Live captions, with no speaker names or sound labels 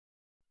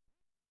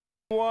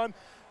1.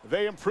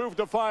 They improved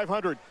to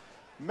 500.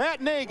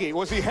 Matt Nagy,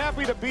 was he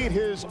happy to beat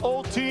his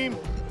old team?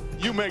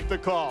 You make the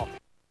call.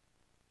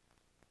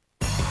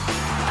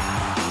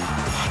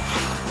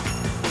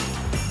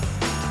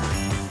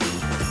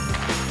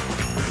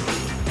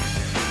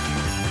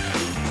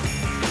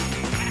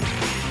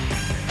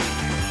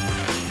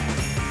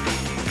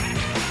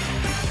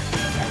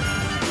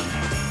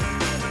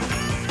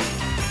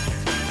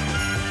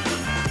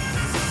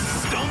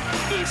 Stump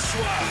the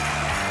Schwab.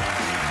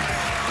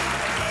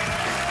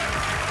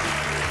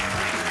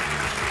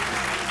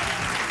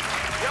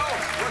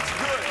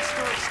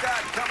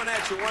 Coming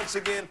at you once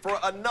again for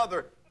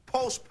another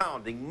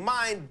post-pounding,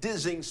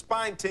 mind-dizzying,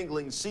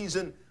 spine-tingling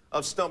season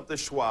of Stump the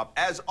Schwab.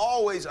 As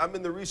always, I'm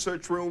in the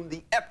research room,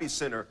 the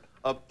epicenter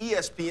of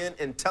ESPN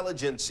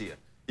intelligentsia.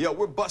 Yo,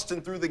 we're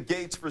busting through the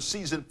gates for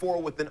season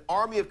 4 with an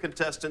army of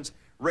contestants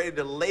ready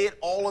to lay it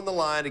all on the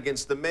line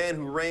against the man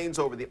who reigns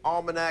over the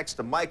almanacs,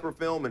 the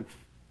microfilm, and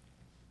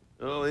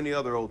any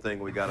other old thing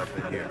we got up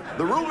in here.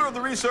 The ruler of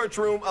the research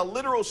room, a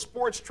literal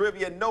sports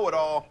trivia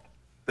know-it-all,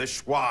 the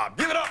Schwab.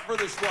 Give it up for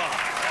the Schwab.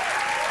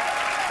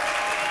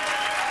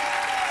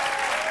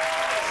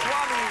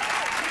 Schwabby,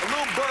 a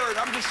little bird,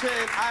 I'm just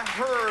saying, I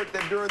heard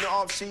that during the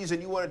off-season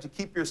you wanted to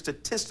keep your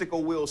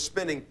statistical wheels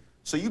spinning,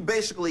 so you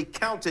basically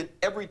counted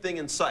everything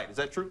in sight. Is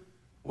that true?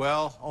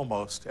 Well,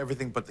 almost.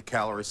 Everything but the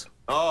calories.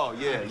 Oh,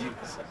 yeah.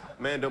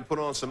 Man, don't put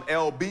on some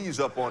LBs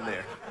up on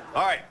there.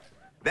 All right.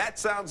 That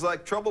sounds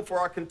like trouble for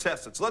our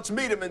contestants. Let's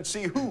meet them and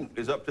see who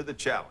is up to the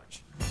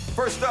challenge.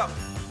 First up,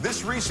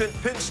 this recent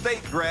Penn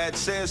State grad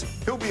says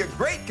he'll be a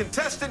great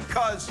contestant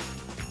because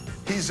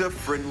he's a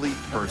friendly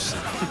person.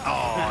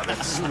 Oh,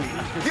 that's sweet.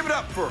 Give it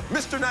up for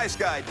Mr. Nice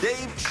Guy,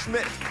 Dave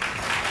Schmidt.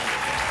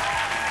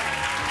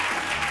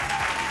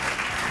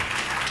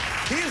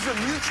 He is a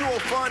mutual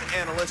fund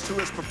analyst who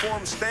has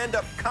performed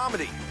stand-up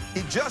comedy.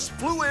 He just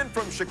flew in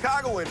from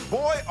Chicago, and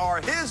boy,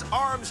 are his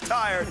arms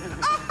tired.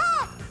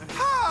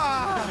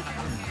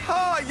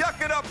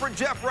 Yuck it up for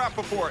Jeff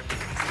Rappaport.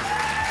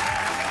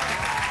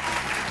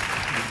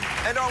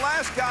 And our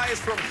last guy is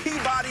from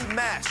Peabody,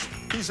 Mass.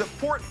 He's a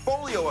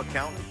portfolio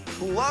accountant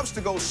who loves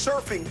to go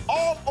surfing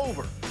all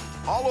over,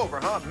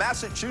 huh?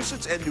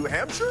 Massachusetts and New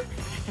Hampshire?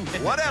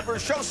 Whatever,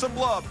 show some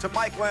love to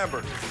Mike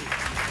Lambert.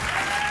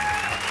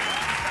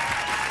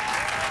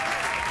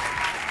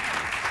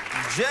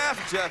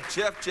 Jeff,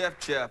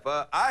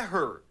 I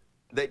heard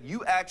that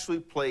you actually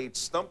played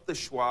Stump the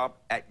Schwab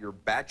at your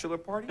bachelor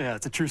party? Yeah,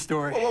 it's a true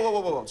story.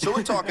 Whoa. So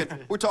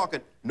we're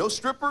talking no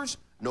strippers,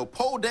 no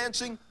pole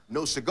dancing,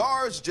 no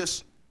cigars,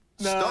 just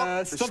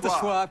Stump the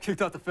Schwab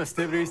kicked out the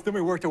festivities. Then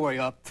we worked our way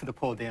up to the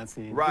pole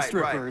dancing, the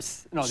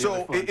strippers, and all the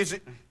other fun. Is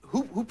it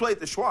who played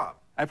the Schwab?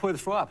 I played the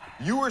Schwab.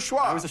 You were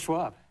Schwab? I was a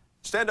Schwab.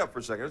 Stand up for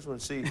a second. I just want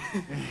to see.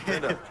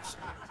 Stand up.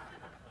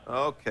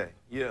 Okay.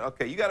 Yeah.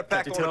 Okay. You got to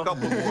pack on a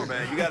couple more,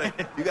 man. You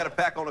got to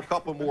pack on a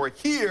couple more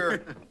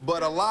here,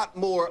 but a lot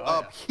more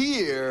up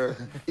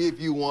here if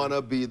you want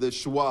to be the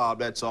Schwab.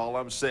 That's all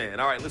I'm saying.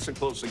 All right. Listen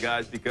closely,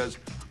 guys, because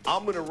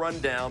I'm going to run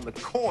down the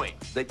coin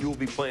that you will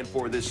be playing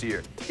for this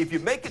year. If you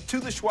make it to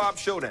the Schwab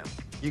Showdown,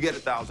 you get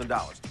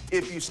 $1,000.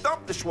 If you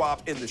stump the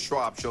Schwab in the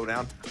Schwab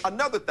Showdown,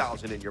 another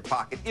 $1,000 in your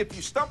pocket. If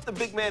you stump the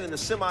big man in the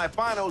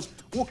semifinals,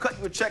 we'll cut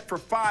you a check for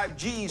 5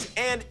 G's.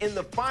 And in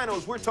the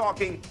finals, we're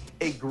talking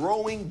a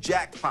growing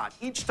jackpot.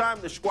 Each time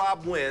the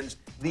Schwab wins,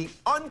 the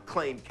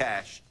unclaimed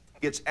cash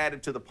gets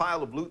added to the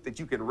pile of loot that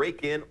you can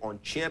rake in on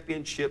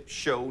championship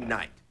show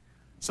night.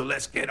 So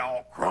let's get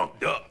all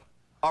crunked up.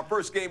 Our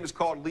first game is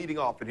called Leading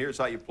Off, and here's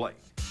how you play.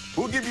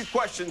 We'll give you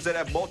questions that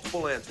have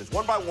multiple answers.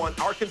 One by one,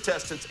 our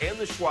contestants and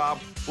the Schwab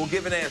will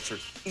give an answer.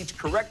 Each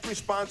correct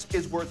response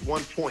is worth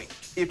 1 point.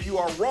 If you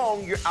are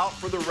wrong, you're out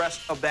for the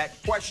rest of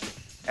that question.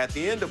 At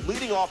the end of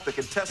Leading Off, the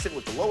contestant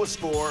with the lowest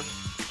score,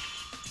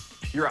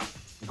 you're out.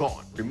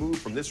 Gone. Removed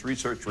from this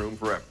research room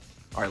forever.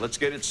 All right, let's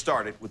get it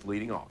started with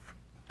Leading Off.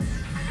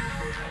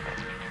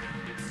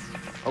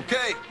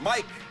 Okay,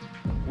 Mike,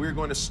 we're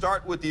going to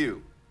start with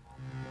you.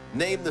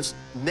 Name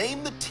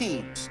the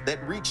teams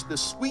that reached the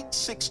Sweet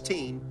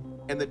 16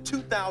 in the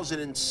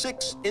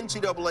 2006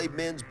 NCAA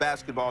men's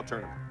basketball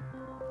tournament.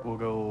 We'll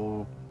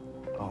go,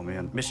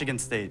 Michigan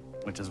State,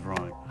 which is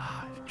wrong.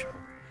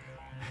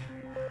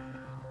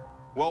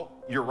 Well,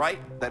 you're right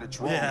that it's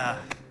wrong. Yeah.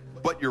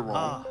 But you're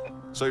wrong.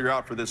 So you're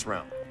out for this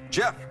round.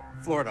 Jeff.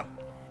 Florida.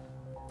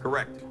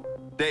 Correct.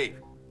 Dave.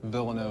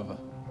 Villanova.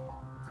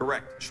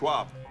 Correct.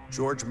 Schwab.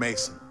 George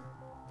Mason.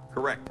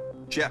 Correct.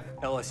 Jeff.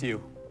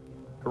 LSU.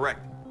 Correct.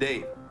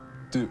 Dave.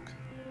 Duke.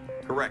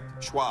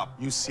 Correct. Schwab.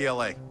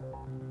 UCLA.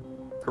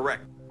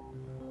 Correct.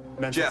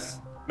 Memphis.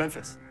 Jeff.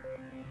 Memphis.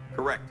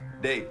 Correct.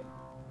 Dave.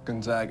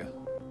 Gonzaga.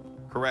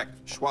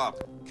 Correct.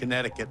 Schwab.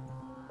 Connecticut.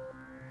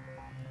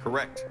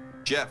 Correct.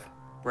 Jeff.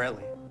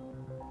 Bradley.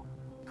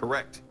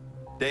 Correct.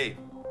 Dave.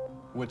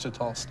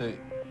 Wichita State.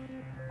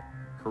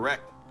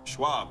 Correct.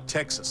 Schwab.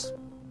 Texas.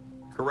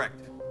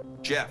 Correct.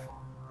 Jeff.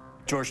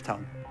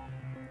 Georgetown.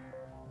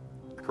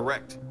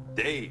 Correct.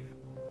 Dave.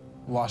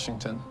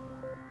 Washington.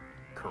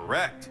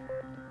 Correct.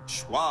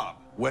 Schwab.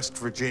 West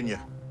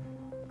Virginia.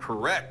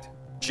 Correct.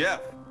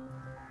 Jeff.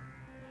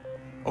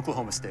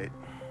 Oklahoma State.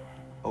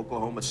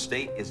 Oklahoma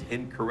State is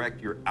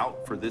incorrect. You're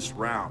out for this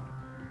round.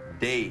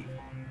 Dave,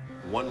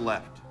 one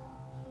left.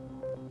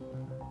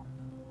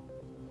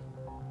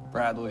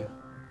 Bradley.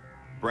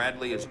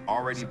 Bradley has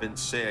already been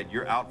said.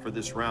 You're out for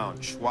this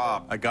round.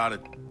 Schwab. I got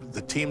it.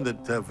 The team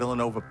that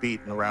Villanova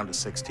beat in the round of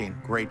 16.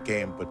 Great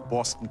game, but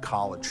Boston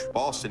College.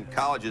 Boston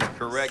College is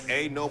correct.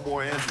 Ain't no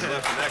more answers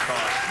left in that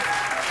card.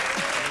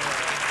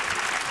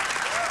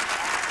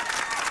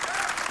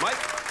 Mike?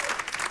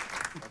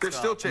 There's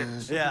still a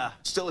chance. Yeah.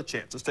 Still a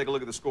chance. Let's take a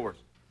look at the scores.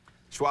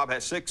 Schwab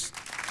has 6.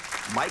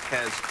 Mike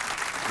has,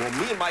 well,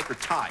 me and Mike are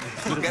tied.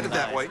 Look at it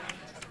that way.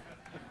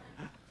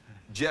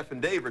 Jeff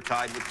and Dave are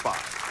tied with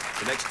 5.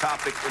 The next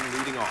topic in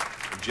leading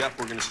off. And Jeff,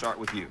 we're going to start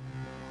with you.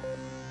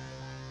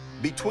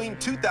 Between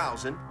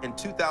 2000 and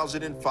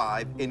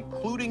 2005,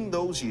 including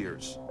those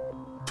years,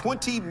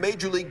 20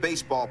 Major League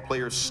Baseball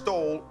players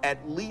stole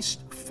at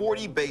least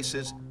 40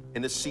 bases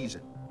in a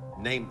season.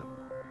 Name them.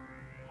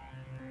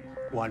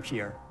 Juan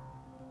Pierre.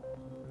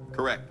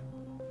 Correct.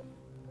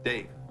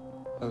 Dave.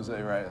 Jose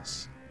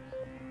Reyes.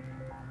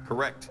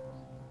 Correct.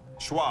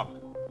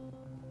 Schwab.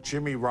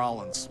 Jimmy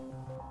Rollins.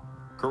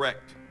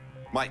 Correct.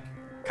 Mike.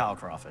 Kyle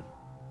Crawford.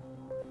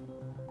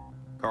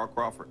 Carl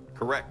Crawford.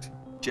 Correct.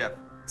 Jeff.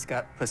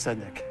 Scott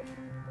Pasednik.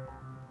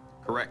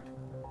 Correct.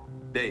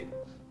 Dave.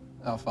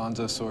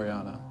 Alfonso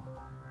Soriano.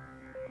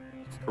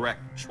 Correct.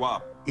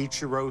 Schwab.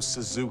 Ichiro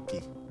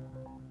Suzuki.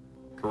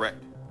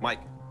 Correct.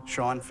 Mike.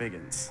 Sean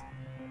Figgins.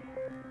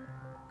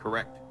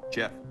 Correct.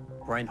 Jeff.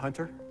 Brian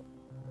Hunter.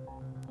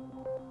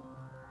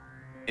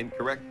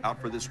 Incorrect. Out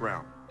for this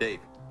round. Dave.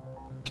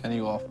 Kenny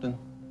Lofton.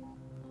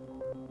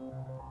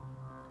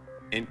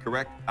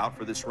 Incorrect. Out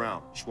for this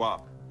round.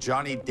 Schwab.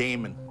 Johnny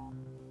Damon.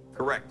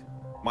 Correct.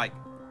 Mike.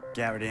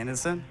 Garrett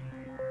Anderson.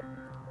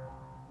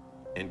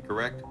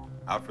 Incorrect.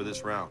 Out for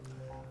this round.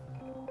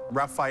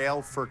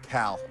 Rafael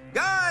Furcal.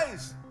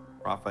 Guys!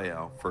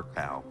 Rafael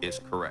Furcal is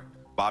correct.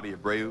 Bobby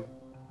Abreu,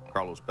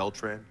 Carlos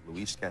Beltran,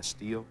 Luis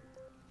Castillo.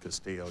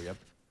 Castillo, yep.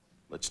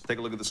 Let's take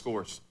a look at the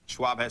scores.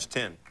 Schwab has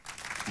 10.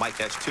 Mike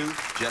has 2.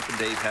 Jeff and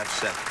Dave have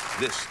 7.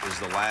 This is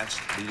the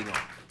last leading on.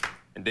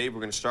 And Dave, we're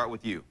going to start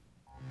with you.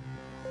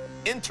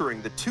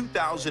 Entering the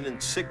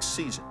 2006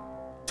 season,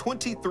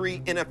 23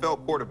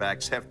 NFL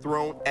quarterbacks have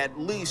thrown at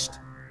least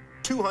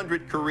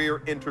 200 career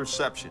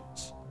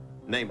interceptions.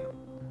 Name them.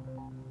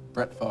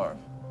 Brett Favre.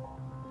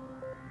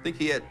 I think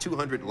he had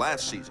 200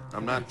 last season.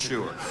 I'm not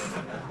sure.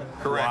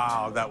 Correct.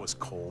 Wow, that was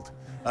cold.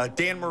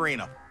 Dan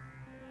Marino.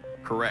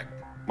 Correct.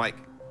 Mike.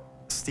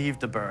 Steve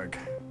DeBerg.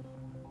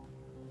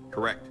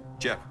 Correct.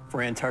 Jeff.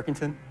 Fran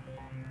Tarkenton.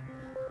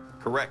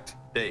 Correct.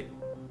 Dave.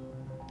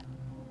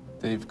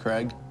 Dave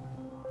Craig.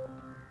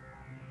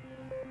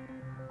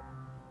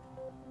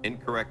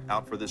 Incorrect.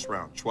 Out for this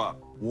round. Schwab.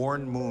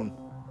 Warren Moon.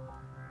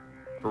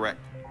 Correct.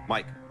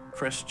 Mike.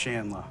 Chris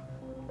Chandler.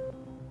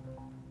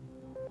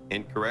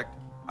 Incorrect.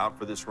 Out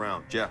for this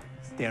round. Jeff.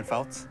 Dan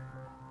Fouts.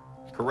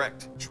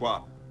 Correct.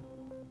 Schwab.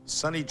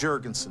 Sonny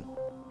Jurgensen.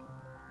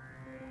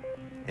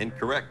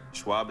 Incorrect.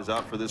 Schwab is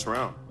out for this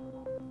round.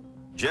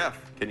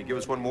 Jeff, can you give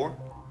us one more?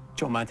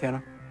 Joe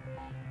Montana.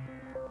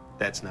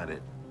 That's not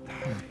it.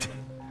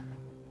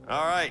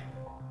 All right.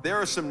 There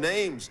are some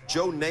names.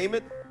 Joe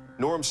Namath,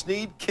 Norm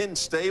Snead, Ken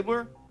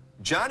Stabler,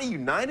 Johnny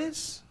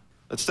Unitas.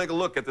 Let's take a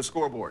look at the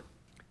scoreboard.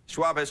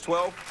 Schwab has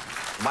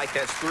 12, Mike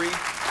has 3,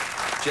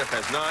 Jeff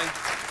has 9,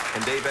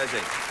 and Dave has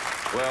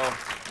 8. Well,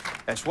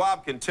 as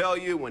Schwab can tell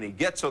you, when he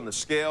gets on the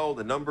scale,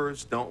 the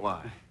numbers don't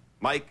lie.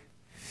 Mike,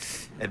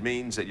 it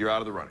means that you're out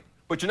of the running.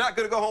 But you're not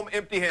going to go home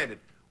empty-handed.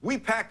 We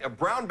packed a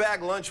brown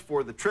bag lunch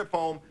for the trip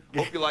home.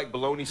 Hope you like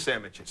bologna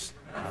sandwiches.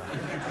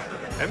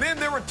 And then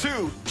there were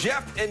 2,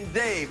 Jeff and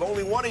Dave.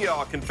 Only one of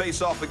y'all can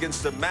face off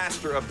against the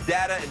master of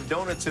data and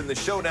donuts in the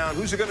showdown.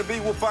 Who's it going to be?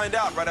 We'll find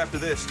out right after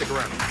this. Stick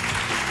around.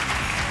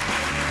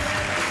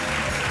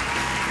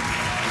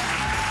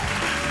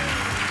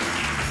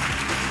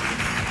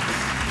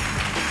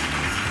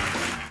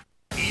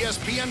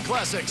 ESPN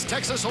Classics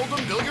Texas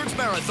Hold'em Billiards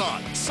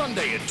Marathon,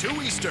 Sunday at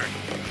 2 Eastern.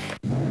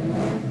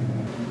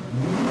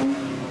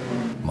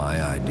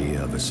 My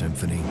idea of a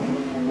symphony,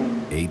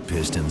 8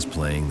 pistons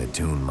playing the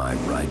tune my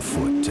right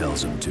foot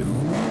tells them to.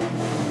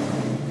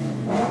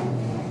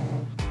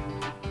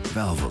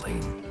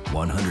 Valvoline,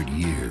 100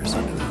 years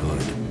under the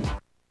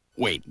hood.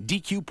 Wait,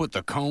 DQ put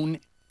the cone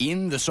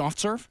in the soft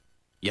serve?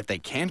 Yet they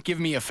can't give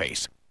me a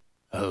face.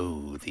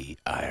 Oh, the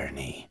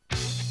irony.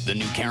 The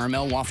new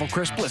Caramel Waffle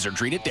Crisp Blizzard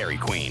Treat at Dairy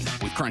Queen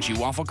with crunchy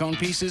waffle cone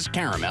pieces,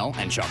 caramel,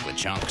 and chocolate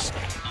chunks.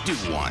 Do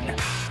one.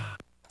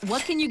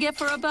 What can you get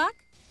for a buck?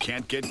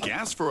 Can't get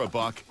gas for a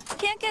buck.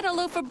 Can't get a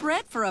loaf of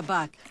bread for a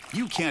buck.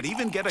 You can't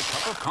even get a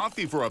cup of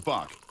coffee for a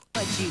buck.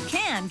 But you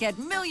can get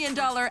 $1 Million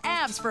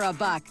abs for a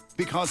buck.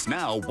 Because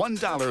now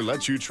 $1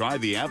 lets you try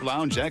the Ab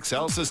Lounge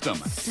XL system.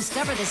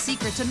 Discover the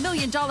secret to $1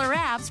 Million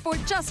abs for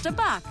just a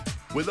buck.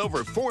 With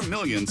over 4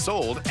 million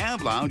sold,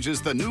 Ab Lounge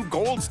is the new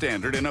gold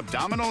standard in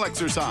abdominal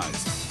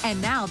exercise. And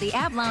now the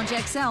Ab Lounge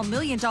XL $1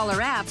 million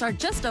abs are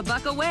just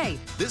 $1 away.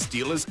 This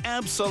deal is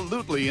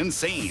absolutely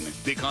insane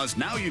because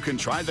now you can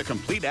try the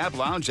complete Ab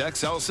Lounge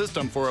XL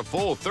system for a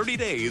full 30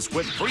 days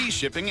with free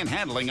shipping and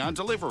handling on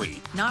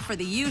delivery. Not for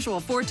the usual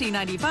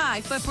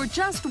 $14.95, but for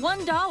just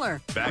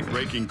 $1.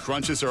 Back-breaking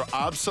crunches are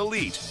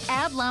obsolete.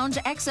 Ab Lounge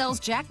XL's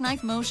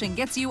jackknife motion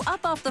gets you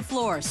up off the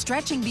floor,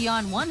 stretching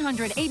beyond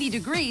 180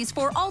 degrees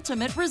for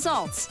ultimate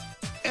results.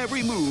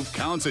 Every move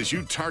counts as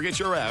you target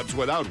your abs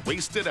without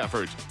wasted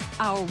effort.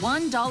 Our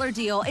 $1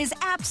 deal is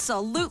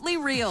absolutely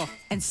real,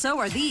 and so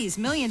are these $1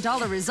 million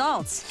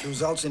results. The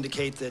results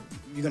indicate that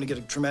you're going to get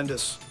a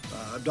tremendous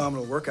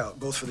abdominal workout,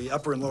 both for the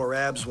upper and lower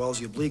abs, as well as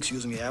the obliques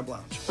using the Ab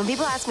Lounge. When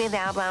people ask me if the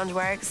Ab Lounge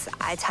works,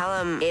 I tell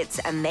them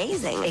it's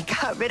amazing. It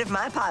got rid of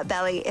my pot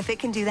belly. If it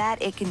can do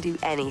that, it can do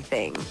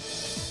anything.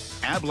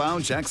 Ab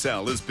Lounge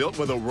XL is built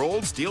with a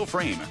rolled steel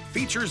frame,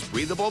 features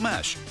breathable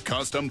mesh,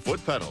 custom foot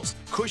pedals,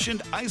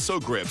 cushioned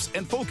ISO grips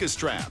and focus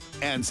strap,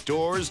 and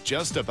stores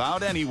just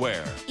about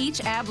anywhere. Each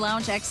Ab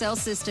Lounge XL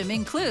system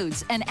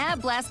includes an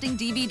ab blasting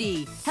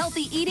DVD,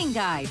 healthy eating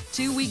guide,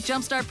 2-week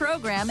jumpstart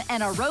program,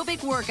 and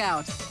aerobic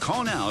workout.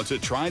 Call now to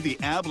try the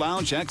Ab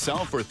Lounge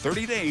XL for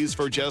 30 days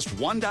for just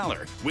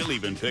 $1. We'll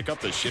even pick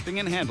up the shipping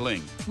and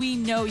handling. We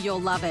know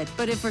you'll love it,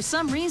 but if for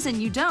some reason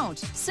you don't,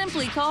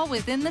 simply call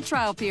within the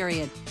trial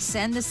period.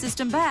 Send the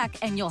system back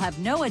and you'll have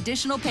no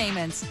additional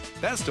payments.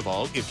 Best of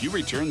all, if you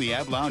return the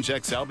Ab Lounge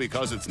XL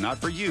because it's not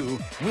for you,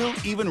 we'll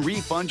even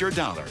refund your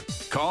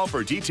 $1. Call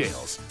for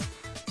details.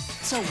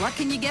 So what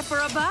can you get for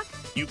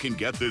 $1? You can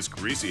get this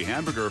greasy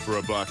hamburger for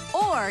 $1.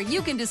 Or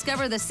you can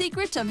discover the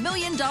secret to $1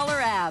 million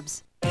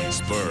abs.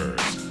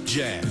 Spurs,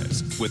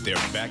 Jazz. With their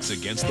backs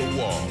against the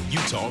wall,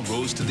 Utah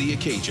rose to the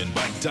occasion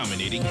by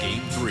dominating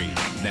Game 3.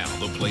 Now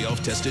the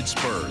playoff-tested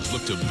Spurs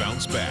look to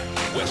bounce back.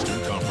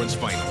 Western Conference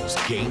Finals.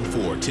 Game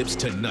 4 tips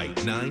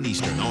tonight, 9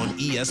 Eastern on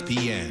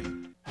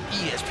ESPN.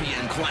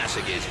 ESPN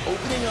Classic is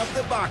opening up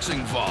the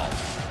boxing vault.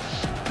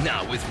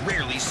 Now with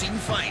rarely seen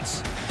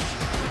fights.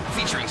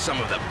 Featuring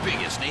some of the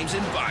biggest names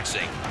in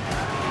boxing.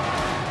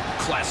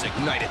 Classic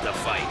Night at the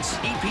Fights,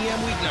 8 p.m.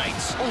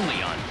 weeknights,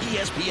 only on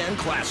ESPN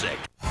Classic.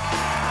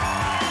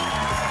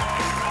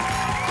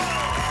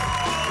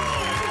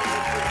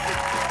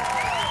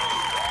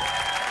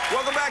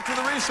 Welcome back to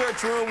the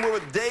research room. We're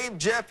with Dave,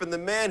 Jeff, and the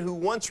man who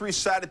once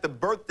recited the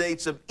birth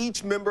dates of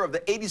each member of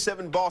the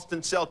 '87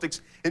 Boston Celtics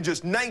in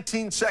just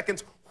 19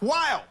 seconds,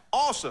 while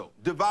also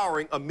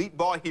devouring a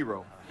meatball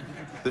hero,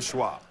 the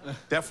Schwab.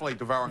 Definitely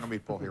devouring a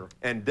meatball hero.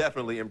 And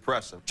definitely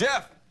impressive.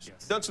 Jeff,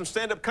 done some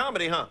stand-up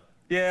comedy, huh?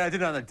 Yeah, I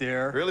did it on a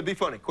dare. Really? Be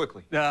funny,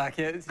 quickly. No, I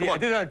can't. Yeah, I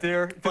did it on a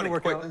dare. It didn't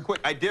work out.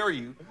 Quick. I dare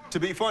you to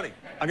be funny.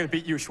 I'm going to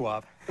beat you,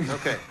 Schwab.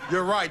 Okay.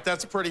 You're right.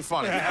 That's pretty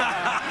funny.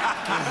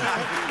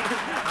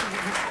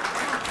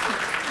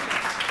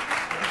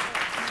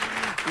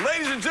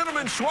 Ladies and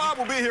gentlemen, Schwab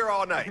will be here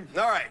all night.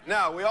 All right.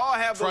 Now, we all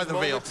have those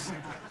moments.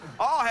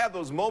 All have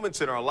those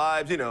moments in our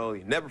lives, you know,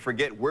 you never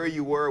forget where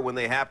you were when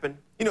they happened.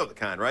 You know the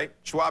kind, right?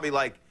 Schwabby,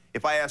 like,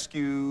 if I ask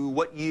you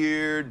what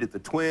year did the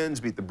Twins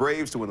beat the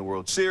Braves to win the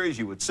World Series,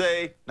 you would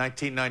say?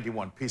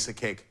 1991, piece of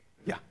cake.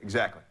 Yeah,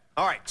 exactly.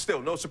 All right,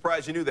 still, no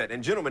surprise you knew that.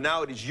 And gentlemen,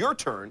 now it is your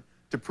turn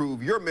to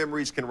prove your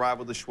memories can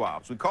rival the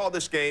Schwab's. We call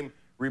this game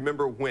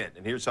Remember When,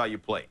 and here's how you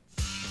play.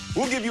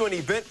 We'll give you an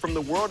event from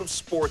the world of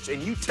sports,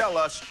 and you tell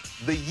us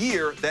the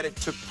year that it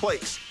took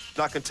place.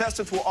 Now,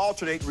 contestants will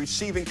alternate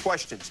receiving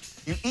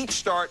questions. You each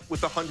start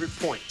with 100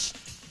 points.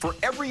 For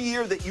every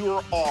year that you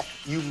are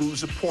off, you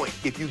lose a point.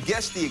 If you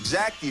guess the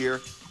exact year,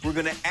 we're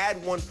going to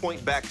add 1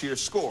 point back to your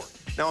score.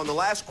 Now, on the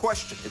last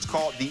question, it's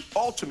called the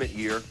ultimate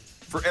year.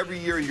 For every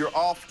year you're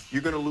off,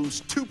 you're going to lose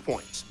 2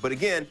 points. But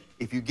again,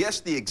 if you guess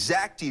the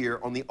exact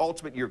year on the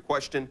ultimate year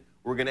question,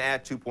 we're going to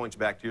add 2 points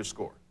back to your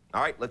score.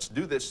 All right, let's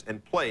do this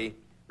and play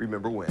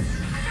Remember When.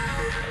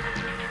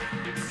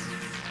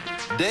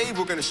 Dave,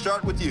 we're going to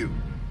start with you.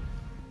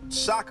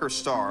 Soccer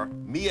star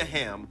Mia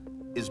Hamm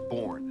is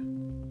born.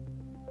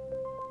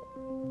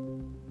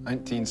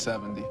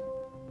 1970.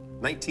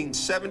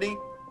 1970,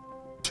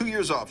 2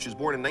 years off. She was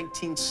born in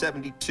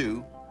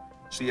 1972,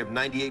 so you have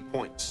 98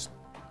 points.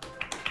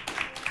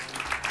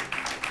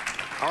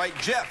 All right,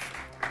 Jeff.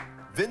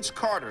 Vince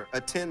Carter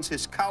attends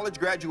his college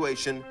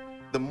graduation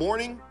the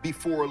morning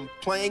before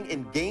playing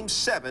in Game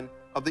 7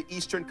 of the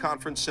Eastern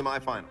Conference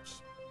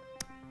semifinals.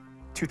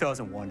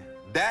 2001.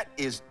 That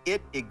is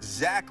it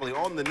exactly,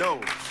 on the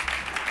nose.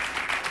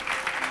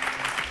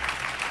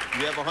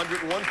 You have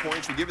 101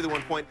 points. We give you the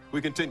 1 point.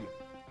 We continue.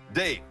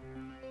 Dave,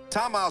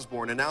 Tom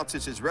Osborne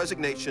announces his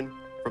resignation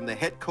from the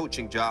head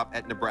coaching job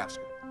at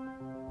Nebraska.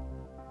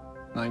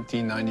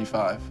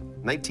 1995.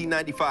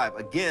 1995.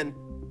 Again,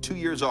 2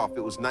 years off.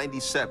 It was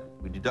 97.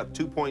 We deduct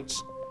 2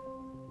 points.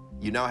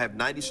 You now have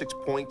 96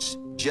 points.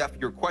 Jeff,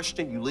 your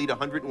question, you lead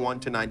 101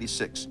 to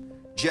 96.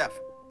 Jeff,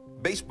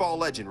 baseball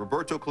legend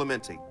Roberto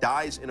Clemente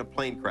dies in a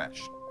plane crash.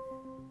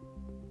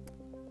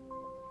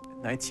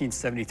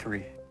 1973.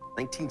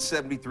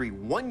 1973.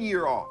 1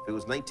 year off. It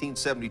was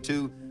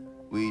 1972.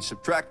 We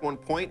subtract 1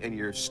 point, and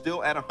you're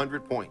still at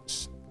 100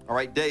 points. All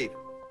right, Dave,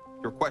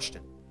 your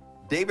question.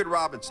 David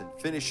Robinson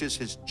finishes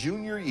his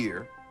junior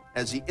year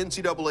as the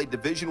NCAA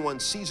Division I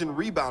season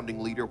rebounding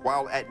leader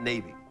while at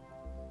Navy.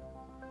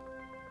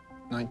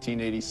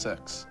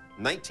 1986.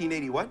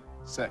 1980 what?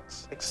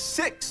 6.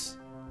 6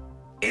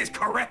 is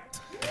correct.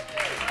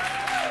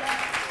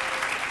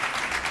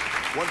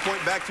 1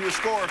 point back to your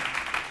score.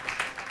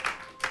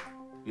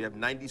 You have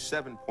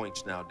 97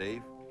 points now,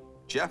 Dave.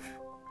 Jeff,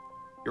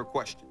 your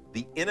question.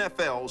 The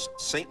NFL's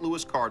St.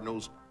 Louis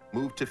Cardinals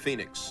moved to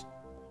Phoenix.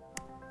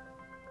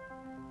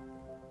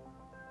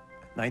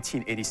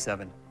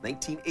 1987.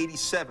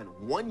 1987,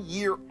 1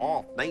 year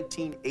off,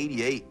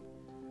 1988.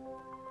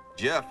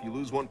 Jeff, you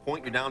lose 1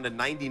 point, you're down to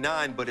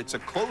 99, but it's a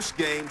close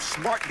game.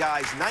 Smart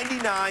guys,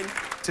 99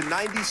 to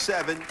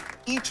 97.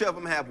 Each of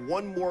them have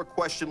one more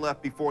question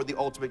left before the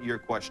ultimate year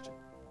question.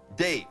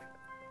 Dave,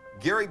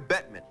 Gary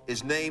Bettman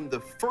is named the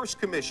first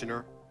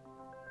commissioner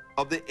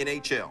of the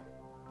NHL.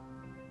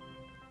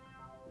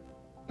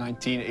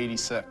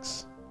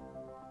 1986.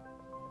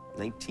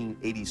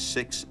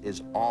 1986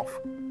 is off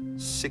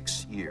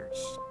 6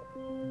 years.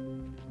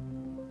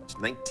 It's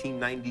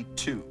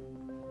 1992.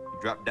 You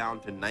drop down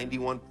to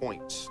 91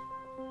 points.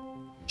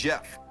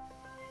 Jeff,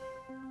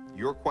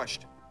 your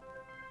question.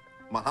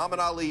 Muhammad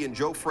Ali and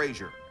Joe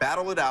Frazier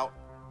battle it out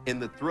in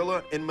the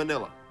Thriller in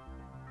Manila.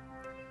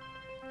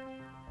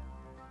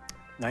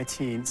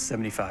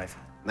 1975.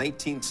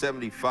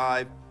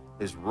 1975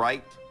 is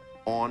right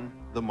on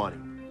the money.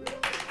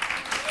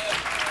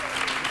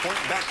 Point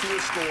back to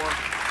your score.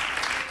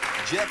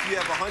 Jeff, you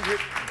have 100.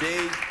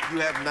 Dave, you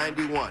have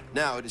 91.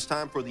 Now, it is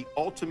time for the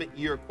ultimate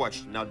year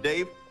question. Now,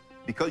 Dave,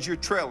 because you're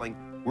trailing,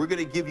 we're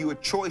going to give you a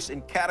choice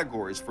in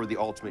categories for the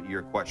ultimate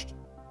year question.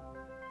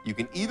 You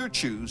can either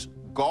choose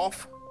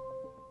golf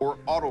or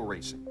auto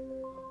racing.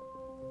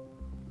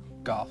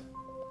 Golf.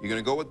 You're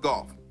going to go with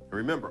golf. And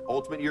remember,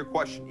 ultimate year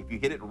question. If you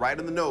hit it right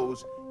on the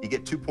nose, you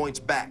get 2 points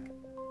back.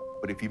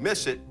 But if you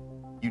miss it,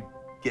 you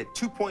get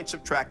 2 points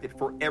subtracted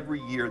for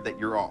every year that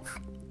you're off.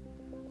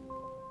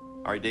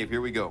 All right, Dave,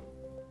 here we go.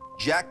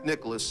 Jack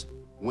Nicklaus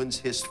wins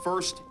his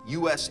first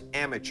U.S.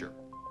 amateur.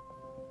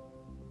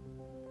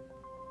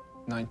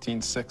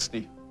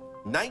 1960.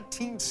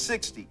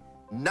 1960.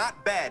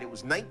 Not bad. It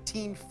was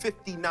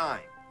 1959.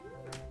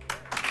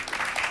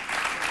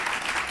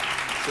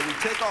 So we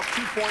take off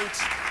 2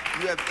 points.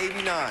 You have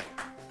 89.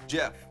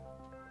 Jeff,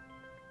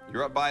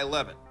 you're up by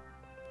 11.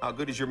 How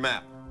good is your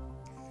math?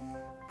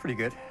 Pretty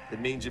good. It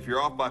means if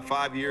you're off by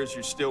 5 years,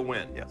 you still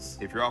win. Yes.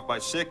 If you're off by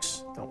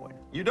 6, don't win.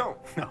 You don't.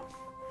 No.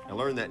 I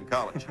learned that in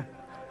college.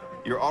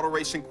 Your auto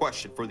racing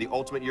question for the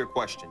ultimate year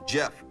question.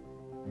 Jeff,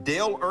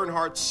 Dale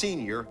Earnhardt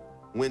Sr.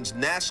 wins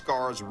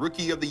NASCAR's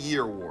Rookie of the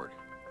Year award.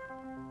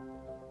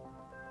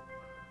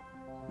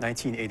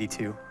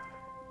 1982.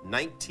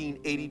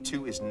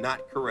 1982 is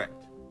not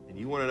correct. And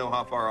you want to know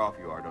how far off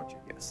you are, don't you?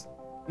 Yes.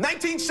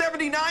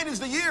 1979 is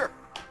the year.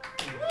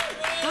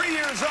 3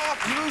 years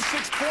off, you lose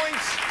 6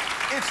 points.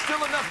 It's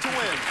still enough to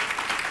win.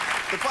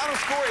 The final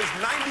score is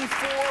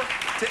 94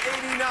 to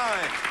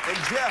 89. And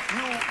Jeff,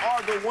 you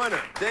are the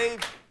winner. Dave,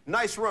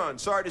 nice run.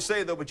 Sorry to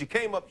say, though, but you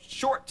came up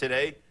short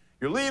today.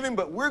 You're leaving,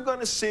 but we're going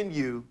to send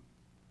you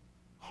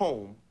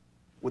home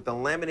with a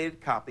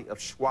laminated copy of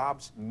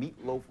Schwab's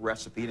meatloaf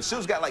recipe. And it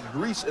still's got, like,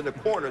 grease in the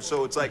corner,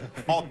 so it's, like,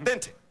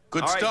 authentic.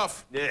 Good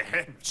stuff.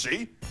 Yeah,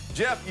 see?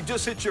 Jeff, you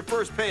just hit your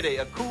first payday,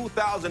 a cool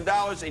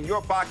 $1,000 in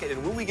your pocket,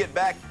 and when we get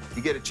back,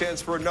 you get a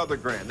chance for another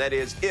grand. That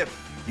is, if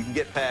you can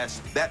get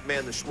past that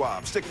man, the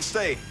Schwab. Stick and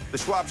stay. The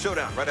Schwab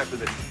Showdown right after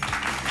this.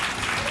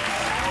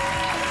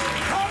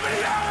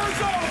 Comedy hour's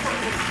over!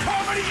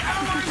 Comedy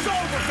hour's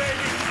over,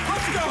 baby!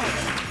 Let's go!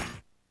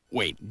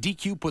 Wait,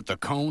 DQ put the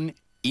cone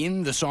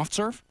in the soft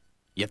serve?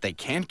 Yet they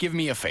can't give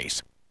me a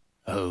face.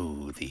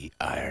 Oh, the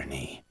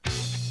irony.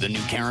 The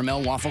new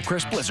Caramel Waffle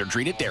Crisp Blizzard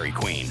Treat at Dairy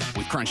Queen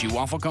with crunchy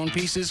waffle cone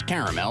pieces,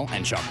 caramel,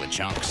 and chocolate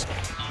chunks.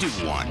 Do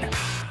one.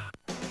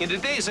 In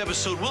today's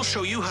episode, we'll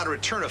show you how to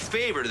return a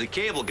favor to the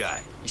cable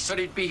guy. He said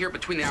he'd be here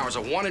between the hours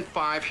of 1 and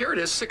 5. Here it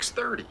is,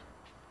 6:30.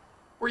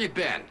 Where you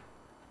been?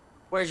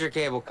 Where's your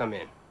cable come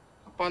in?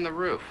 Up on the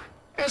roof.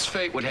 As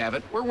fate would have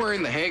it, we're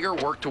wearing the Hager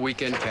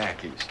work-to-weekend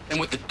khakis. And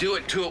with the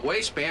do-it-to-it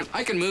waistband,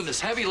 I can move this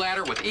heavy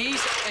ladder with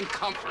ease and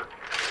comfort.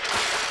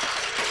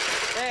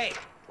 Hey,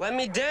 let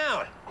me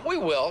down. We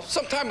will,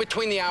 sometime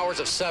between the hours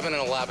of 7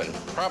 and 11.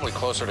 Probably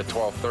closer to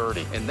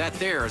 12:30. And that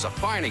there is a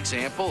fine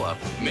example of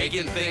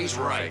making things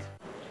right.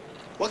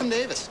 Welcome to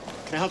Avis.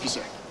 Can I help you,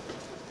 sir?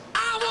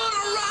 I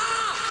wanna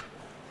rock!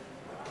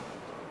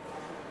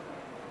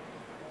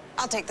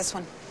 I'll take this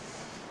one.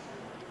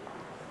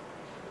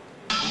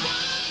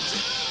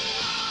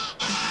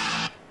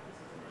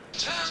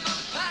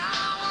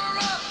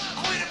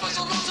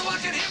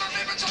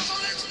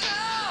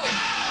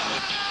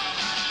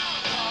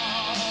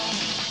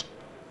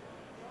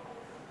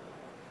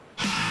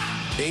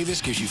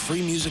 Avis gives you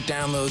free music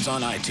downloads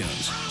on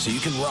iTunes, so you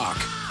can rock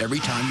every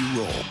time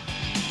you roll.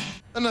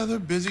 Another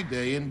busy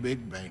day in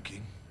big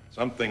banking.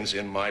 Something's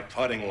in my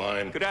putting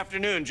line. Good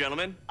afternoon,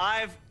 gentlemen.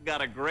 I've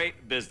got a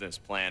great business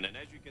plan, and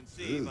as you can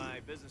see, my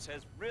business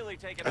has really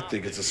taken off. I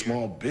think it's a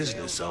small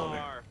business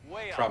owner.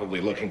 Probably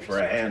looking for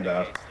a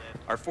handout.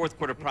 Our fourth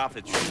quarter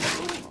profits.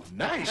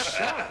 Nice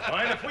shot.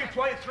 Mind if we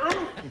play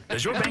through?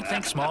 Does your bank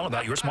think small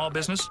about your small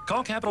business?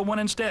 Call Capital One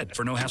instead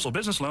for no-hassle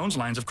business loans,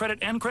 lines of credit,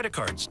 and credit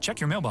cards. Check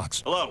your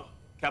mailbox. Hello,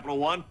 Capital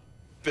One.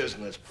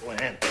 Business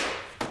plan.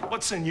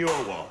 What's in your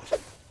wallet?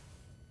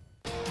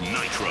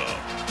 Nitro.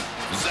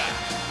 Zach.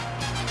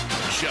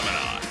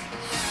 Gemini.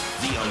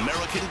 The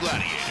American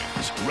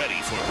Gladiators, ready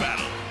for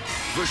battle,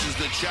 versus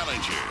the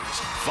Challengers,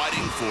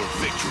 fighting for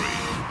victory.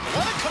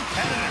 What a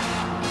competitor!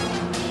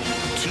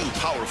 Two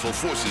powerful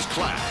forces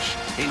clash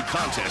in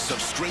contests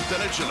of strength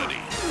and agility.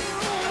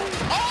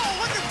 Oh,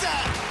 look at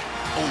that!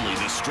 Only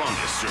the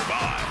strongest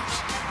survives.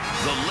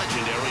 The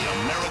legendary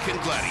American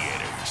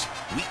Gladiators.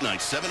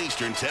 Weeknights 7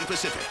 Eastern, 10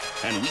 Pacific,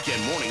 and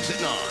weekend mornings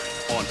at 9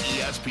 on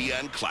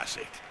ESPN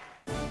Classic.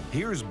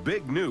 Here's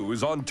big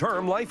news on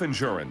term life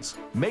insurance.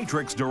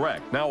 Matrix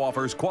Direct now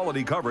offers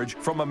quality coverage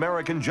from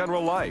American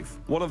General Life,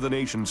 one of the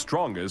nation's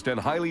strongest and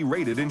highly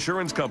rated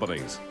insurance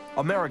companies.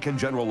 American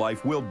General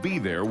Life will be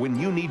there when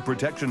you need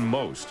protection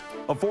most.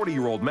 A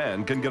 40-year-old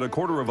man can get a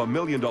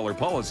 $250,000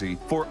 policy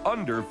for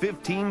under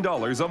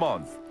 $15 a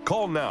month.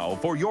 Call now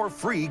for your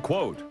free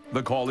quote.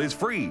 The call is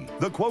free,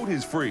 the quote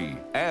is free,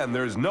 and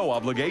there's no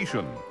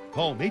obligation.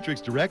 Call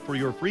Matrix Direct for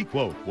your free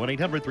quote.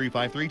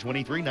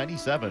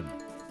 1-800-353-2397.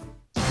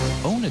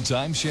 Own a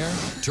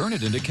timeshare, turn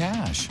it into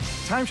cash.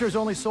 Timeshares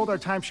only sold our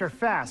timeshare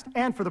fast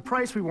and for the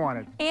price we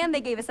wanted. And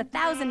they gave us a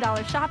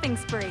 $1,000 shopping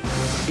spree.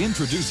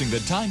 Introducing the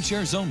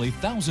Timeshares Only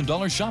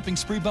 $1,000 shopping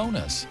spree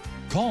bonus.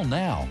 Call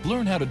now.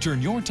 Learn how to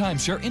turn your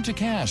timeshare into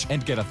cash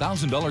and get a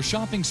 $1,000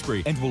 shopping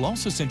spree. And we'll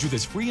also send you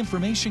this free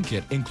information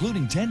kit,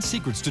 including 10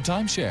 secrets to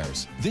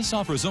timeshares. This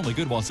offer is only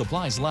good while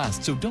supplies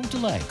last, so don't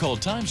delay. Call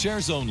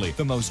Timeshares Only,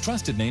 the most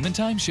trusted name in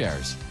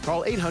timeshares.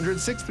 Call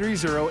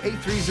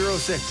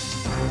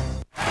 800-630-8306.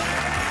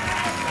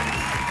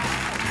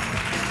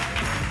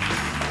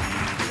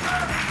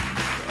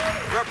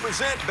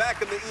 Represent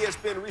back in the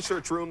ESPN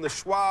research room, the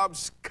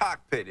Schwab's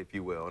cockpit, if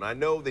you will. And I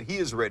know that he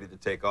is ready to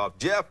take off.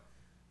 Jeff,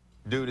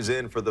 dude is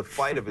in for the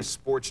fight of his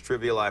sports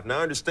trivia life. Now,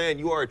 I understand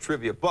you are a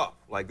trivia buff.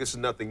 Like, this is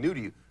nothing new to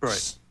you.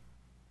 Right.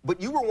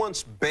 But you were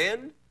once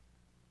banned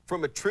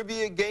from a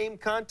trivia game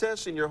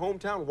contest in your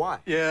hometown. Why?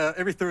 Yeah,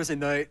 every Thursday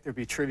night, there'd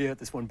be trivia at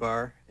this one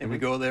bar, and we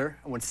go there.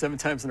 I went 7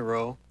 times in a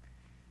row.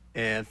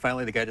 And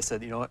finally, the guy just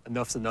said, you know what,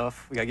 enough's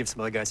enough. We got to give some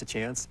other guys a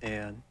chance,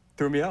 and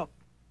threw me out.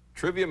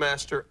 Trivia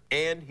master,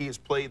 and he has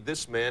played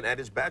this man at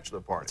his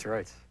bachelor party. That's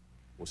right.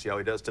 We'll see how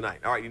he does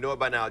tonight. All right, you know it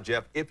by now,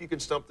 Jeff. If you can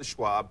stump the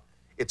Schwab,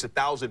 it's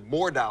 $1,000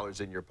 more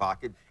in your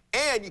pocket,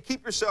 and you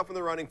keep yourself in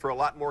the running for a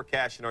lot more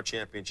cash in our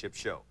championship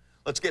show.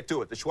 Let's get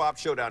to it. The Schwab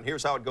Showdown.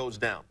 Here's how it goes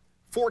down.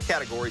 4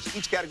 categories.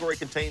 Each category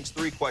contains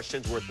 3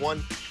 questions worth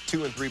 1,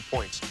 2, and 3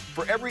 points.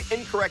 For every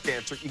incorrect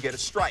answer, you get a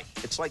strike.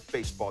 It's like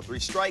baseball. 3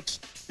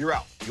 strikes, you're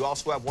out. You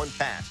also have 1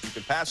 pass. You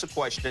can pass a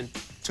question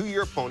to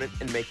your opponent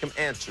and make him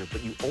answer,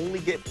 but you only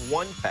get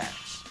 1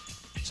 pass,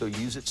 so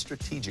use it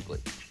strategically.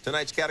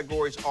 Tonight's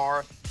categories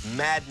are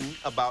Madden,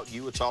 about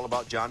you. It's all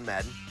about John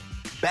Madden.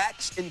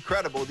 Bats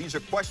Incredible. These are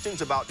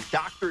questions about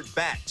doctored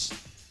bats.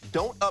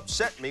 Don't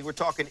upset me. We're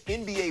talking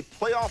NBA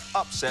playoff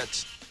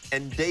upsets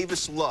and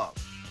Davis Love.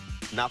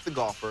 Not the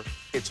golfer.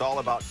 It's all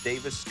about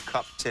Davis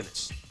Cup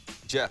tennis.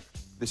 Jeff,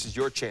 this is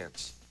your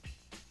chance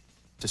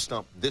to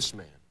stump this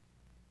man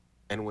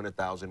and win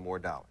 $1,000 more.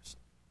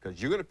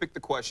 Because you're going to pick the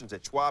questions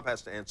that Schwab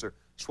has to answer.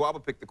 Schwab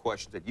will pick the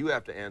questions that you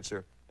have to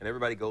answer, and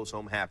everybody goes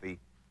home happy,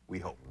 we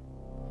hope.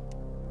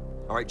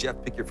 All right,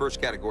 Jeff, pick your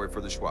first category for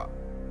the Schwab.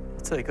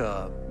 Let's take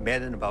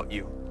Madden, about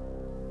you.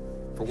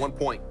 For 1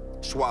 point,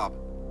 Schwab.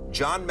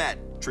 John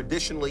Madden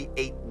traditionally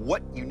ate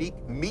what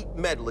unique meat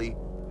medley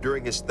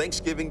during his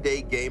Thanksgiving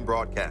Day game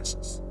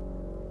broadcasts?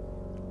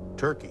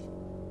 Turkey.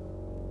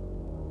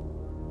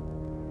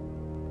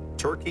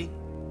 Turkey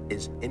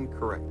is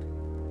incorrect.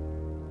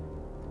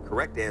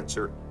 Correct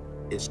answer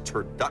is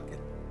turducken.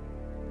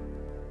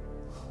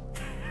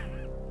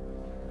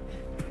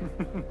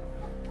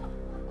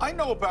 I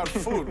know about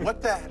food.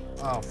 What the?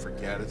 Oh,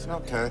 forget it.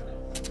 Okay.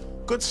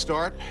 Good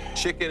start.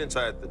 Chicken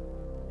inside the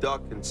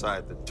duck,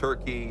 inside the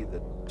turkey, the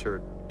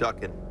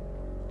turducken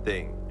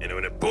thing. And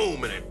when it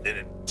boom, and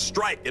it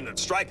strike, and a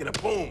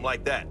boom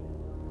like that.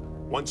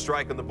 1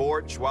 strike on the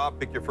board. Schwab,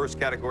 pick your first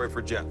category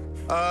for Jeff.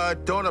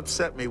 Don't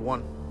upset me.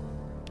 1.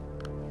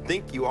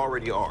 Think you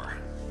already are.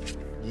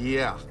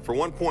 Yeah. For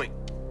 1 point,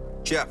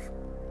 Jeff,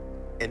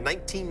 in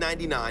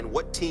 1999,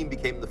 what team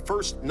became the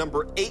first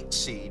number 8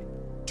 seed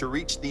to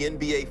reach the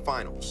NBA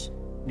Finals?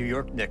 New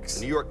York Knicks.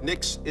 The New York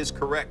Knicks is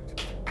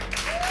correct.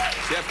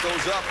 Jeff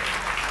goes up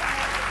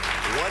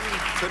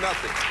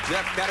 1-0.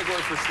 Jeff,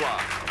 category for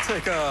Schwab. I'll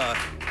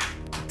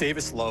take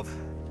Davis Love.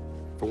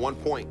 For 1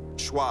 point,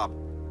 Schwab.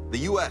 The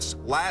U.S.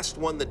 last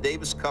won the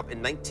Davis Cup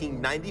in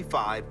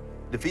 1995,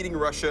 defeating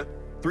Russia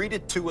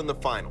 3-2 in the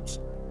finals.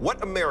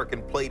 What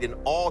American played in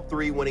all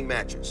 3 winning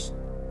matches?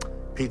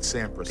 Pete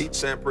Sampras. Pete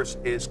Sampras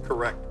is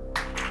correct.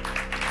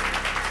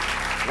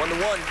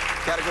 1-1.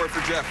 Category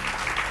for Jeff.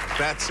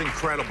 That's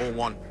incredible.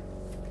 1.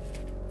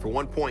 For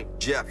 1 point,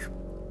 Jeff.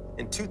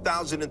 In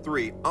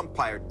 2003,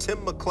 umpire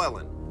Tim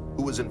McClellan,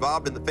 who was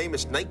involved in the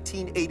famous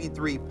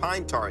 1983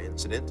 pine tar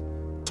incident,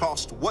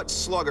 tossed what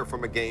slugger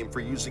from a game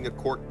for using a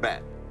cork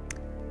bat?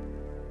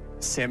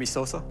 Sammy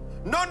Sosa?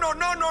 No.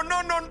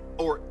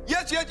 Or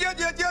yes.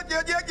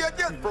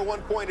 For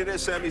 1 point, it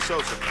is Sammy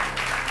Sosa.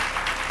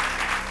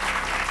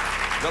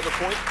 Another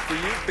point for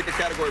you. Pick a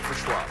category for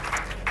Schwab.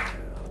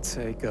 I'll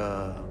take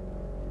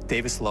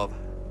Davis Love.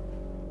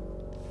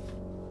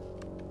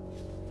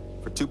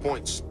 For 2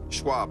 points,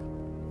 Schwab.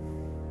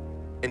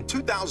 In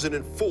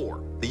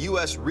 2004, the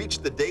U.S.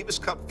 reached the Davis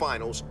Cup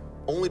Finals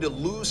only to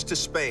lose to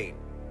Spain.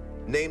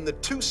 Name the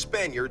 2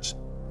 Spaniards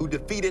who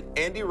defeated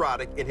Andy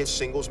Roddick in his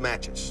singles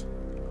matches.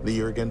 The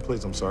year again,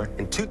 please. I'm sorry.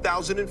 In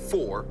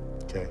 2004,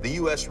 the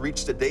U.S.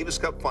 reached the Davis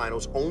Cup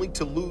Finals only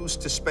to lose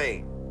to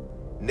Spain.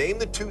 Name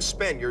the 2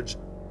 Spaniards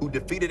who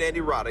defeated Andy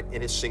Roddick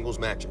in his singles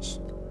matches.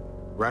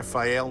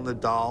 Rafael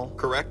Nadal.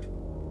 Correct.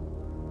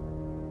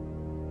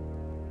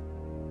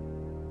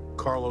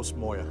 Carlos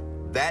Moya.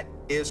 That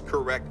is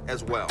correct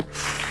as well.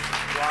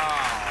 Wow.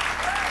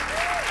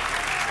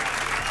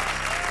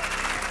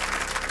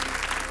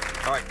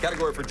 All right,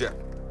 category for Jeff.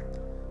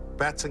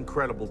 That's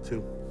incredible,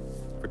 2.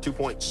 For 2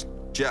 points,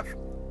 Jeff.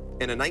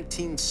 In a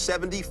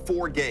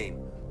 1974 game,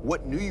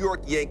 what New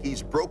York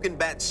Yankees broken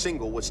bat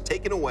single was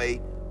taken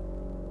away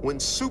when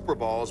Super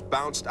Balls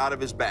bounced out of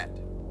his bat?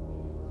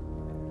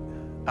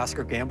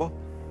 Oscar Gamble?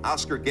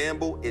 Oscar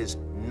Gamble is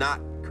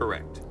not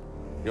correct.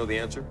 You know the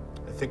answer?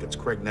 I think it's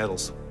Craig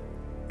Nettles.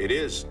 It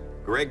is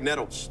Greg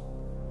Nettles.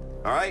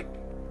 All right,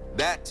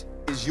 that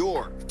is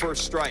your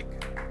first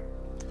strike.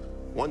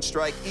 1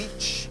 strike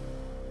each.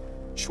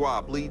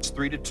 Schwab leads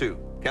 3-2.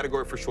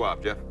 Category for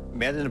Schwab, Jeff.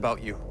 Madden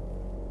About You.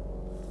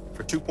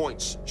 For 2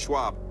 points,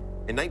 Schwab.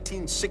 In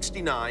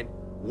 1969,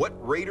 what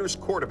Raiders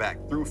quarterback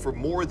threw for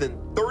more than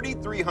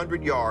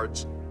 3,300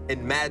 yards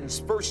in Madden's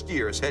first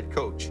year as head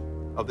coach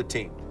of the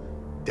team?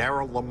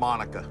 Darryl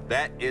LaMonica.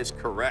 That is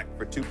correct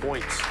for 2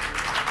 points.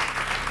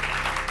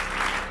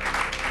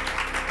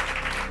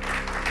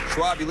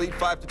 Schwab, you lead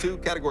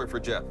 5-2. Category for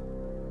Jeff.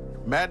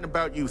 Madden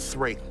About You,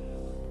 3.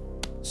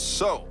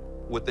 So,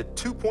 with the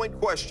 2-point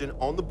question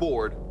on the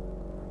board,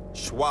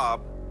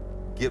 Schwab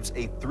gives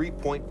a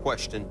 3-point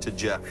question to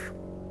Jeff.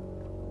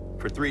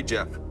 For 3,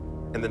 Jeff.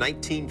 In the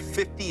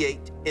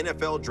 1958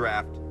 NFL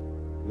Draft,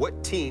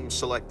 what team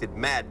selected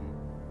Madden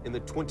in the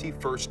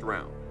 21st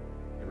round?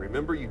 And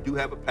remember, you do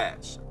have a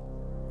pass.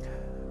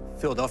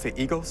 Philadelphia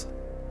Eagles?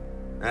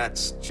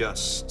 That's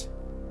just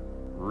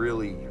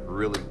really,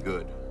 really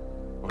good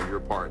on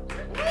your part.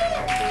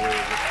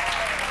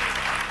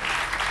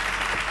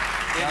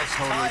 That's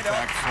totally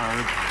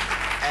backfired.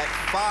 At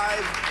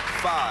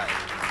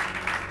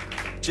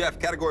 5-5. Jeff,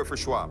 category for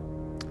Schwab.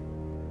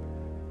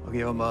 I'll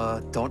give him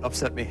Don't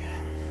Upset Me.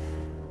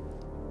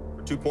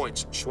 For 2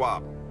 points,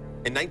 Schwab.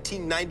 In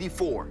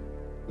 1994,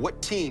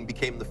 what team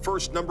became the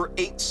first number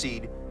 8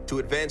 seed to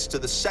advance to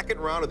the second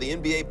round of the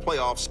NBA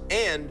playoffs,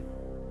 and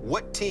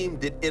what team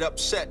did it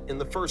upset in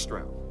the first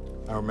round?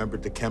 I remember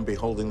Dikembe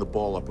holding the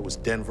ball up. It was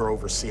Denver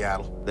over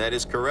Seattle. That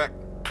is correct.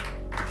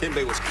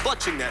 Dikembe was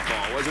clutching that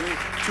ball, wasn't he?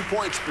 2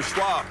 points for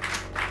Schwab.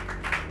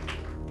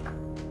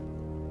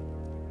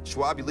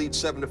 Schwab, you lead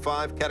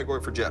 7-5.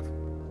 Category for Jeff.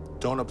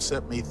 Don't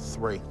Upset Me,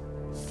 3.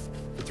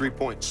 For 3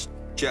 points,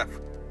 Jeff.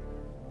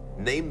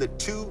 Name the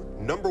 2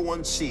 number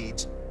 1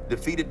 seeds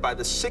defeated by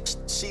the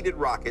 6th seeded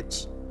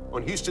Rockets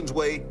on Houston's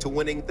way to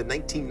winning the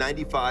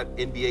 1995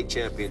 NBA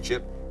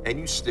championship, and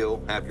you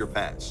still have your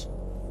pass.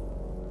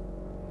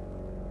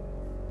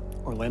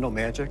 Orlando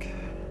Magic.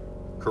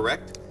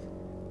 Correct.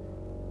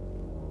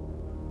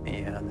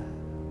 And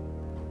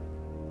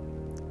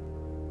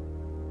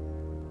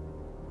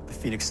the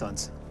Phoenix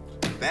Suns.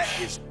 That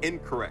is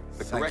incorrect.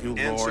 The correct you,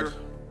 answer Lord.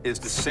 is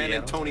the San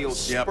Antonio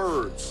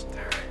Spurs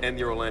and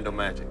the Orlando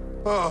Magic.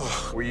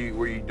 Oh. Were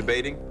you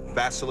debating,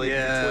 vacillating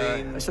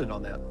between I should have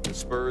known that. the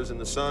Spurs and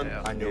the Sun?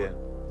 Yeah, I knew it.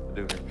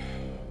 Your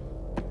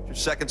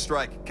second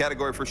strike.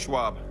 Category for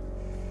Schwab.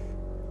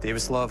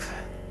 Davis Love.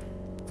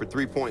 For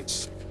 3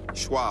 points,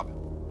 Schwab.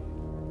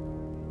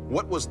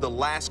 What was the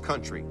last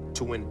country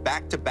to win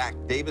back-to-back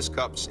Davis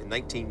Cups in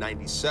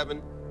 1997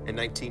 and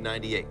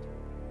 1998?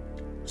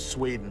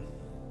 Sweden.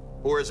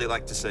 Or as they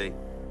like to say,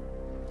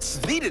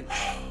 Sweden.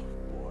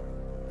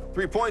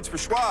 3 points for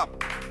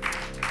Schwab.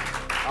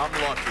 I'm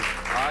lucky.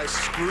 I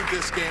screwed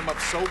this game up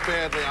so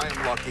badly, I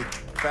am lucky.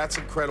 That's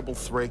incredible,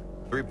 3.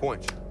 3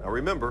 points. Now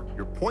remember,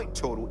 your point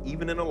total,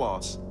 even in a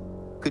loss,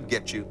 could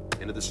get you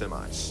into the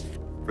semis.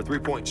 For 3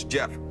 points,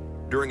 Jeff.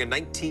 During a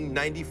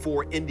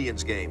 1994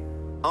 Indians game,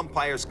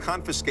 umpires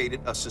confiscated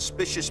a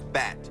suspicious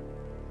bat.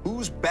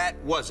 Whose bat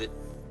was it,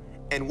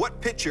 and what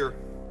pitcher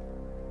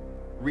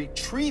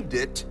retrieved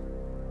it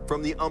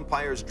from the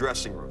umpire's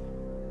dressing room?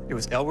 It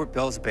was Albert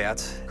Bell's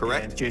bat.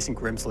 Correct. And Jason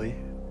Grimsley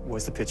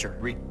was the pitcher.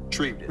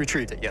 Retrieved it.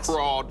 Retrieved it, yes.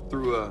 Crawled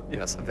through a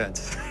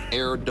vent.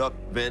 Air duct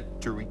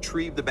vent to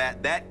retrieve the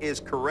bat. That is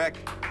correct.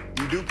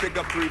 You do pick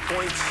up 3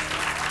 points,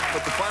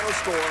 but the final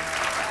score,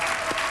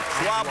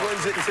 Schwab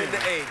wins it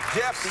 10-8.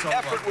 Jeff, the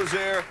effort was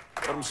there,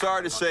 but I'm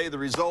sorry to say the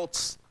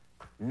results,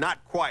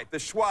 not quite. The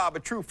Schwab, a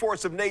true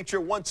force of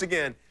nature once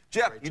again.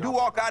 Jeff, you do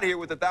walk out of here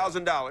with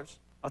 $1,000.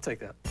 I'll take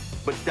that.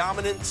 But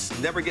dominance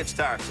never gets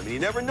tiresome. You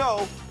never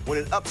know when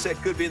an upset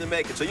could be in the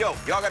making. So, y'all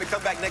got to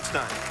come back next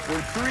time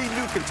when 3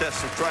 new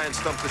contestants try and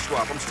stump the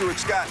Schwab. I'm Stuart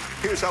Scott.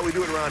 Here's how we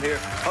do it around here.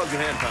 Hugs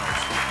and hand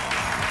pounds.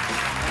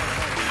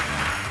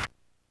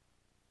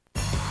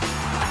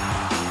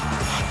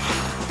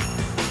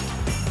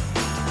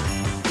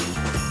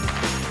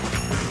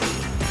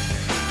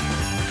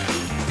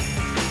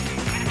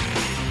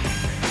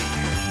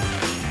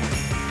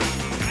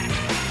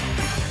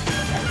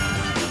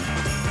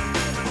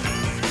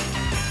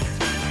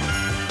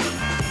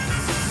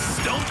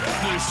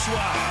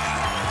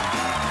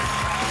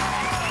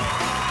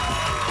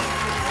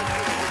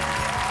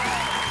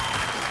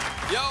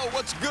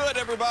 What's good,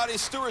 everybody?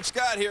 Stuart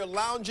Scott here,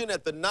 lounging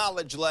at the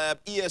Knowledge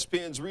Lab,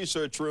 ESPN's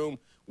research room,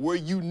 where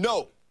you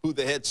know who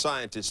the head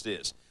scientist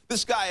is.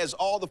 This guy has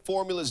all the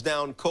formulas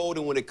down cold,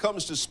 and when it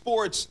comes to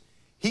sports,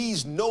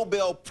 he's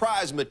Nobel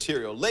Prize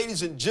material.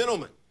 Ladies and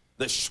gentlemen,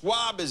 the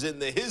Schwab is in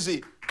the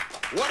hizzy.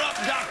 What up,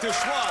 Dr.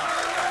 Schwab?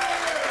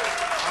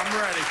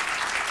 I'm ready.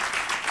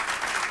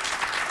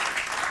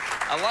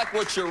 I like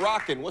what you're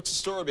rocking. What's the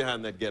story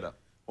behind that getup?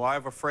 Well, I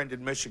have a friend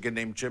in Michigan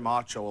named Jim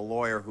Acho, a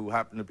lawyer who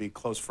happened to be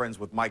close friends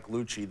with Mike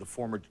Lucci, the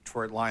former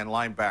Detroit Lion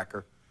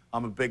linebacker.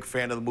 I'm a big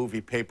fan of the movie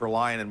Paper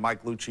Lion, and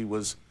Mike Lucci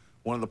was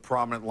one of the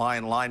prominent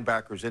Lion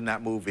linebackers in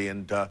that movie.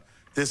 And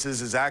this is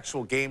his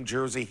actual game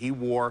jersey he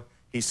wore.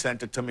 He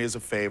sent it to me as a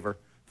favor.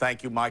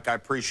 Thank you, Mike. I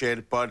appreciate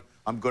it, bud.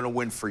 I'm going to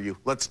win for you.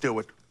 Let's do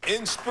it.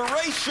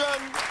 Inspiration.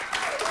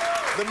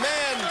 The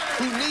man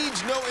who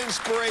needs no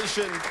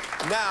inspiration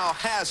now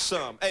has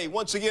some. Hey,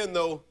 once again,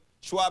 though,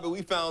 Schwab,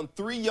 we found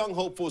 3 young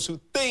hopefuls who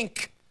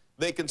think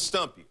they can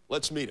stump you.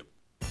 Let's meet them.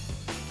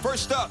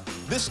 First up,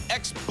 this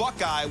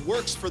ex-Buckeye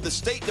works for the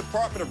State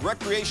Department of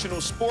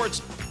Recreational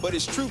Sports, but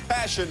his true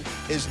passion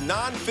is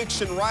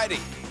nonfiction writing.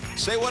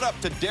 Say what up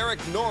to Derek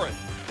Noren.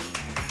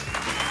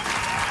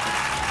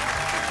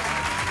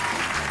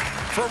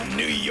 From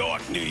New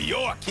York, New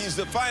York, he's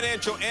the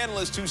financial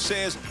analyst who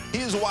says he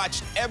has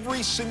watched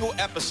every single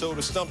episode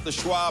of Stump the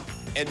Schwab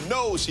and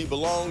knows he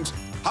belongs.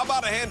 How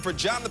about a hand for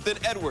Jonathan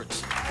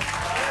Edwards?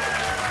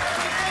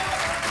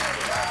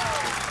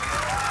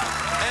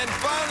 And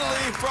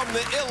finally, from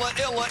the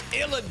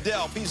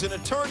Illa, he's an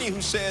attorney who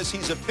says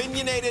he's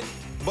opinionated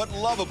but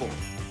lovable.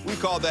 We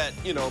call that,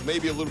 you know,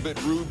 maybe a little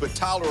bit rude but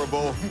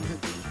tolerable.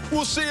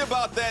 We'll see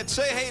about that.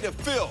 Say hey to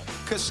Phil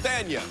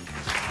Castagna.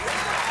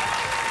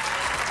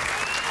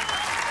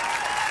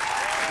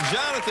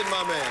 Jonathan,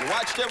 my man,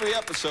 watched every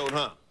episode,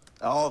 huh?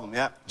 All of them,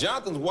 yeah.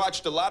 Jonathan's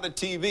watched a lot of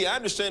TV. I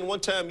understand one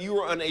time you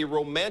were on a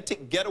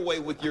romantic getaway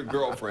with your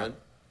girlfriend.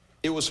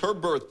 It was her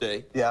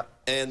birthday. Yeah.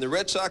 And the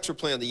Red Sox were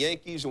playing the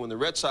Yankees, and when the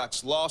Red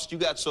Sox lost, you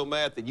got so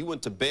mad that you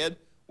went to bed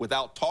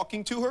without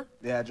talking to her?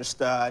 Yeah, I just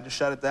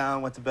shut it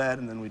down, went to bed,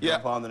 and then we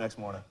drove on the next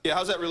morning. Yeah,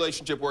 how's that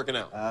relationship working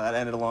out? That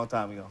ended a long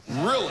time ago.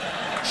 Really?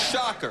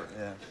 Shocker.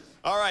 Yeah.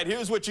 All right,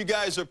 here's what you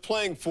guys are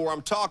playing for.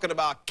 I'm talking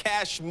about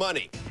cash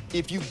money.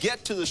 If you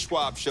get to the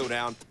Schwab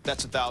Showdown,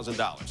 that's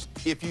 $1,000.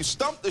 If you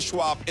stump the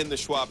Schwab in the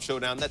Schwab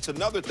Showdown, that's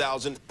another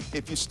 $1,000.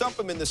 If you stump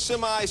him in the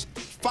semis,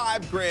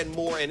 $5 grand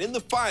more. And in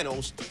the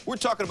finals, we're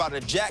talking about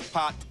a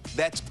jackpot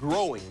that's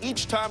growing.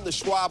 Each time the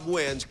Schwab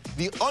wins,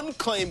 the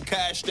unclaimed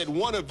cash that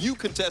one of you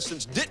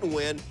contestants didn't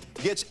win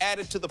gets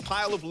added to the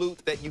pile of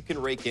loot that you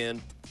can rake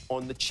in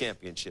on the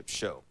championship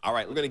show. All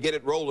right, we're going to get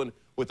it rolling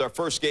with our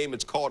first game.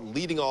 It's called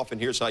Leading Off, and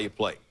here's how you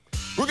play.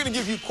 We're going to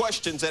give you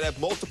questions that have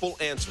multiple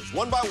answers.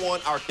 One by one,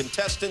 our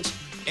contestants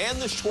and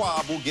the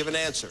Schwab will give an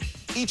answer.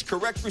 Each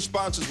correct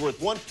response is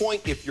worth 1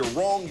 point. If you're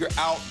wrong, you're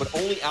out, but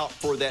only out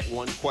for that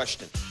one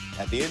question.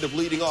 At the end of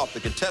Leading Off, the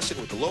contestant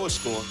with the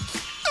lowest score,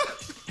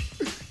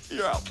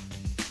 you're out.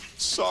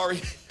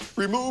 Sorry.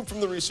 Removed from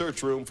the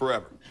research room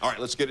forever. All right,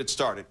 let's get it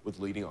started with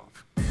Leading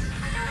Off.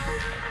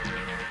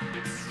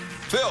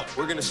 Phil,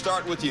 we're going to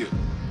start with you.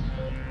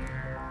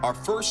 Our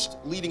first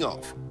Leading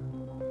Off.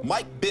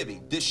 Mike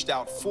Bibby dished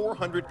out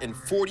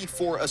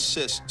 444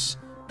 assists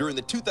during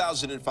the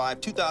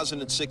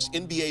 2005-2006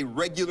 NBA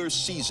regular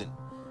season.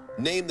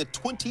 Name the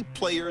 20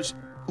 players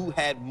who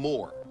had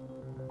more.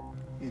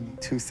 In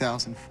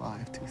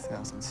 2005,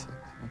 2006.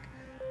 Okay.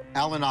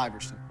 Allen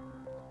Iverson.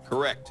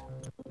 Correct.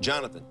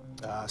 Jonathan.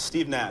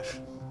 Steve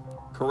Nash.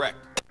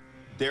 Correct.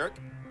 Derek.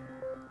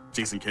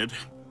 Jason Kidd.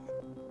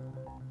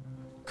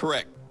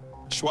 Correct.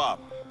 Schwab.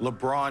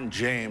 LeBron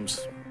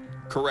James.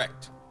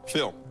 Correct.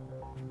 Phil.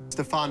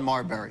 Stephon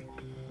Marbury.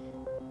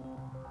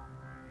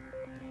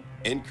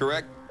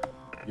 Incorrect.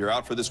 You're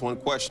out for this one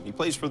question. He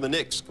plays for the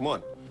Knicks. Come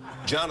on.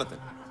 Jonathan.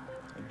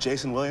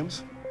 Jason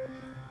Williams.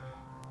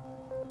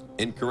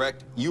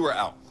 Incorrect. You are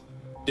out.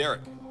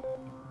 Derek.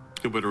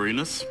 Gilbert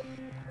Arenas.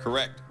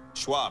 Correct.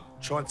 Schwab.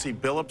 Chauncey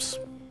Billups.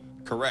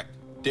 Correct.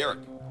 Derek.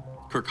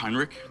 Kirk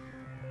Heinrich.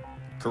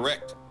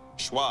 Correct.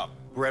 Schwab.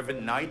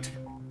 Brevin Knight.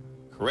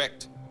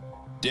 Correct.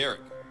 Derek.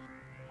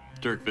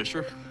 Derek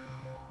Fisher.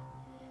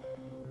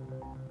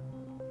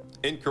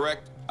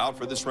 Incorrect. Out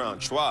for this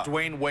round. Schwab.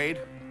 Dwayne Wade.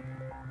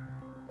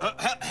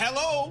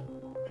 Hello?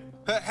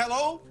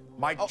 Hello?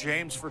 Mike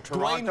James for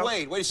Toronto. Dwayne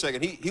Wade. Wait a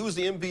second. He was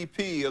the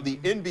MVP of the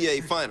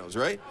NBA Finals,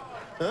 right?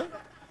 Huh?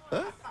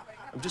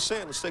 I'm just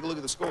saying. Let's take a look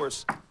at the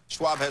scores.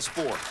 Schwab has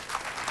 4.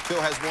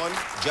 Phil has 1.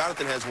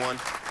 Jonathan has 1.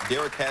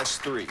 Derek has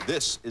 3.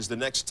 This is the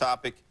next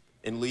topic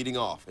in leading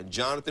off. And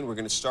Jonathan, we're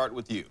going to start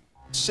with you.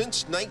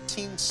 Since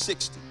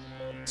 1960,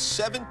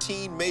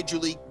 17 Major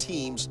League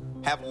teams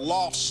have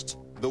lost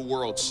the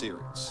World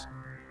Series.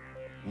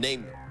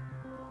 Name them.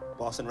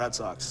 Boston Red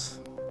Sox.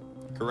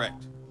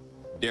 Correct.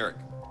 Derek.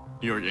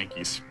 New York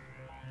Yankees.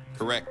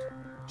 Correct.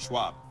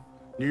 Schwab.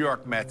 New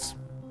York Mets.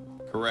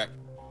 Correct.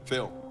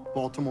 Phil.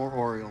 Baltimore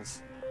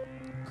Orioles.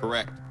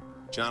 Correct.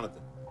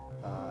 Jonathan.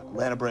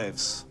 Atlanta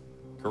Braves.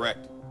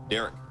 Correct.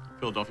 Derek.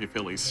 Philadelphia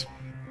Phillies.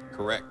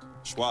 Correct.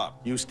 Schwab.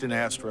 Houston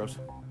Astros.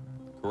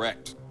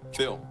 Correct.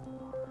 Phil.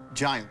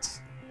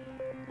 Giants.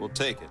 We'll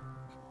take it.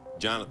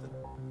 Jonathan.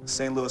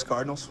 St. Louis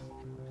Cardinals.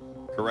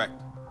 Correct.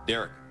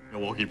 Derek.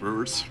 Milwaukee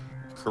Brewers.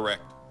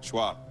 Correct.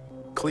 Schwab.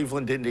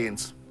 Cleveland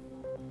Indians.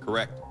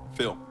 Correct.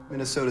 Phil.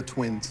 Minnesota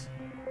Twins.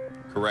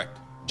 Correct.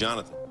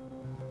 Jonathan.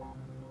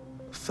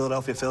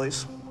 Philadelphia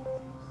Phillies.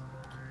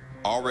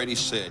 Already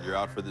said you're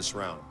out for this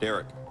round.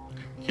 Derek.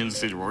 Kansas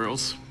City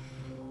Royals.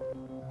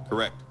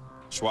 Correct.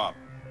 Schwab.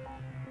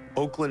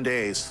 Oakland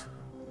A's.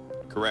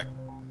 Correct.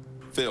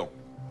 Phil.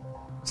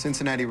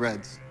 Cincinnati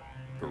Reds.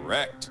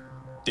 Correct.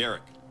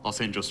 Derek. Los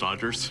Angeles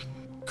Dodgers.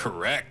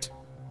 Correct.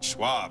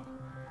 Schwab.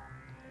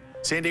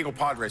 San Diego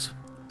Padres.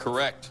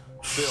 Correct.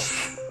 Phil.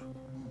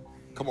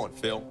 Come on,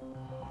 Phil.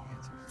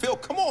 Phil,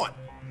 come on.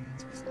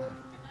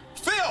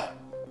 Phil!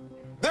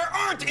 There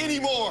aren't any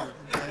more!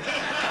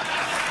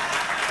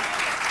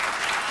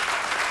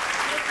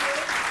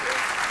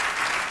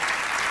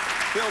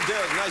 Phil,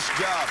 Derek, nice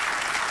job.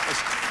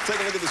 Let's take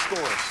a look at the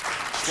scores.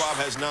 Schwab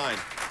has 9.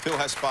 Phil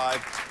has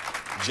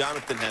 5.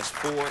 Jonathan has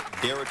 4.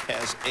 Derek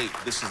has 8.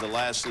 This is the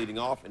last leading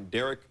off. And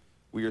Derek,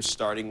 we are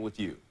starting with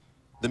you.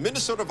 The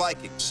Minnesota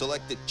Vikings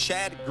selected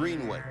Chad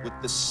Greenway with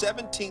the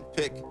 17th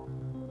pick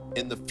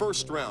in the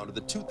first round of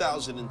the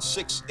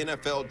 2006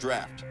 NFL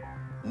Draft.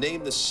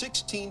 Name the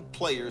 16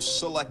 players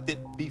selected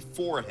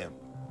before him.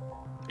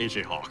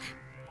 A.J. Hawk.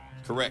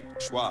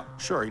 Correct. Schwab.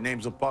 Sure, he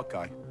names a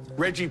Buckeye.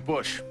 Reggie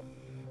Bush.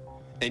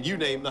 And you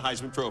name the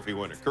Heisman Trophy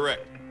winner.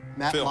 Correct.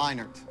 Matt Phil.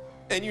 Leinart.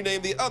 And you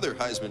name the other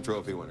Heisman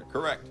Trophy winner.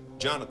 Correct.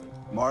 Jonathan.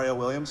 Mario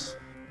Williams.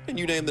 And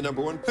you name the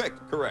 #1 pick.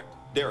 Correct.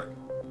 Derek.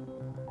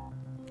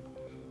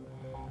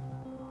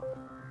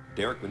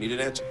 Derek, we need an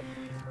answer.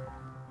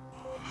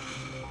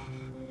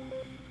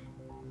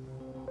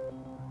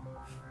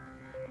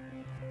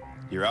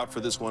 You're out for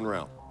this one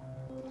round.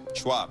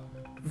 Schwab.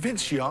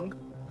 Vince Young.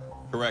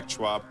 Correct,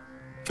 Schwab.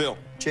 Phil.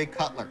 Jay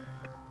Cutler.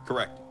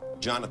 Correct.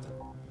 Jonathan.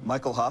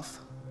 Michael Huff.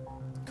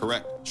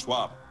 Correct.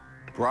 Schwab.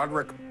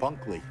 Broderick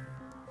Bunkley.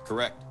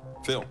 Correct.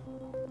 Phil.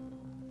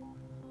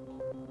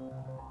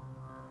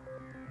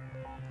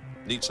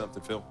 Need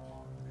something, Phil.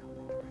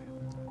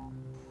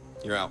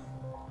 You're out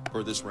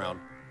for this round.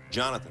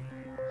 Jonathan.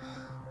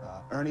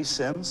 Ernie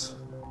Sims.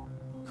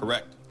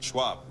 Correct.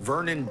 Schwab.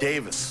 Vernon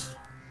Davis.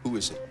 Who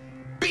is it?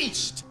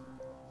 Beast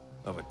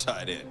of a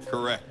tight end.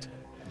 Correct.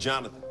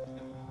 Jonathan.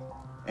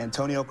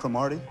 Antonio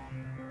Cromartie.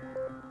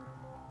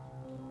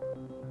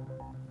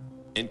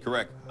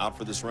 Incorrect. Out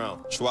for this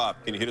round.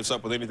 Schwab, can you hit us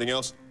up with anything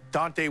else?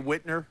 Dante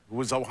Whitner, who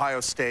was Ohio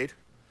State.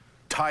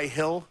 Ty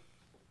Hill.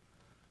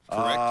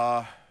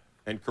 Correct.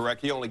 And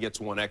correct. He only gets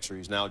 1 extra.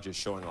 He's now just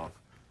showing off.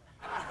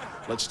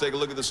 Let's take a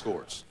look at the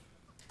scores.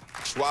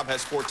 Schwab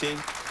has 14.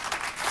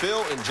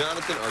 Phil and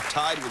Jonathan are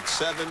tied with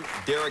 7.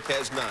 Derek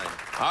has 9.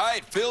 All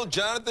right, Phil,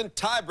 Jonathan,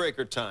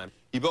 tiebreaker time.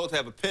 You both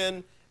have a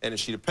pen and a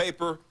sheet of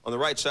paper on the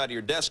right side of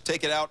your desk.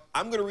 Take it out.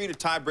 I'm going to read a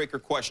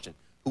tiebreaker question.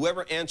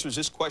 Whoever answers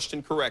this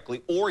question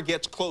correctly or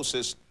gets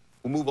closest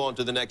will move on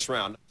to the next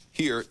round.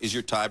 Here is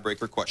your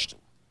tiebreaker question.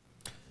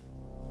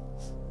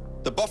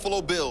 The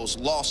Buffalo Bills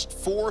lost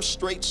 4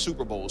 straight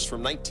Super Bowls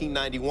from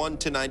 1991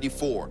 to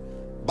 94.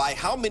 By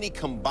how many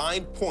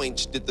combined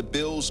points did the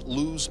Bills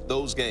lose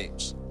those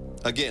games?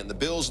 Again, the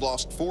Bills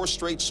lost 4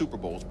 straight Super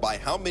Bowls. By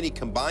how many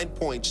combined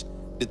points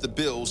did the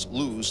Bills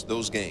lose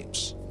those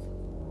games?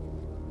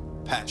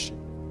 Passion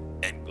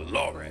and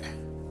glory.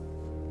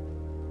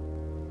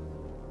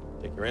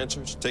 Take your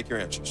answers. Take your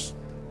answers.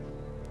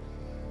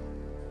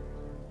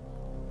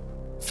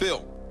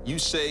 Phil, you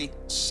say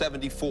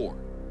 74.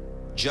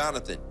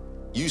 Jonathan,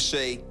 you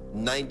say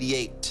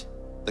 98.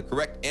 The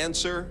correct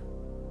answer,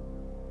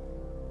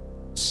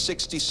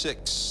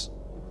 66.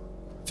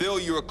 Phil,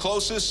 you were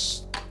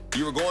closest.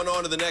 You were going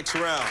on to the next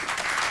round.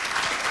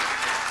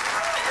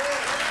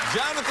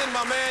 Jonathan,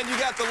 my man, you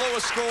got the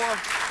lowest score,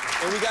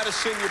 and we got to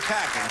send you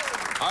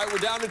packing. All right, we're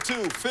down to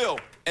 2. Phil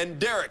and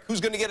Derek. Who's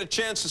going to get a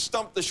chance to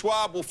stump the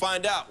Schwab? We'll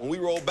find out when we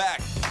roll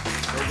back.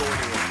 Don't go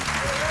anywhere.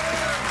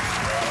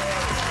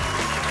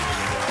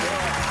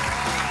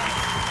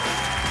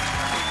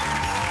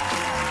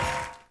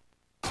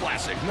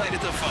 Classic Night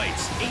at the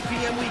Fights, 8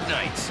 p.m.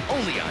 weeknights,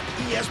 only on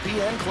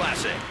ESPN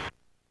Classic.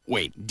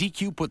 Wait,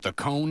 DQ put the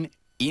cone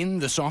in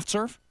the soft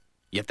serve?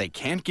 Yet they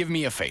can't give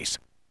me a face.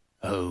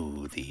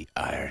 Oh, the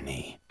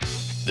irony.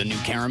 The new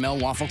Caramel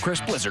Waffle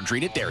Crisp Blizzard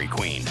Treat at Dairy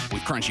Queen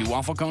with crunchy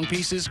waffle cone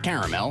pieces,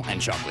 caramel, and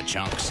chocolate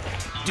chunks.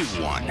 Do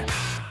one.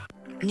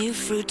 New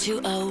Fruit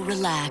 2O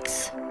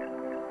Relax.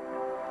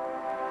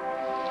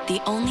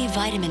 The only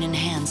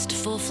vitamin-enhanced,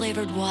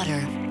 full-flavored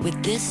water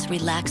with this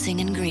relaxing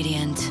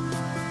ingredient.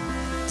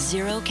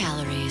 0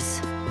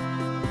 calories.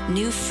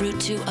 New Fruit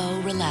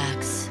 2O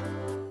Relax.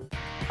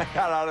 I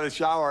got out of the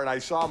shower and I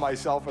saw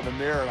myself in the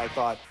mirror and I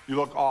thought, you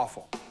look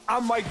awful.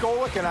 I'm Mike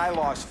Golick and I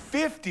lost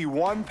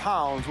 51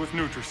 pounds with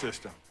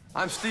Nutrisystem.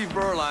 I'm Steve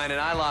Berline and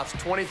I lost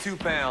 22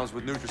 pounds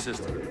with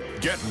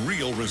Nutrisystem. Get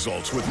real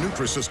results with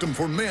Nutrisystem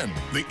for Men,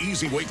 the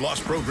easy weight loss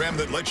program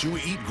that lets you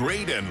eat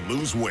great and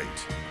lose weight.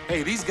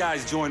 Hey, these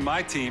guys joined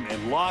my team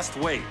and lost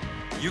weight.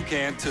 You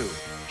can too.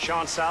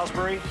 Sean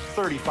Salisbury,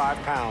 35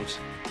 pounds.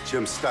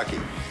 Jim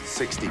Stuckey,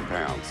 60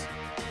 pounds.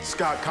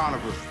 Scott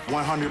Conover,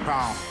 100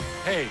 pounds.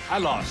 Hey, I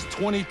lost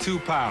 22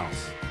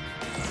 pounds.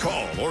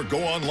 Call or go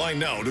online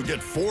now to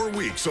get 4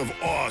 weeks of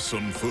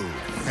awesome food.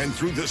 And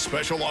through this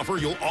special offer,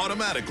 you'll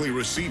automatically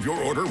receive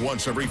your order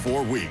once every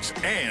 4 weeks.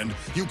 And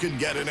you can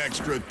get an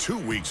extra 2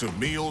 weeks of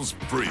meals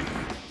free.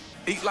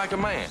 Eat like a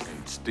man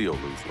and still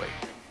lose weight.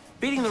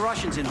 Beating the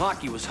Russians in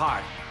hockey was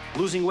hard.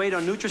 Losing weight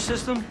on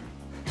Nutrisystem?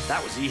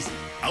 That was easy.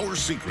 Our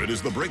secret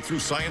is the breakthrough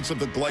science of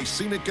the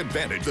glycemic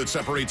advantage that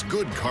separates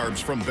good carbs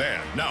from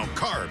bad. Now,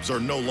 carbs are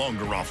no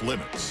longer off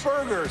limits.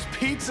 Burgers,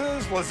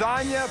 pizzas,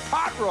 lasagna,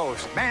 pot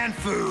roast, man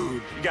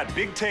food. You got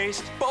big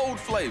taste, Bold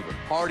flavor,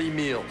 hearty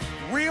meals.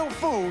 real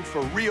food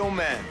for real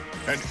men.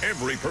 And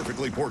every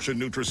perfectly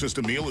portioned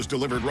Nutrisystem meal is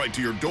delivered right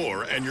to your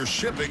door, and your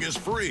shipping is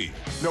free.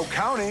 No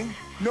counting,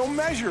 no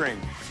measuring.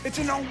 It's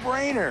a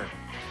no-brainer.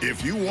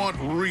 If you want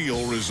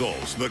real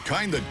results, the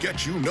kind that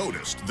get you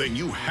noticed, then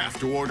you have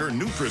to order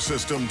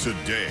Nutrisystem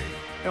today.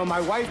 You know,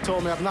 my wife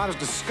told me I'm not as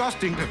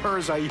disgusting to her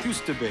as I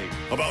used to be.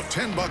 About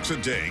 $10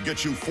 a day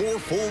gets you 4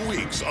 full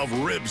weeks of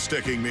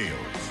rib-sticking meals.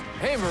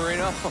 Hey,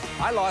 Marino,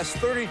 I lost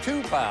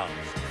 32 pounds.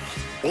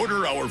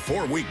 Order our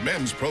 4-week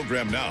men's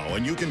program now,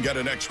 and you can get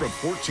an extra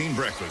 14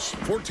 breakfasts,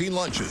 14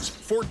 lunches,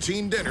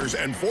 14 dinners,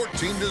 and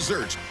 14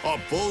 desserts. A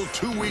full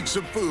 2 weeks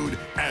of food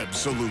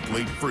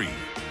absolutely free.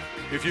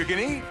 If you can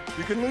eat,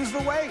 you can lose the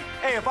weight.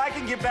 Hey, if I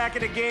can get back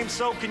in the game,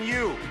 so can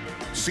you.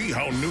 See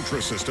how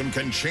Nutrisystem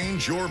can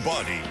change your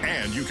body,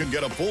 and you can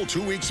get a full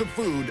 2 weeks of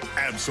food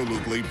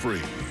absolutely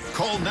free.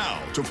 Call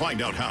now to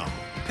find out how.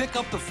 Pick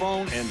up the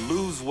phone and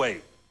lose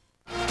weight.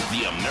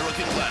 The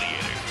American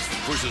Gladiators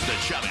versus the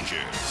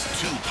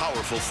Challengers. 2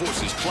 powerful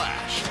forces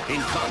clash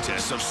in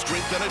contests of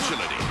strength and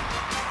agility.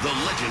 The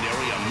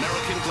legendary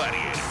American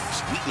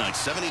Gladiators. Weeknights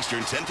 7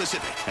 Eastern, 10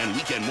 Pacific, and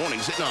weekend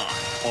mornings at 9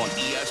 on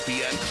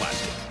ESPN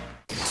Classic.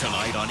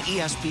 Tonight on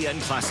ESPN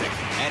Classic.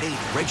 At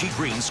 8, Reggie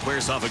Green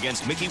squares off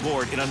against Mickey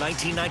Ward in a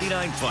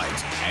 1999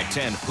 fight. At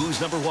 10,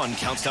 Who's Number 1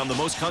 counts down the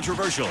most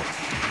controversial.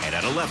 And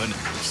at 11,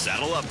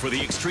 saddle up for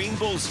the Extreme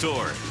Bulls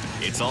Tour.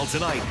 It's all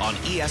tonight on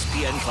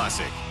ESPN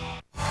Classic.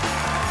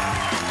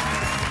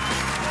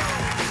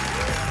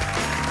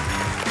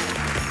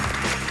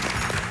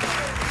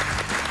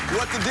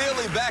 What the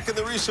Daily, back in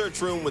the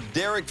research room with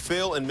Derek,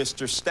 Phil, and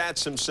Mr.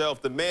 Stats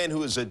himself, the man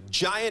who is a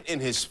giant in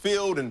his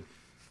field and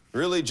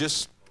really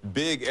just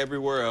big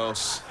everywhere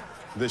else,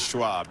 the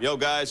Schwab. Yo,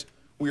 guys,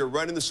 we are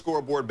running the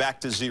scoreboard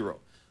back to 0.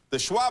 The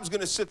Schwab's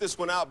going to sit this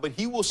one out, but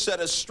he will set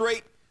us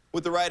straight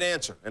with the right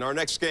answer. In our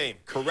next game,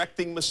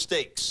 Correcting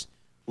Mistakes,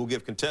 we'll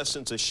give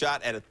contestants a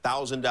shot at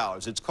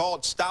 $1,000. It's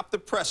called Stop the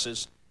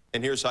Presses,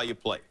 and here's how you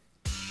play.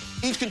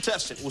 Each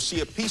contestant will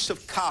see a piece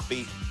of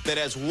copy that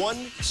has one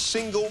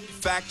single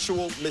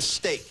factual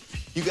mistake.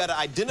 You got to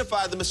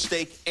identify the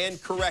mistake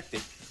and correct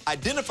it.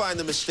 Identifying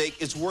the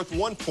mistake is worth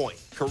 1 point.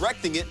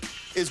 Correcting it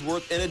is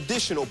worth an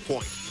additional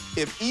point.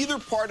 If either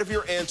part of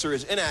your answer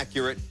is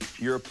inaccurate,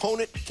 your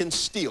opponent can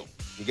steal.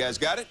 You guys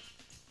got it?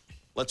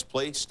 Let's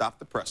play Stop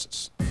the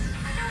Presses.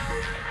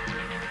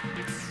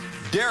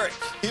 Derek,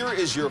 here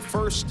is your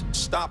first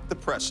Stop the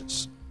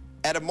Presses.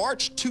 At a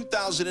March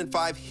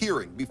 2005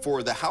 hearing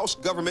before the House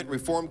Government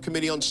Reform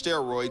Committee on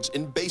Steroids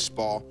in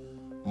baseball,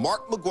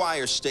 Mark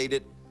McGuire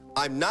stated,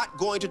 "I'm not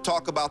going to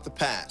talk about the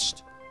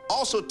past."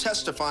 Also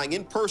testifying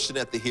in person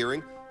at the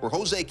hearing were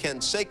Jose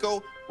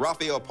Canseco,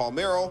 Rafael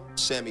Palmeiro,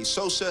 Sammy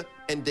Sosa,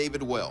 and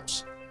David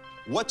Wells.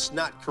 What's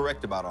not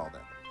correct about all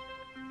that?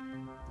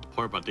 The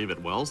part about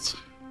David Wells?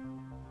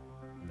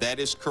 That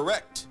is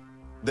correct.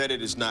 That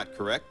it is not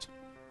correct.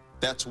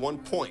 That's 1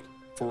 point.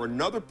 For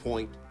another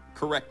point,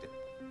 correct it.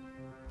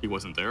 He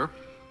wasn't there?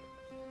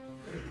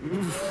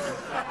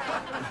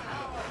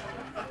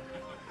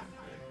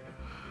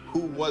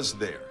 Who was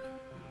there?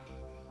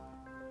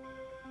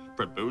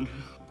 Brett Boone.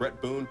 Brett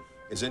Boone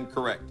is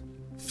incorrect.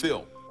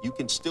 Phil, you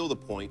can steal the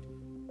point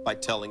by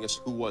telling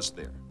us who was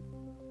there.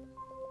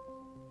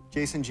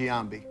 Jason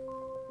Giambi.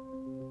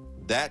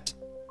 That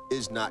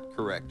is not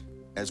correct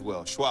as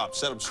well. Schwab,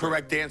 set him straight.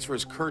 Correct answer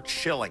is Kurt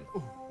Schilling.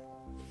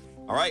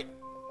 All right.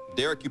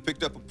 Derek, you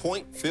picked up a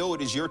point. Phil,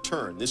 it is your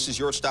turn. This is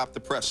your Stop the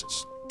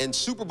Presses. In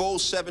Super Bowl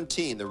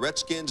 17, the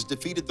Redskins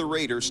defeated the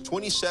Raiders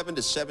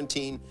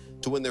 27-17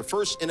 to win their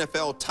first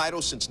NFL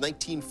title since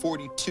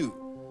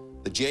 1942.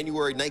 The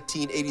January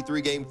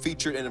 1983 game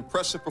featured an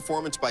impressive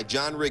performance by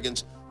John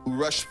Riggins, who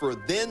rushed for a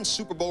then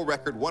Super Bowl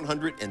record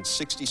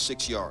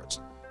 166 yards.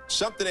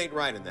 Something ain't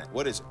right in that.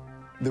 What is it?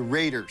 The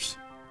Raiders.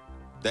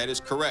 That is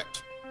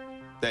correct.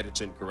 That it's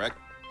incorrect.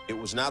 It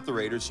was not the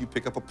Raiders. You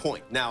pick up a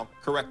point. Now,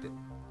 correct it.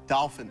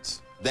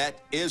 Dolphins.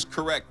 That is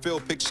correct. Phil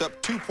picks up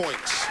 2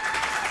 points.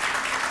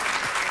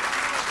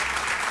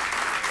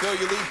 Phil,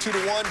 you lead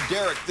 2-1.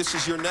 Derek, this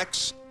is your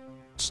next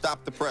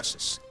Stop the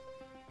Presses.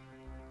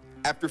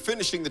 After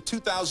finishing the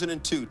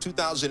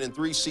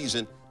 2002-2003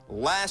 season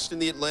last in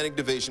the Atlantic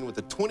Division with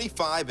a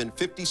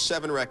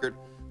 25-57 record,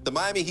 the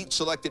Miami Heat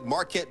selected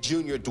Marquette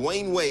Jr.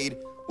 Dwayne Wade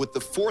with the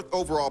 4th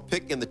overall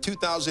pick in the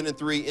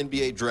 2003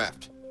 NBA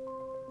Draft.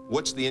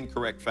 What's the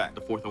incorrect fact?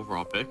 The 4th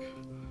overall pick?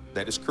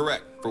 That is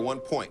correct, for 1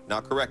 point. Now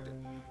correct it.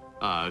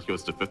 He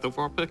was the 5th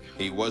overall pick?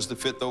 He was the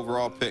 5th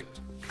overall pick.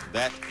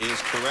 That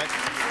is correct.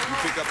 You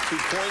pick up 2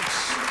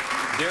 points.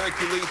 Derek,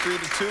 you lead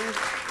 3-2.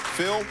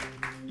 Phil,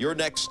 your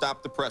next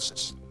Stop the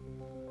Presses.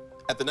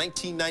 At the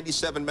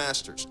 1997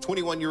 Masters,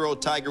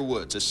 21-year-old Tiger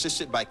Woods,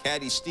 assisted by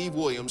caddy Steve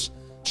Williams,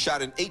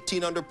 shot an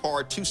 18-under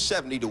par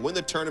 270 to win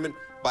the tournament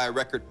by a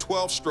record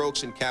 12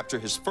 strokes and capture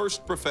his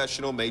first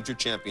professional major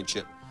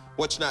championship.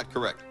 What's not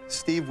correct?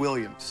 Steve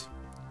Williams.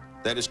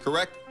 That is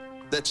correct.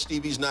 That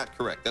Stevie's not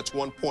correct. That's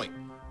 1 point.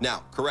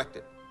 Now, correct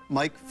it.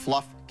 Mike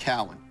Fluff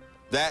Cowan.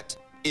 That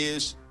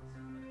is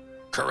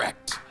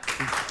correct.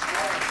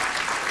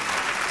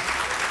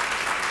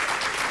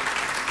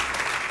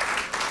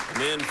 And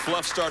then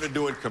Fluff started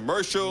doing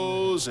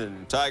commercials,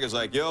 and Tiger's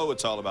like, yo,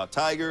 it's all about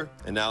Tiger.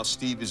 And now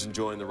Steve is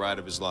enjoying the ride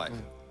of his life.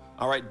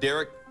 All right,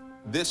 Derek,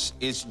 this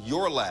is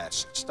your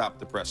last Stop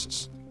the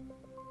Presses.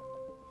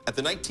 At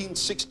the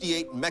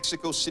 1968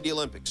 Mexico City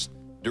Olympics,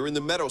 during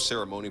the medal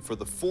ceremony for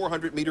the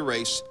 400-meter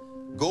race,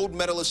 gold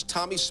medalist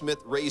Tommy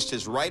Smith raised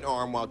his right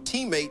arm while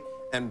teammate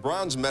and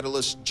bronze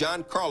medalist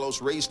John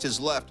Carlos raised his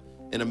left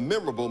in a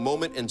memorable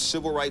moment in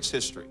civil rights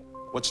history.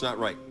 What's not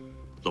right?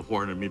 The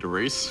 400-meter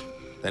race?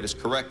 That is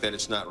correct. That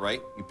is not right.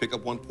 You pick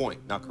up 1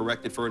 point. Now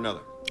correct it for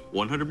another.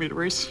 100-meter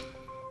race?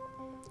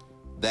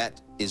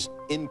 That is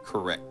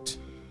incorrect.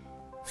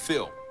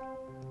 Phil,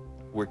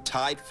 we're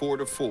tied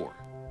 4-4.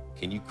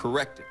 Can you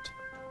correct it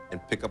and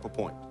pick up a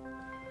point?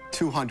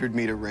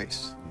 200-meter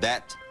race.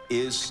 That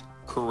is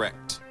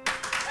correct.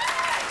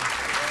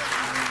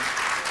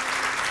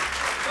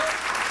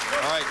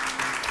 All right,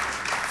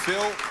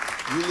 Phil,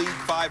 you lead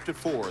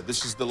 5-4.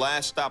 This is the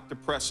last Stop the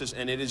Presses,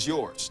 and it is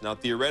yours. Now,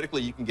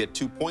 theoretically, you can get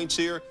 2 points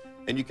here,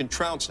 and you can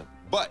trounce him.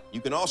 But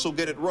you can also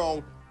get it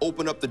wrong,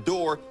 open up the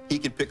door. He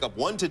can pick up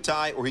 1 to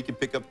tie, or he can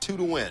pick up 2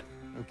 to win.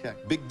 Okay.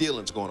 Big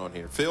dealing's going on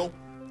here. Phil,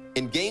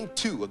 in Game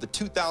 2 of the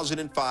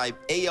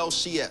 2005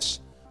 ALCS,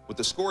 with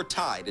the score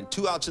tied and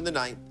 2 outs in the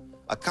 9th,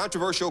 a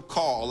controversial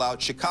call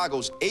allowed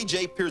Chicago's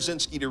A.J.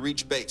 Pierzynski to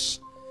reach base.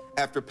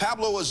 After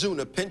Pablo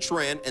Ozuna pinch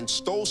ran and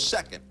stole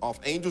second off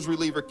Angels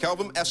reliever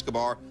Kelvin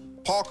Escobar,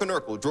 Paul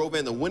Konerko drove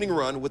in the winning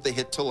run with a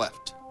hit to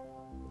left.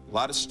 A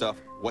lot of stuff.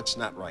 What's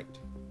not right?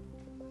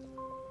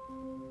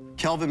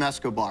 Kelvin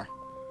Escobar.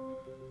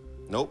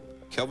 Nope.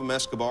 Kelvin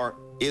Escobar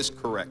is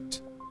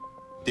correct.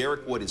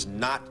 Derek, what is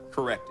not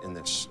correct in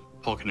this?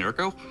 Paul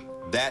Konerko?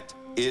 That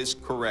is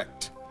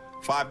correct.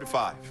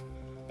 5-5.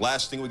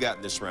 Last thing we got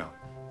in this round.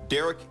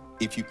 Derek,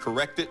 if you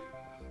correct it,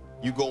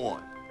 you go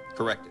on.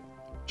 Correct it.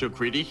 Joe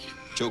Creedy?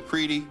 Joe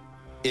Creedy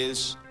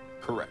is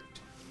correct.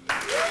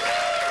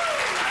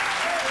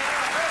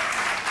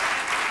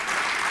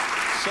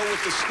 So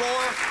with the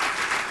score,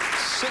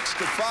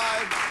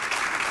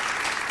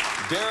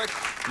 6-5, Derek,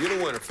 you're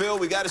the winner. Phil,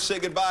 we got to say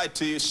goodbye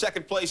to you.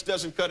 Second place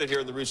doesn't cut it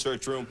here in the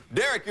research room.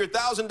 Derek, you're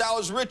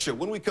 $1,000 richer.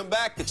 When we come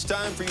back, it's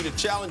time for you to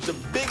challenge the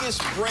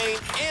biggest brain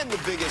and the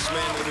biggest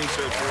man in the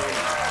research room.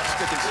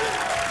 Stick and stay.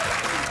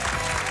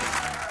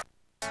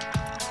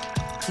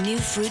 New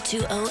Fruit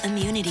 2O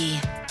Immunity.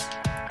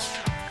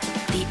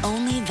 The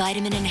only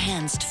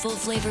vitamin-enhanced,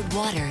 full-flavored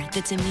water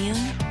that's immune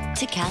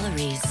to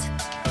calories.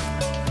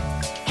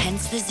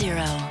 Hence the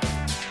zero.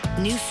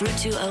 New Fruit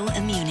 2O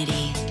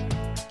Immunity.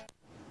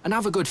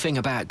 Another good thing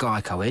about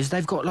Geico is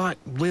they've got, like,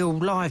 real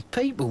live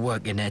people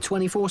working there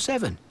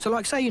 24/7. So,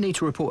 like, say you need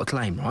to report a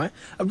claim, right?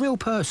 A real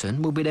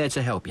person will be there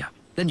to help you.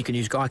 Then you can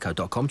use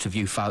geico.com to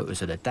view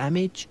photos of the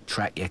damage,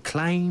 track your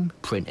claim,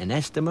 print an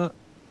estimate.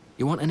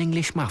 You want an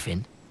English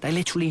muffin? They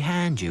literally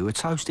hand you a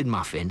toasted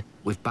muffin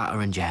with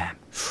butter and jam.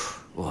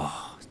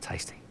 Oh, it's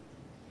tasty.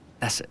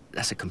 That's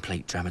a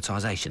complete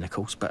dramatisation, of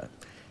course, but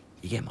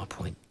you get my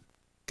point.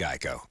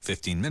 Geico.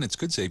 15 minutes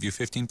could save you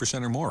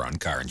 15% or more on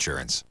car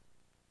insurance.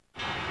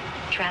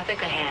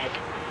 Traffic ahead.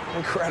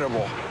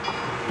 Incredible.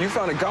 You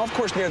found a golf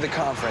course near the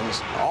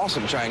conference.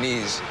 Awesome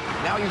Chinese.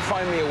 Now you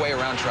find me a way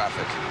around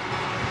traffic.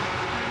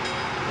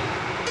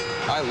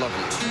 I love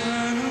you.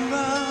 Turn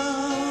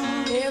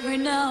around. Every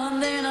now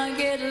and then I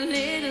get a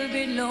little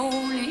bit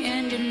lonely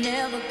and you're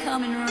never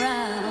coming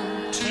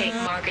around. Take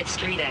Market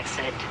Street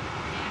exit.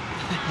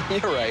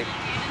 You're right.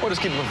 We'll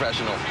just keep it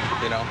professional,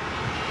 you know?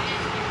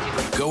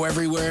 Go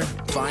everywhere,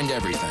 find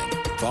everything.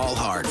 Fall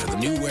hard for the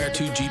new Wear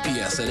 2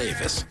 GPS at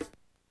Avis.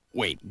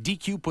 Wait,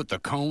 DQ put the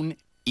cone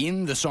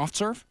in the soft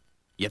serve?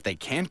 Yet they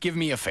can't give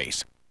me a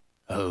face.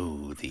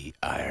 Oh, the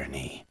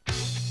irony.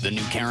 The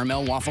new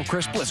Caramel Waffle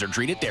Crisp Blizzard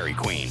Treat at Dairy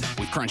Queen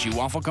with crunchy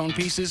waffle cone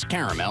pieces,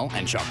 caramel,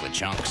 and chocolate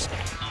chunks.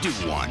 Do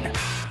one.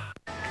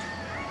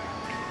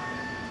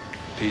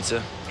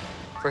 Pizza?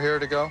 For here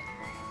to go?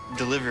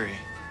 Delivery.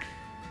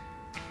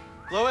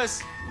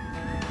 Louis?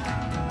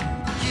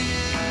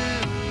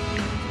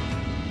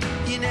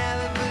 You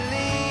never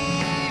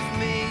believe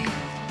me.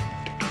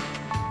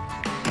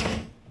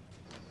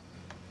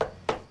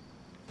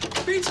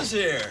 Pizza's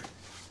here.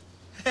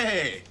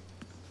 Hey.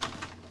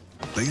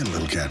 They got a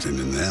little captain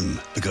in them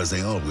because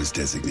they always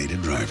designate a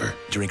driver.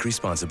 Drink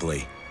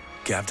responsibly.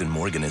 Captain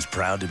Morgan is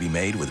proud to be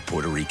made with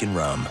Puerto Rican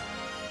rum.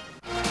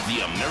 The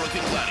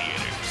American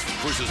Gladiators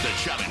versus the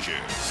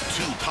Challengers.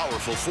 Two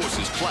powerful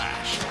forces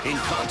clash in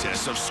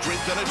contests of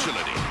strength and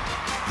agility.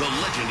 The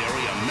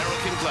legendary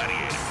American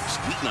Gladiators.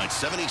 Weeknights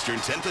 7 Eastern,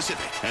 10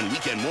 Pacific, and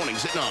weekend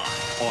mornings at 9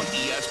 on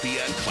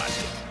ESPN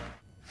Classic.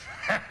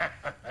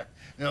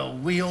 No,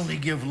 we only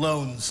give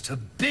loans to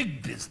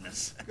big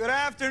business. Good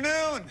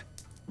afternoon.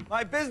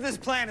 My business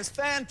plan is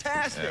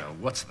fantastic. Yeah,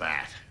 what's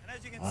that? And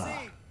as you can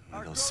see,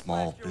 our Those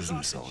small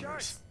business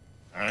owners.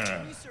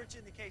 research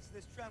indicates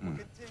this trend will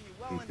continue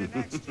well into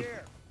next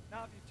year.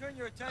 Now, if you turn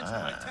your attention to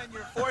my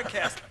 10-year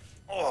forecast,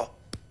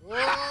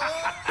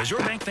 Does your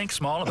bank think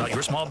small about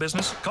your small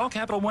business? Call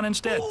Capital One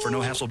instead for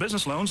no-hassle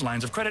business loans,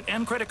 lines of credit,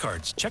 and credit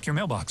cards. Check your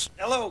mailbox.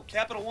 hello,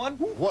 Capital One.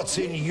 What's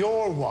in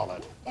your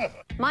wallet?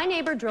 My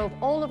neighbor drove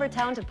all over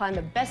town to find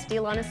the best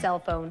deal on a cell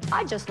phone.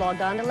 I just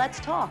logged on to Let's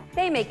Talk.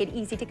 They make it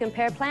easy to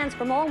compare plans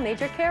from all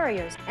major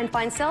carriers and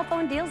find cell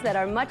phone deals that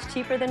are much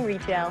cheaper than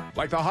retail.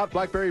 Like the hot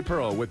BlackBerry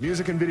Pearl with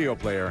music and video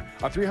player,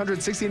 a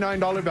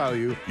 $369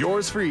 value,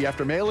 yours free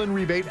after mail-in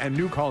rebate and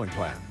new calling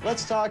plan.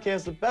 Let's Talk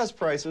has the best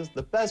prices,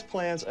 the best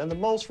plans, and the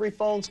most free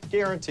phones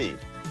guaranteed.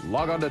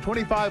 Log on to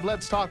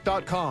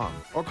 25letstalk.com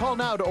or call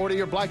now to order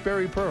your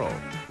BlackBerry Pearl.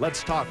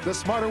 Let's Talk, the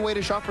smarter way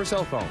to shop for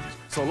cell phones.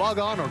 So log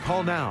on or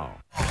call now.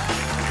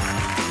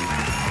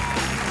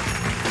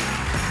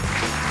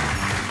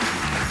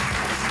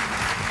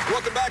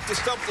 Welcome back to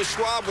Stump the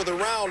Schwab, where the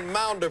round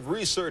mound of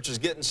research is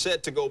getting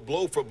set to go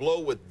blow for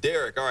blow with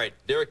Derek. All right,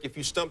 Derek, if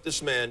you stump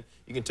this man,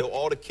 you can tell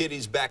all the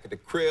kiddies back at the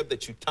crib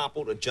that you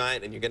toppled a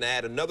giant, and you're going to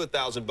add another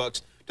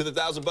 $1,000 to the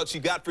 $1,000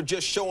 you got for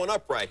just showing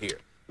up right here.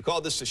 We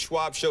call this the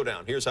Schwab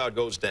Showdown. Here's how it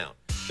goes down.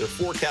 There are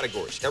 4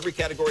 categories. Every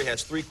category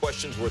has 3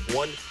 questions worth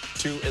 1,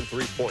 2, and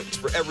 3 points.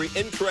 For every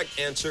incorrect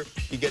answer,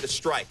 you get a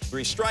strike.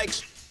 3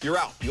 strikes, you're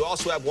out. You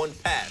also have 1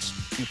 pass.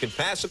 You can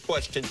pass a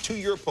question to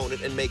your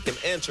opponent and make him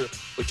answer,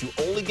 but you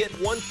only get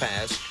 1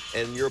 pass,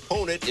 and your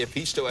opponent, if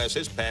he still has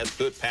his pass,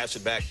 could pass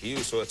it back to you,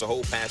 so it's a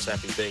whole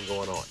pass-happy thing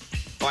going on.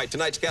 All right,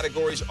 tonight's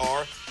categories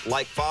are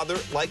like father,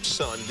 like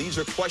son. These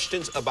are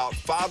questions about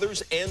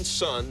fathers and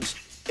sons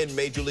in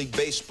Major League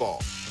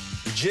Baseball.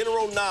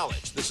 General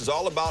knowledge. This is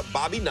all about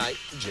Bobby Knight,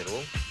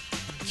 general.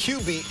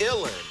 QB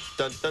Illin.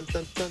 Dun, dun,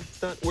 dun, dun,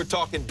 dun. We're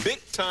talking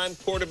big-time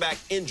quarterback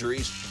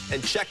injuries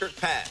and checkered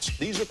pass.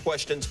 These are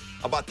questions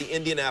about the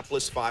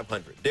Indianapolis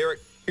 500. Derek,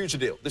 here's the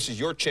deal. This is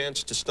your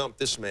chance to stump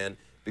this man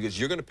because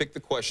you're going to pick the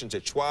questions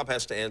that Schwab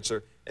has to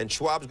answer, and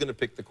Schwab's going to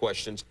pick the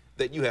questions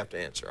that you have to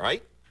answer, all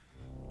right?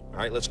 All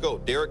right, let's go.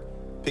 Derek,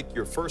 pick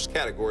your first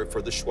category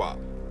for the Schwab.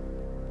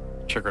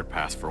 Checkered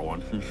pass for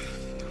 1.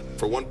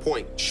 For 1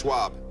 point,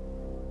 Schwab.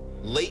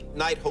 Late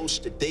night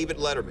host David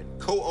Letterman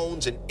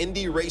co-owns an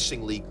Indy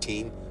Racing League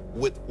team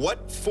with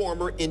what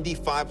former Indy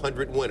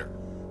 500 winner?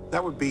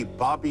 That would be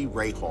Bobby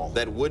Rahal.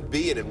 That would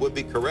be, and it would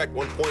be correct.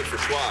 1 point for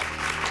Schwab.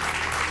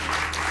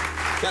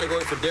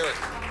 Category for Derek.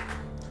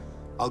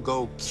 I'll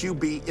go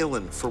QB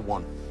Illin for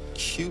 1.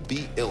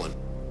 QB Illin.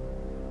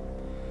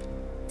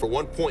 For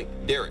 1 point,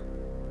 Derek.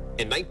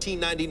 In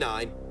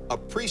 1999, a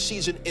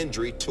preseason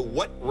injury to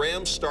what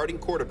Rams starting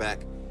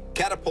quarterback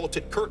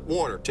catapulted Kurt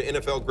Warner to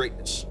NFL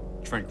greatness?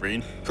 Trent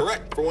Green.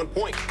 Correct, for 1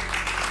 point.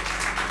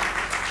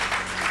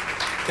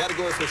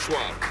 Category for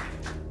Schwab.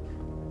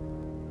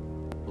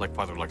 Like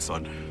father, like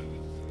son.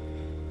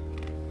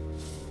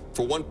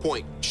 For 1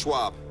 point,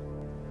 Schwab.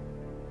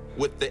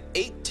 With the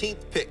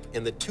 18th pick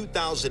in the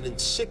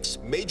 2006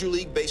 Major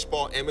League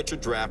Baseball Amateur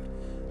Draft,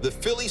 the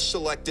Phillies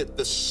selected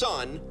the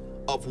son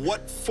of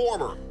what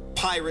former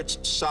Pirates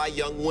Cy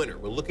Young winner?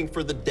 We're looking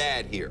for the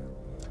dad here.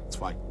 That's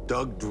fine.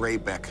 Doug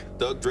Drabeck.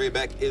 Doug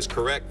Drabeck is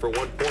correct for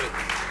 1 point.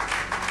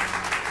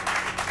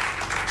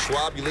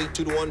 Schwab, you lead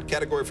 2-1.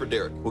 Category for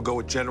Derek. We'll go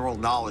with general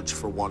knowledge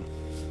for 1.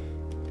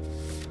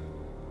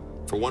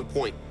 For 1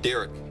 point,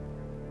 Derek.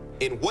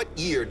 In what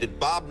year did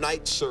Bob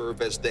Knight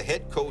serve as the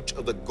head coach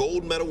of the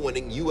gold medal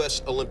winning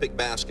U.S. Olympic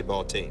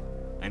basketball team?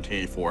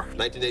 1984.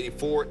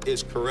 1984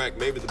 is correct.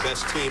 Maybe the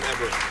best team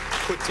ever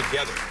put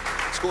together.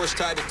 Score is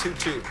tied at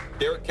 2-2.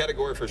 Derek,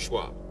 category for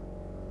Schwab.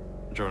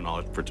 General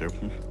knowledge for 2.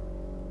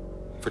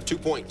 For 2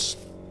 points,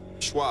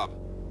 Schwab.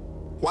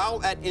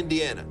 While at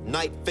Indiana,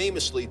 Knight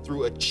famously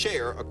threw a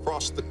chair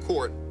across the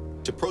court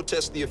to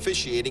protest the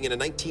officiating in a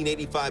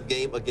 1985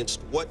 game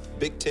against what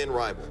Big Ten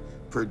rival?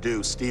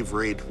 Purdue. Steve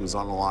Reed, who's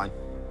on the line.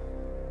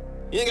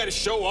 You ain't got to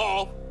show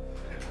off.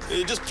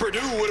 Just Purdue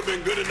would have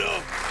been good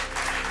enough.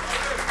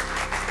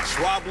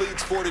 Schwab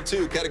leads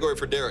 4-2. Category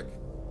for Derek.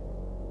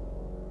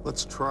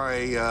 Let's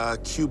try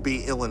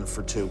QB Illen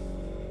for 2.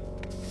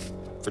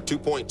 For 2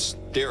 points,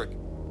 Derek.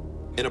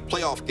 In a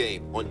playoff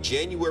game on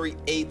January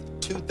 8th,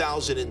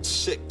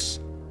 2006,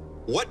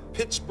 what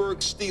Pittsburgh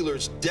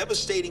Steelers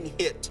devastating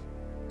hit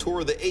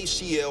tore the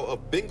ACL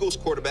of Bengals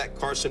quarterback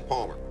Carson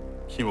Palmer?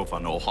 Kimo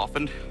von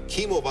Oelhoffen.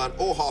 Kimo von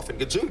Oelhoffen.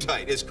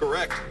 Gesundheit is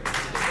correct.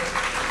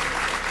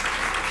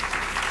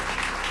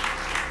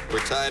 We're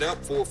tied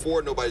up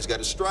 4-4. Nobody's got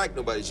a strike.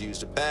 Nobody's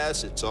used a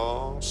pass. It's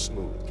all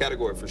smooth.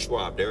 Category for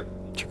Schwab, Derek.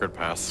 Checkered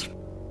pass.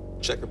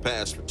 Checkered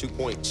pass for 2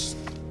 points.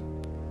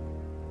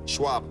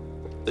 Schwab,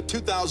 the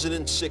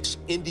 2006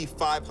 Indy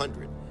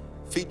 500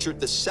 featured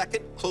the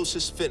second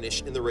closest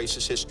finish in the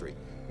race's history.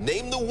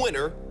 Name the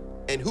winner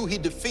and who he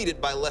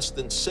defeated by less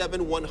than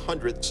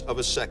 7/100ths of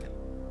a second.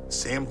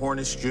 Sam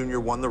Hornish Jr.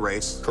 won the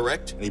race.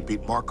 Correct. And he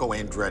beat Marco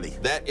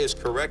Andretti. That is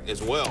correct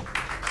as well.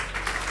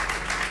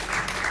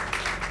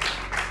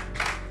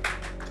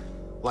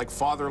 Like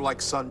father,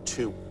 like son,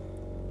 2.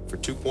 For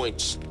 2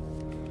 points,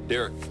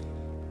 Derek.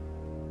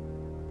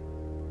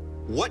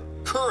 What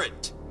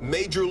current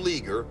major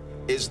leaguer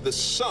is the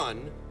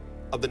son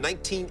of the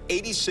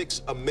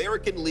 1986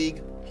 American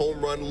League home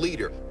run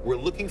leader? We're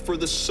looking for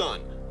the son.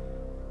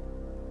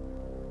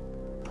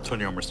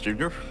 Tony Romo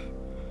Jr.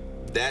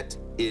 That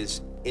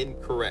is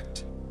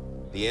incorrect.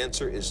 The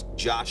answer is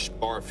Josh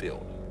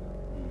Barfield.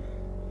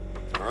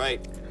 All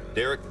right,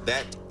 Derek,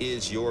 that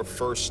is your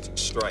first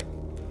strike.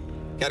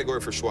 Category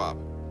for Schwab.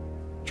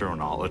 General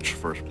knowledge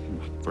for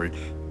 3.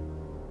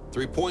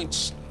 3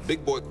 points.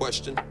 Big boy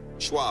question.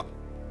 Schwab.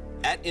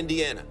 At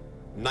Indiana,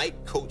 Knight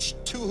coached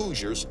 2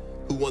 Hoosiers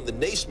who won the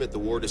Naismith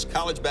Award as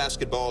college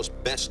basketball's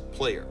best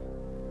player.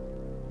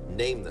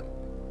 Name them.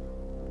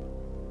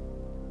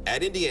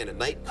 At Indiana,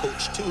 Knight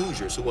coached 2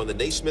 Hoosiers who won the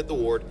Naismith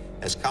Award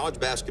as college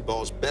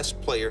basketball's best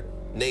player.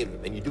 Name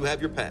them. And you do have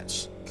your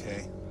pass.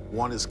 Okay.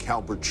 One is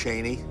Calbert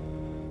Cheney.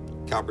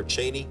 Calbert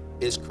Cheney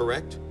is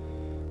correct.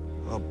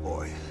 Oh,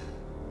 boy.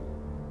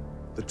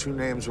 The 2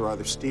 names are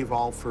either Steve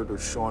Alford or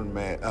Scott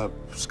May.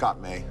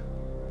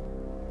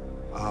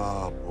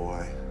 Oh,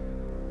 boy.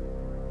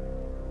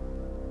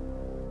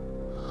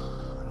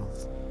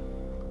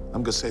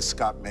 I'm going to say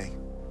Scott May.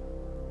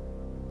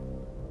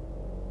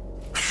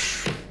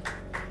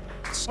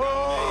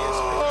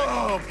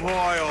 Oh, boy,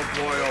 oh,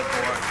 boy, oh,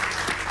 boy.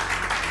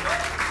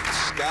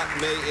 Scott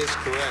May is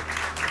correct.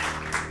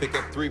 Pick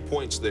up 3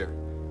 points there.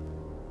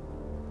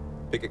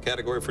 Pick a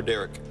category for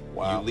Derek.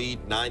 Wow. You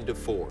lead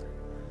 9-4.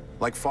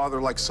 Like father,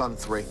 like son,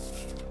 3.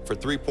 For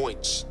 3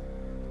 points,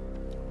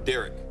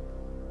 Derek.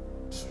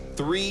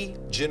 3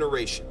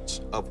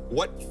 generations of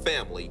what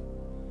family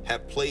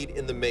have played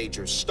in the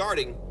majors,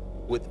 starting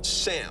with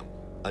Sam,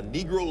 a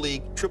Negro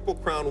League Triple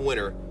Crown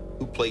winner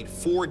who played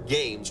 4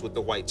 games with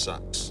the White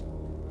Sox.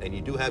 And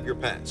you do have your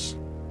pass.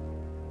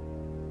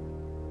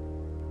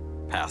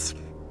 Pass.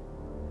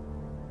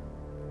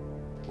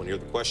 Want to hear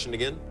the question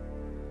again,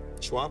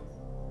 Schwab?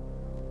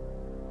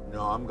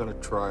 No, I'm going to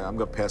try. I'm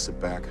going to pass it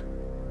back.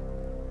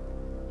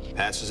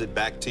 Passes it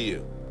back to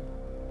you.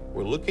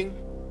 We're looking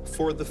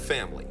for the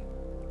family.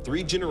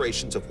 3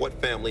 generations of what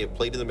family have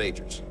played in the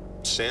majors.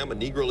 Sam, a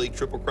Negro League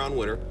Triple Crown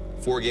winner,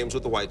 4 games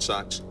with the White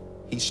Sox.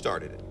 He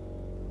started it.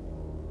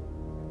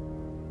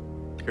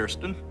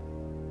 Hairston?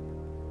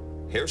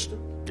 Hairston?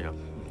 Yeah.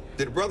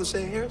 Did a brother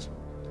say Hairston?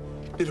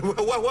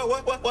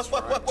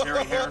 What?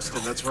 Jerry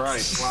Hairston, that's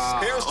right. Wow.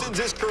 Hairston's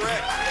is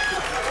correct.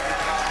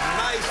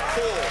 Nice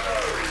pull.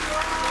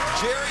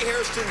 Jerry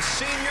Hairston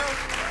Sr.,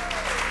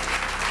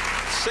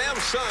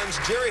 Sam's sons,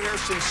 Jerry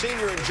Hairston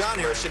Sr. and John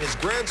Hairston, his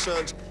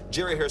grandsons,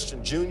 Jerry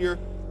Hairston Jr.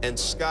 and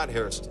Scott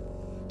Hairston.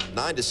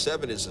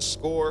 9-7 is the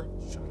score.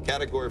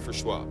 Category for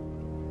Schwab.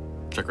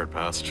 Checkered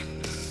pass.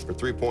 For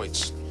 3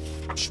 points,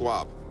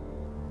 Schwab.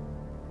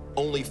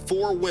 Only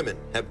 4 women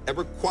have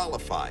ever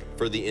qualified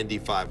for the Indy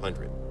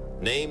 500.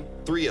 Name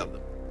 3 of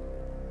them.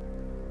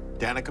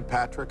 Danica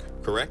Patrick.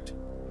 Correct.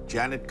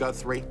 Janet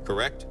Guthrie.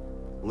 Correct.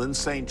 Lynn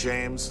St.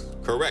 James.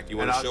 Correct. You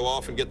want to show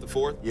off and get the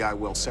 4th? Yeah, I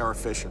will. Sarah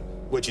Fisher.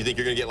 What, you think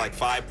you're going to get like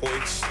 5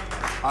 points?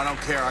 I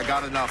don't care. I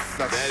got enough.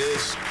 That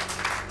is.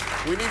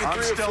 We needed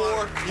 3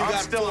 or 4. You got 4 or 4.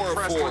 I'm still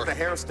impressed with the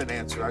Hairston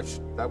answer.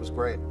 That was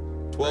great.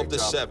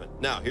 12-7.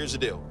 Now, here's the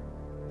deal.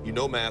 You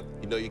know math.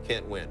 You know you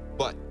can't win.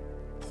 But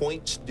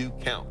points do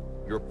count.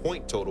 Your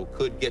point total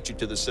could get you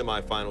to the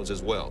semifinals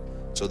as well.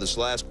 So this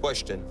last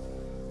question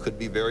could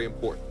be very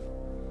important.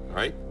 All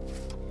right?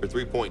 For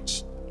 3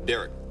 points,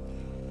 Derek.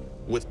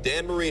 With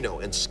Dan Marino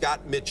and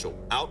Scott Mitchell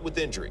out with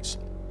injuries,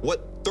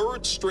 what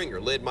 3rd stringer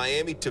led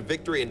Miami to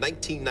victory in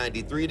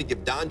 1993 to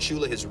give Don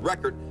Shula his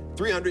record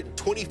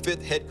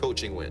 325th head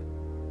coaching win?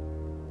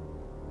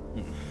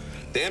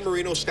 Dan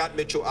Marino, Scott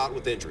Mitchell out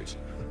with injuries.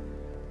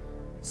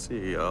 Let's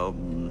see,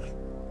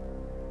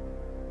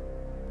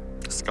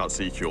 Scott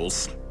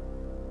Sequels.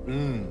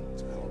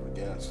 That's a hell of a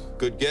guess.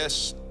 Good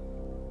guess.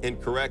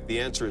 Incorrect. The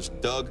answer is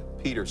Doug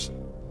Peterson.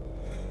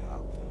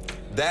 Wow.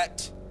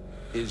 That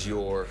is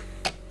your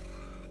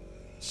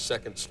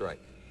second strike.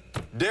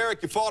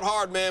 Derek, you fought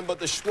hard, man, but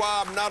the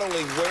Schwab not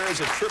only wears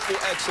a triple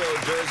XL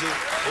jersey,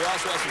 he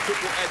also has some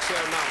triple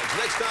XL knowledge.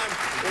 Next time,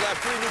 we'll have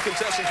 3 new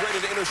contestants ready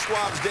to enter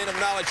Schwab's den of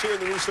knowledge here in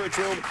the research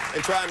room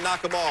and try and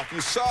knock them off. You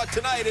saw it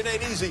tonight. It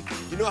ain't easy.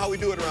 You know how we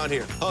do it around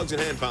here. Hugs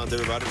and hand pounds,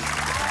 everybody.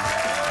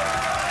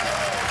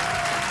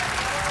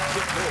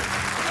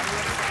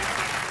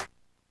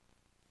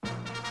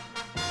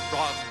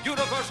 From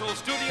Universal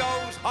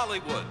Studios,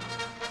 Hollywood,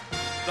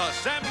 the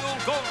Samuel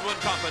Goldwyn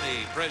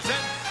Company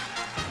presents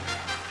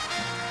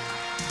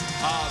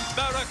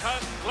American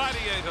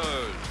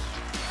Gladiators.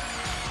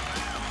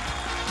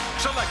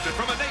 Selected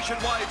from a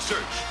nationwide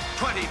search,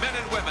 20 men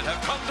and women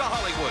have come to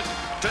Hollywood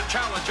to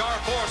challenge our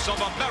force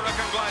of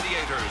American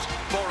gladiators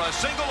for a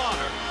single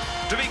honor,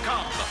 to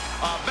become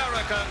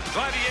American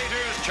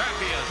Gladiators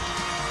champions.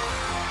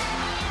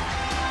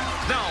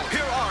 Now,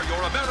 here are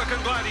your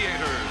American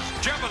gladiators: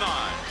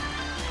 Gemini,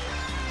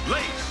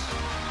 Lace,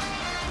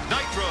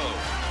 Nitro,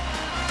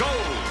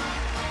 Gold,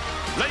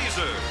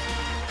 Laser,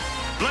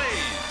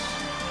 Blaze,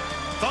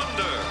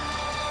 Thunder,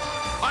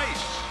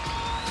 Ice,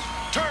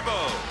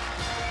 Turbo,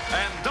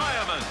 and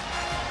Diamond.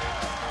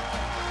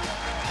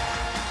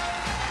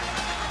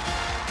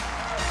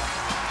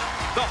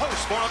 The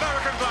host for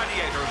American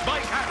Gladiators,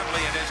 Mike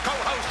Adamley, and his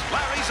co-host,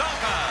 Larry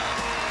Zonka.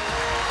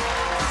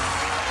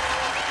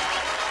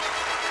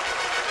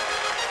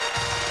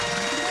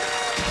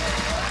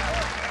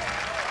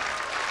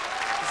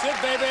 That's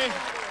it, baby.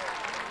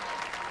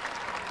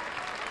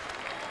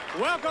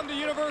 Welcome to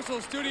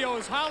Universal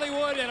Studios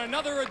Hollywood and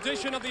another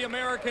edition of the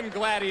American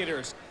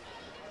Gladiators.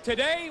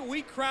 Today,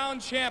 we crown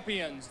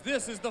champions.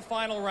 This is the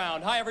final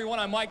round. Hi, everyone.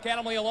 I'm Mike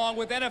Adamley, along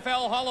with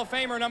NFL Hall of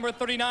Famer number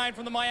 39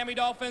 from the Miami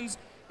Dolphins,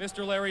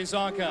 Mr. Larry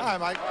Zonka. Hi,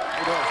 Mike.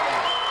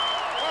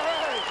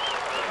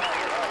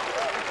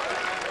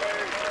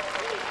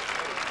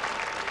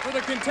 For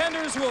the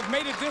contenders who have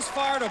made it this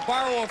far, to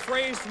borrow a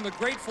phrase from the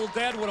Grateful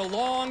Dead, what a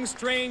long,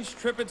 strange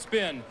trip it's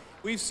been.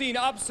 We've seen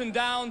ups and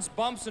downs,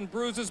 bumps and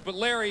bruises, but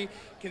Larry,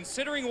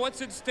 considering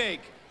what's at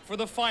stake for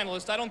the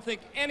finalists, I don't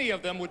think any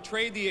of them would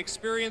trade the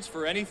experience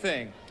for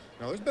anything.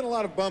 Now, there's been a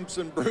lot of bumps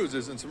and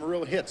bruises and some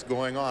real hits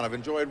going on. I've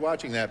enjoyed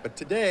watching that, but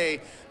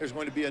today there's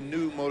going to be a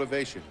new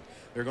motivation.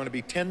 There are going to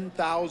be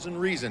 10,000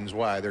 reasons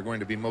why they're going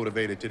to be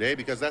motivated today,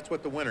 because that's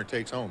what the winner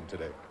takes home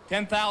today.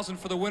 10,000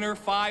 for the winner,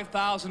 5,000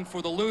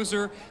 for the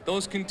loser.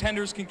 Those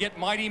contenders can get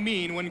mighty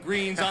mean when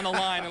green's on the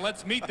line, and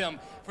let's meet them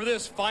for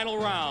this final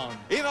round.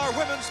 In our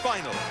women's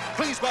final,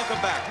 please welcome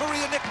back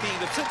Maria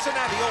Nickbean of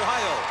Cincinnati,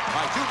 Ohio,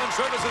 a human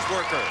services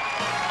worker.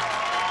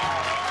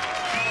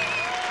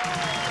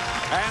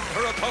 And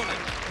her opponent,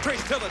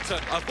 Trish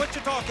Tillotson of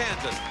Wichita,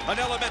 Kansas, an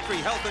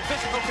elementary health and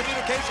physical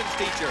communications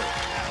teacher.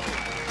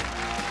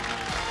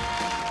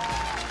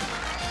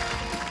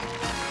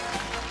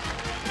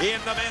 In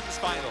the men's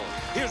final,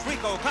 here's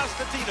Rico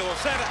Constantino of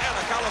Santa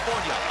Ana,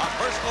 California, a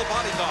personal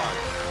bodyguard.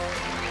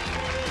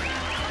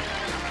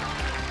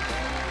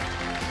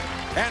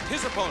 And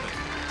his opponent,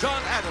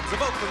 John Adams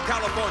of Oakland,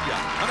 California,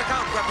 an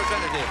account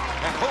representative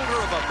and holder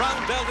of a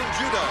brown belt in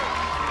judo.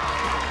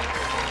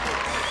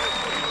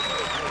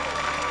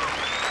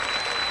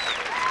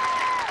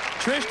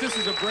 Trish, this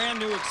is a brand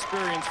new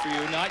experience for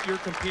you. Not you're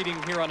competing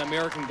here on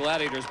American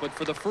Gladiators, but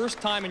for the first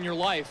time in your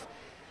life,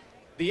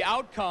 the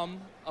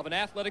outcome of an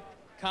athletic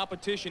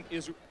competition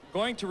is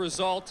going to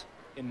result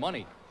in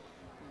money.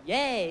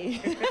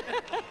 Yay!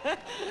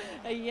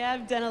 Yeah,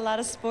 I've done a lot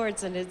of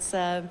sports, and it's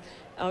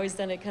always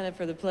done it kind of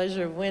for the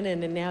pleasure of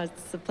winning, and now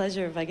it's the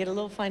pleasure if I get a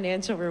little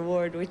financial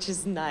reward, which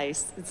is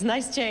nice. It's a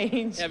nice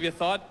change. Have you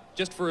thought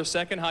just for a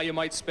second how you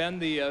might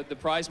spend the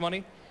prize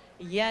money?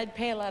 Yeah, I'd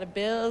pay a lot of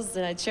bills,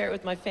 and I'd share it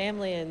with my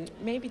family, and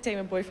maybe take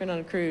my boyfriend on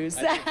a cruise.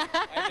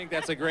 I think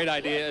that's a great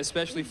idea,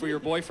 especially for your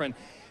boyfriend.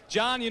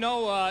 John, you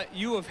know,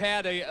 you have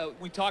had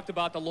we talked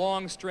about the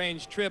long,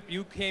 strange trip.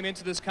 You came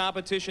into this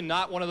competition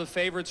not one of the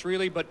favorites,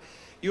 really, but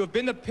you have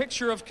been the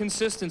picture of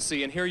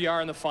consistency, and here you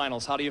are in the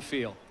finals. How do you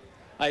feel?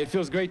 It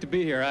feels great to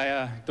be here.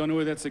 I don't know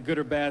whether that's a good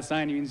or bad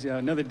sign. It means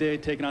another day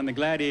taking on the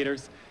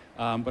Gladiators,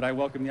 but I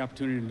welcome the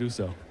opportunity to do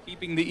so.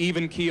 Keeping the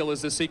even keel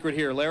is the secret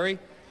here. Larry?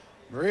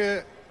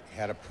 Maria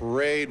had a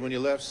parade when you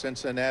left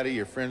Cincinnati.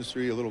 Your friends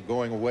threw you a little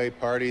going-away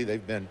party.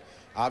 They've been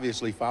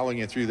obviously following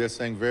you through this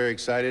thing, very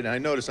excited. And I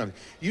noticed something.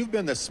 You've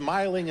been the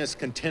smilingest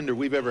contender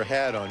we've ever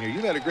had on here.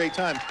 You've had a great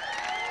time.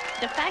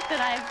 The fact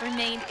that I've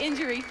remained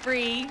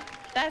injury-free,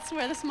 that's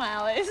where the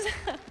smile is.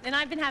 And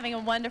I've been having a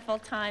wonderful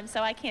time,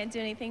 so I can't do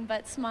anything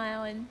but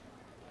smile and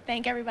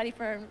thank everybody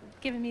for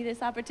giving me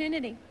this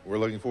opportunity. We're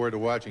looking forward to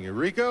watching you.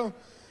 Rico,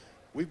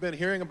 we've been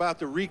hearing about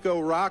the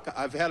Rico Rock.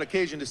 I've had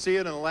occasion to see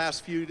it in the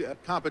last few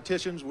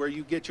competitions where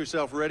you get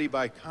yourself ready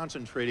by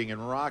concentrating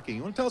and rocking.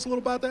 You want to tell us a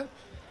little about that?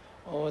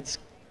 Oh, it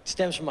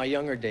stems from my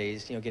younger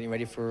days, you know, getting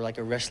ready for like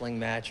a wrestling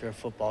match or a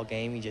football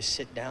game. You just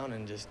sit down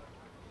and just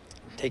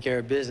take care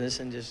of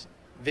business and just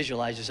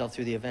visualize yourself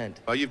through the event.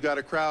 Well, you've got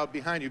a crowd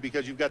behind you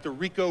because you've got the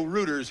Rico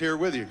Rooters here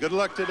with you. Good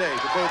luck today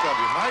to both of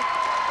you. Mike?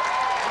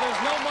 Well,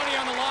 there's no money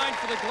on the line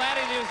for the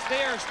Gladiators.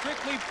 They are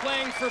strictly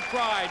playing for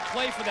pride.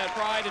 Play for that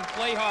pride and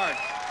play hard.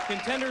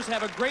 Contenders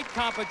have a great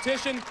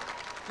competition.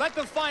 Let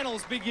the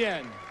finals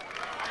begin.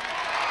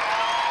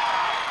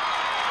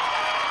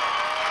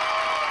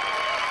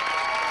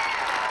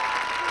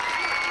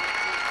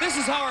 This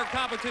is how our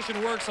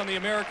competition works on the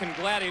American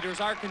Gladiators.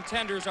 Our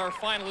contenders, our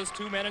finalists,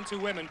 2 men and 2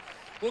 women,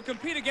 will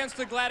compete against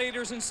the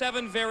Gladiators in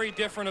 7 very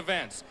different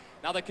events.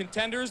 Now the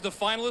contenders, the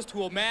finalists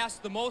who amass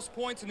the most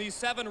points in these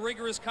 7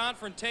 rigorous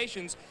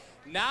confrontations,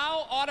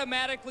 now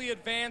automatically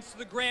advance to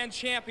the Grand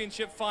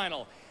Championship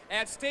final.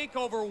 At stake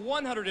over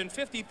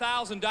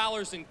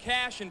 $150,000 in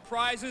cash and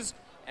prizes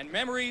and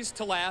memories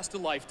to last a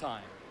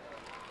lifetime.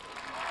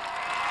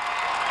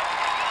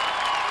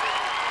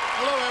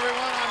 Hello,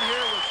 everyone. I'm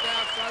here with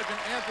Staff Sergeant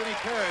Anthony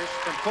Parrish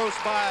from close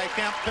by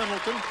Camp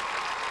Pendleton.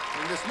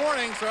 And this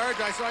morning, Sarge,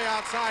 I saw you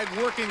outside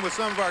working with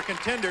some of our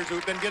contenders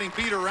who've been getting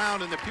beat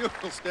around in the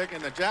pugil stick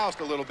and the joust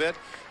a little bit.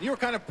 You were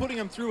kind of putting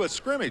them through a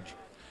scrimmage.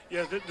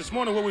 Yeah, this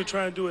morning what we're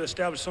trying to do is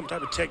establish some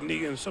type of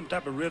technique and some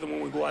type of rhythm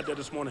when we go out there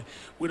this morning.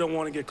 We don't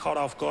want to get caught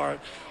off guard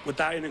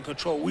without any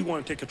control. We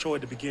want to take control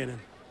at the beginning.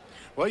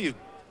 Well,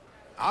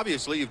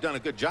 obviously you've done a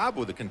good job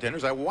with the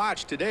contenders. I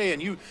watched today,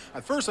 and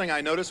the first thing I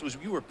noticed was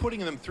you were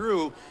putting them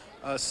through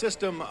a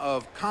system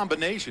of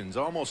combinations,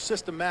 almost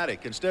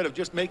systematic. Instead of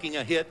just making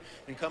a hit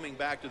and coming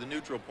back to the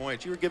neutral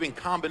points, you were giving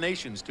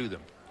combinations to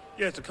them.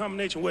 Yeah, it's a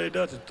combination. What it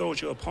does is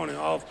throws your opponent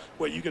off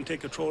where you can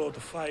take control of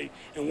the fight.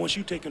 And once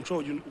you take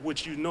control,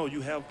 which you know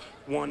you have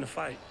won the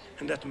fight.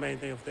 And that's the main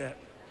thing of that.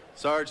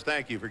 Sarge,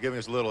 thank you for giving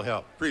us a little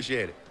help.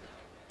 Appreciate it.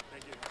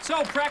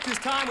 So practice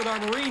time with our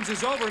Marines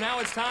is over. Now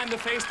it's time to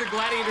face the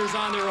Gladiators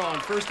on their own.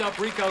 First up,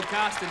 Rico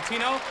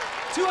Costantino.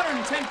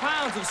 210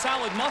 pounds of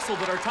solid muscle,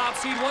 but our top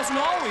seed wasn't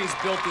always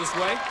built this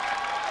way.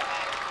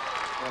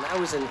 When I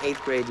was in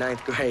 8th grade,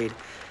 9th grade,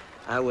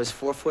 I was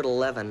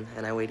 4'11",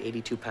 and I weighed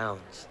 82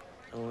 pounds.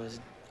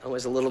 I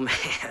was a little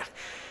man.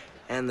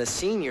 And the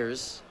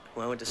seniors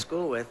who I went to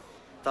school with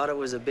thought it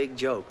was a big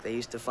joke. They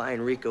used to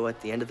find Rico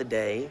at the end of the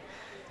day,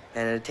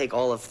 and it'd take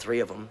all of 3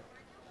 of them.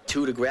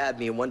 2 to grab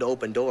me and 1 to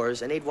open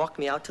doors, and they'd walk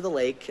me out to the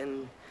lake,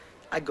 and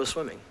I'd go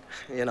swimming,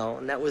 you know,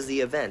 and that was the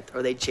event.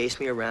 Or they'd chase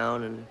me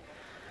around, and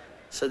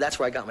so that's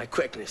where I got my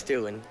quickness,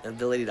 too, and the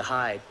ability to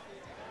hide.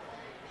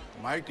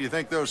 Mike, do you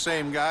think those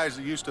same guys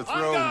that used to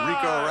throw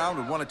Rico around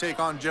would want to take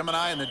on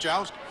Gemini in the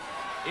joust?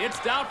 It's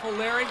doubtful,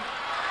 Larry.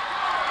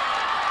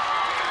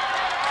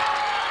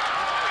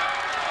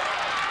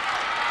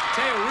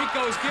 Tell you,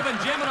 Rico's given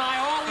Gemini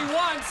all he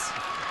wants.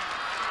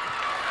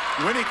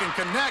 When he can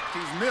connect,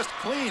 he's missed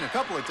clean a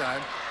couple of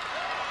times.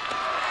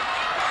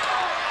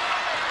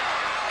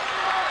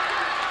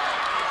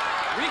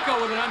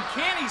 Rico with an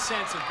uncanny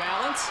sense of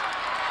balance.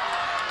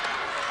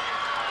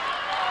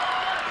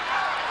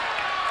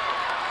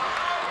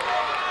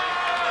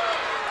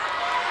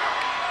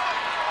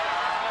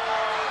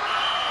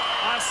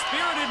 A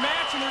spirited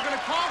match, and they're going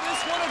to call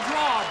this one a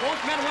draw. Both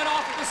men went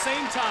off at the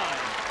same time.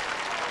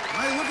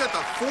 Hey, look at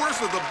the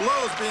force of the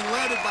blows being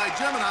landed by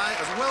Gemini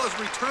as well as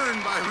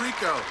returned by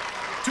Rico.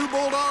 2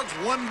 bulldogs,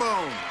 1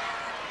 bone.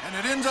 And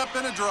it ends up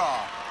in a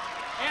draw.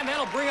 And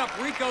that'll bring up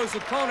Rico's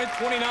opponent,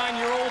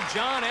 29-year-old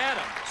John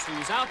Adams,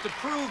 who's out to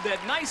prove that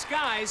nice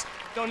guys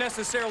don't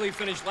necessarily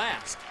finish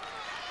last.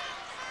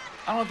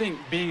 I don't think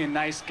being a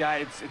nice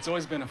guy, it's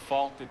always been a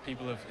fault that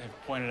people have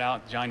pointed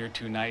out. John, you're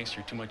too nice,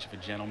 you're too much of a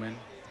gentleman.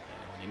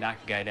 When you knock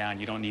a guy down,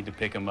 you don't need to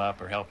pick him up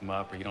or help him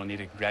up, or you don't need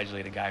to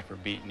congratulate a guy for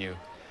beating you.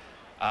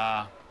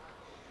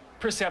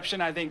 Perception,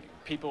 I think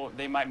people,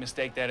 they might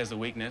mistake that as a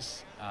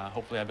weakness.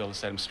 Hopefully I'll be able to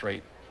set them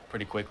straight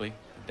pretty quickly.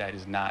 That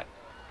is not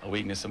a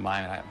weakness of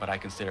mine, but I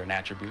consider an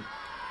attribute.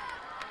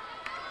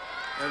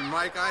 And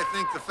Mike, I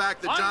think the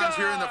fact that John's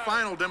here in the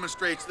final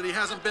demonstrates that he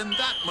hasn't been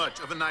that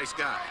much of a nice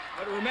guy.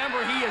 But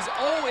remember, he is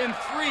 0-3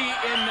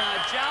 in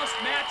joust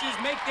matches.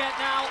 Make that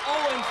now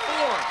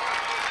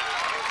 0-4.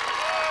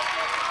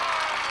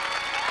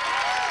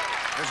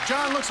 As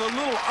John looks a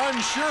little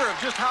unsure of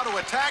just how to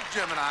attack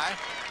Gemini,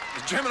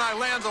 as Gemini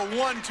lands a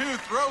 1-2,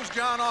 throws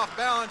John off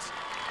balance.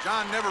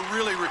 John never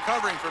really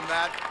recovering from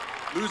that,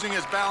 losing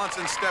his balance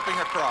and stepping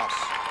across.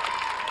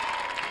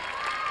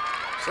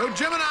 So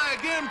Gemini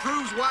again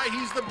proves why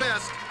he's the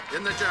best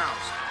in the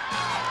joust.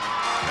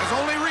 As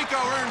only Rico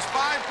earns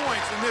 5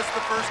 points in this,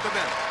 the first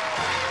event.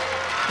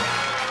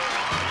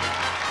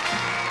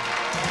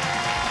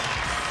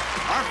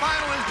 Our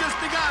final has just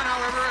begun,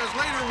 however, as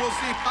later we'll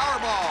see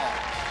Powerball.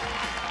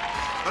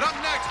 But up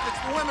next,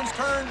 it's the women's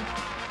turn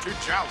to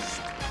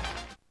joust.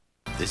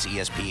 This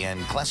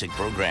ESPN Classic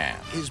program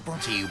is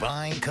brought to you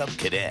by Cub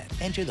Cadet.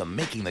 Enter the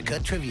Making the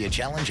Cut Trivia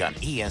Challenge on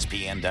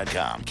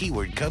ESPN.com.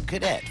 Keyword Cub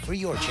Cadet for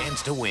your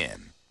chance to win.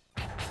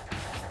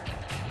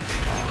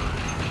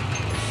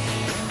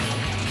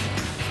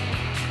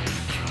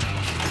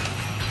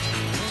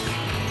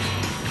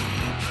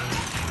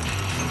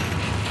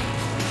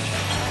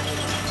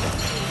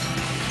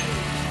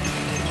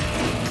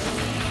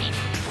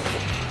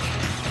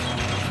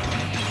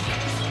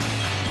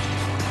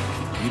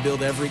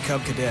 build every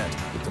Cub Cadet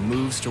with the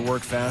moves to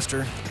work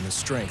faster and the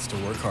strength to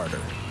work harder,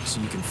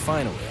 so you can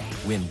finally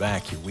win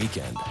back your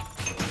weekend.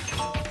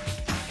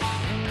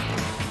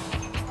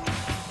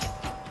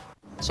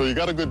 So you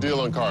got a good deal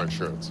on car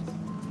insurance.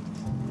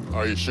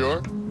 Are you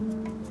sure?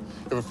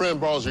 If a friend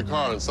borrows your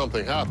car and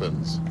something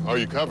happens, are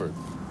you covered?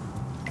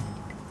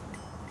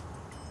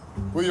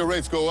 Will your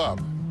rates go up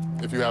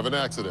if you have an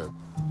accident?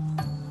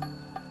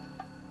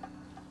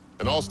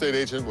 An Allstate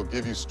agent will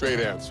give you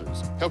straight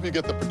answers, help you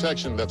get the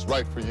protection that's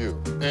right for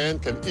you,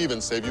 and can even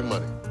save you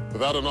money.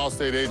 Without an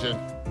Allstate agent,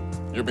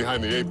 you're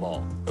behind the 8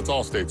 ball. That's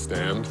Allstate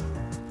stand.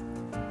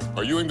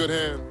 Are you in good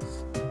hands?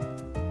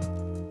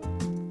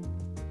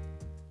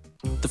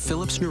 The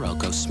Philips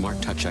Norelco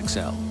Smart Touch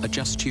XL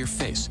adjusts to your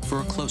face for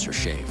a closer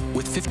shave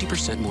with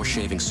 50% more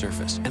shaving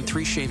surface and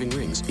 3 shaving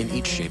rings in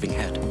each shaving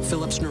head.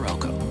 Philips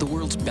Norelco, the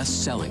world's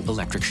best-selling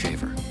electric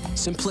shaver.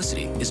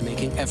 Simplicity is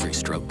making every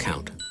stroke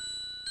count.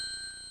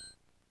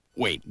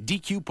 Wait,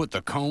 DQ put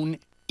the cone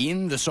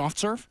in the soft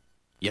serve?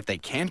 Yet they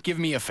can't give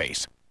me a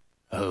face.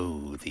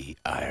 Oh, the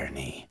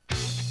irony.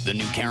 The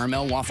new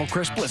Caramel Waffle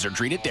Crisp Blizzard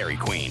Treat at Dairy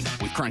Queen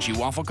with crunchy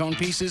waffle cone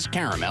pieces,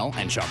 caramel,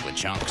 and chocolate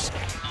chunks.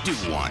 Do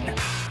one.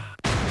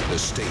 The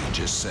stage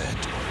is set.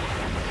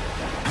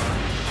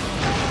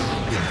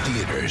 In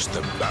theaters,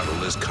 the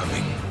battle is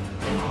coming.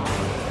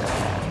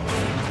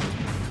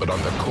 But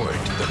on the court,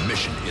 the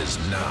mission is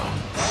now.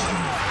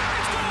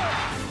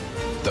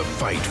 The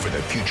fight for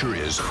the future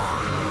is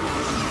on.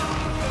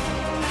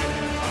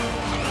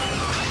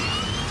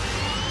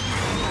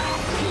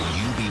 Will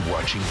you be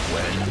watching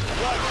when?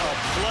 What a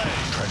play!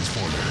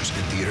 Transformers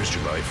in theaters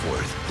July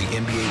 4th. The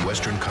NBA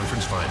Western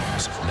Conference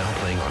Finals, now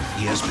playing on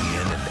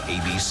ESPN and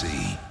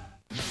ABC.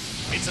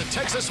 It's a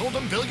Texas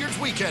Hold'em Billiards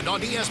weekend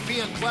on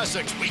ESPN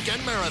Classic's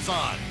Weekend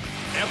Marathon.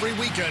 Every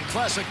weekend,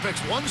 Classic picks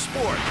one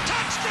sport.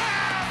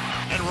 Touchdown!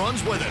 And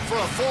runs with it for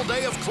a full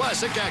day of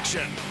Classic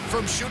action.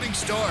 From shooting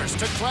stars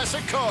to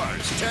classic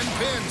cars, 10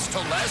 pins to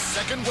last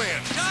second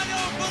wins. I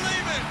don't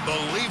believe it!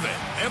 Believe it.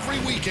 Every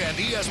weekend,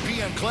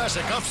 ESPN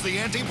Classic ups the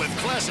ante with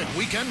Classic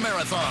Weekend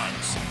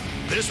Marathons.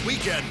 This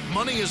weekend,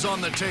 money is on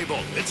the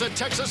table. It's a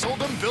Texas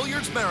Hold'em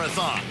Billiards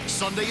Marathon.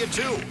 Sunday at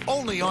 2,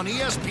 only on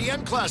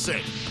ESPN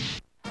Classic.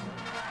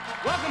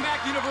 Welcome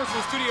back to Universal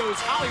Studios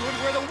Hollywood,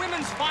 where the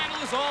women's final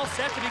is all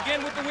set to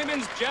begin with the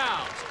women's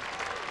joust,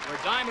 where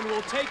Diamond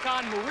will take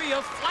on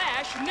Maria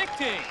Flash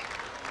Nickting.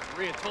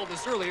 Maria told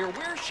us earlier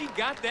where she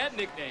got that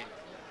nickname.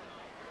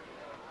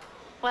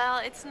 Well,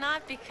 it's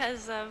not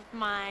because of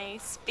my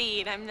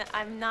speed.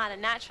 I'm not a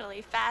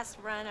naturally fast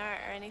runner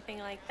or anything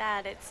like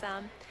that. It's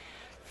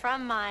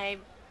from my...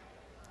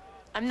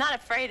 I'm not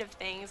afraid of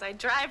things. I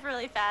drive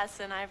really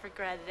fast and I've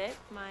regretted it.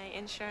 My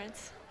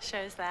insurance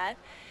shows that.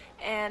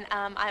 And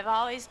I've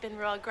always been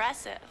real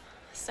aggressive.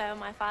 So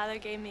my father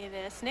gave me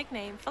this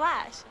nickname,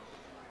 Flash.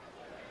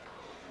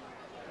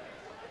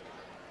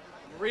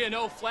 Maria,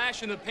 no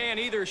flash in the pan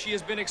either. She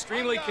has been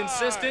extremely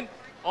consistent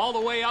all the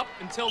way up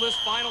until this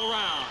final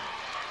round.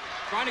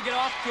 Trying to get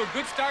off to a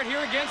good start here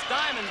against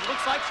Diamond.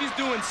 Looks like she's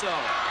doing so.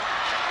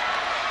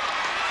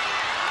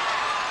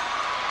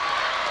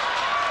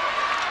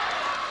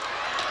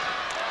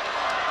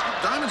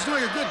 Diamond's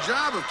doing a good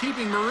job of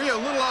keeping Maria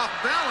a little off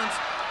balance.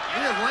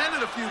 Maria's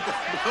landed a few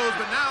blows,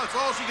 but now it's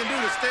all she can do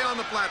to stay on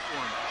the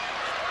platform.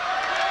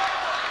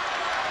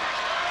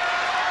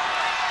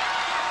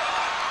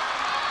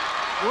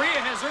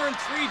 Maria has earned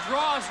 3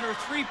 draws in her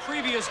 3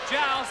 previous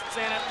jousts,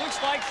 and it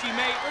looks like she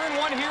may earn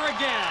one here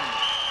again.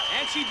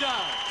 And she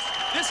does,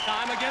 this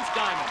time against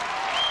Diamond.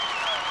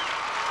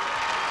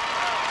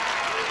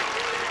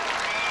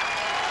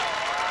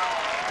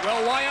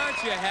 Well, why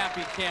aren't you a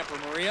happy camper,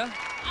 Maria?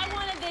 I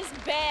wanted this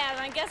bad.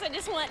 I guess I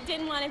just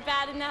didn't want it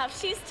bad enough.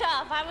 She's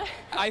tough.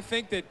 I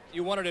think that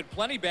you wanted it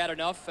plenty bad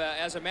enough.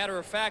 As a matter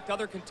of fact,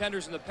 other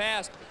contenders in the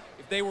past,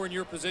 if they were in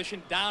your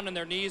position, down on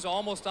their knees,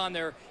 almost on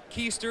their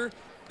keister,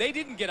 they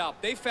didn't get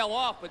up. They fell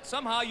off, but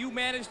somehow you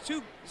managed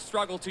to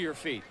struggle to your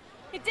feet.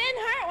 It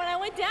didn't hurt. When I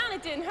went down,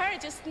 it didn't hurt.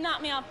 It just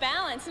knocked me off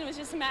balance, and it was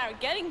just a matter of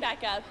getting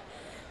back up.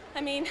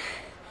 I mean,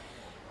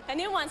 I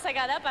knew once I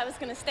got up, I was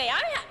going to stay.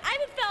 I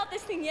haven't felt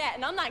this thing yet,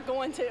 and I'm not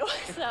going to,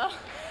 so...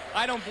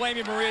 I don't blame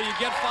you, Maria. You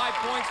get 5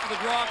 points for the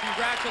draw.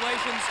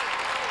 Congratulations.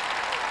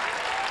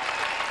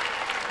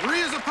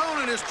 Maria's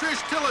opponent is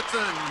Trish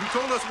Tillotson, who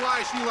told us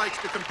why she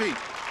likes to compete.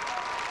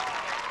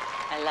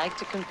 I like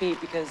to compete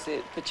because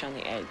it puts you on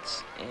the edge.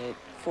 It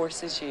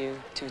forces you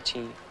to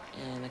achieve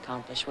and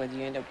accomplish. Whether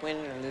you end up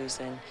winning or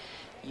losing,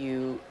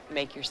 you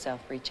make yourself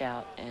reach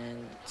out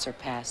and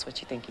surpass what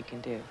you think you can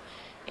do.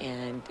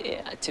 And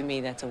to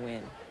me, that's a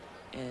win.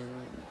 And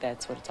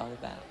that's what it's all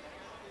about.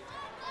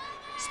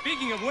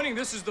 Speaking of winning,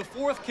 this is the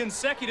 4th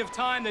consecutive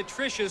time that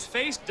Trish has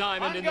faced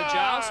Diamond in the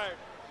joust.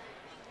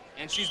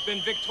 And she's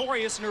been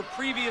victorious in her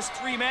previous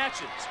 3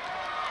 matches.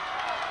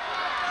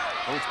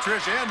 Both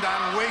Trish and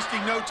Diamond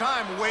wasting no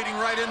time, wading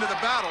right into the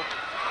battle.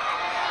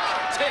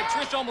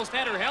 Trish almost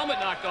had her helmet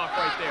knocked off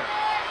right there.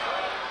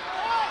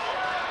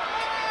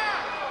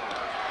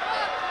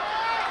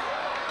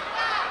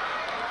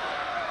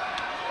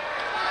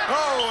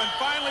 Oh, and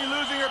finally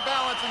losing her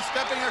balance and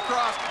stepping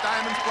across the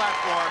Diamond's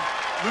platform,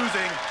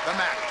 losing the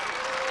match.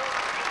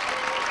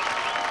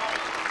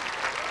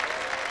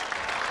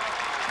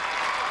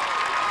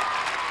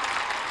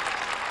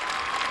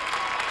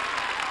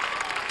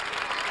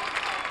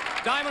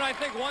 Diamond, I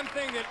think one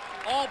thing that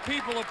all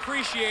people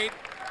appreciate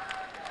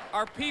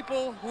are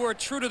people who are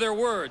true to their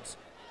words.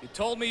 You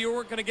told me you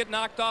weren't going to get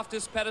knocked off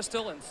this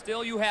pedestal, and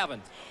still you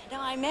haven't. No,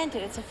 I meant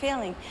it. It's a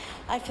feeling.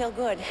 I feel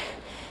good.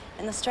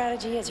 And the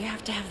strategy is you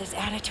have to have this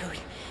attitude.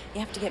 You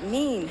have to get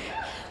mean.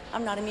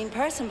 I'm not a mean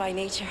person by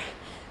nature,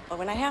 but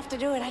when I have to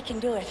do it, I can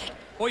do it.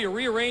 Well, you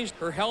rearranged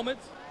her helmet.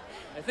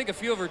 I think a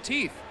few of her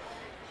teeth.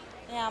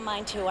 Yeah,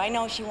 mine too. I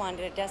know she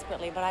wanted it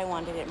desperately, but I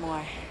wanted it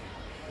more.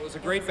 It was a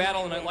great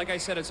battle, and like I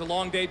said, it's a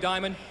long day,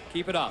 Diamond.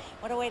 Keep it up.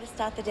 What a way to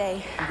start the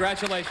day.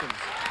 Congratulations.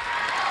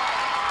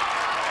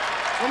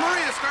 Well,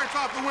 Maria starts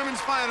off the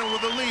women's final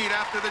with a lead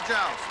after the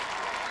joust.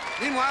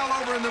 Meanwhile,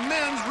 over in the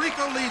men's,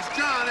 Rico leads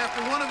John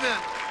after one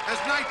event as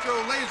Nitro,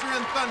 Laser,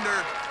 and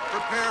Thunder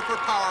prepare for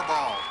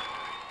Powerball.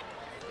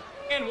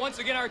 And once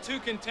again, our two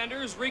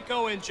contenders,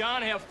 Rico and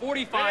John, have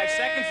 45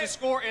 seconds to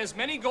score as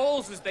many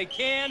goals as they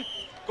can.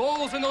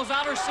 Goals in those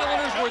outer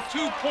cylinders worth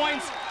 2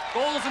 points.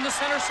 Goals in the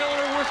center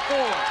cylinder worth 4.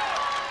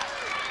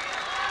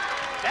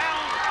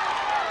 Down.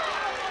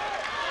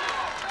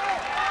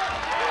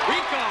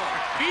 Rico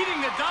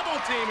beating the double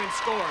team and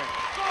scoring.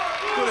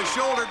 Put his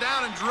shoulder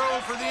down and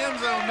drove for the end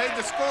zone, made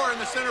the score in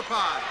the center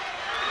pod.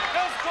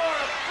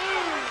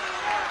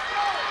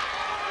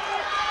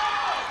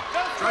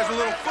 Tries a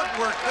little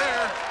footwork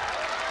there,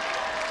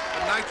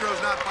 but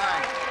Nitro's not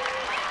buying.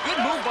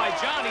 Good move by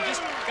John. He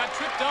just got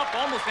tripped up,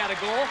 almost had a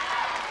goal.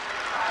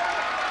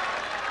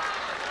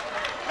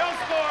 No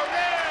score,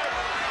 red!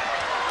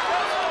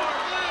 No score,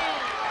 blue!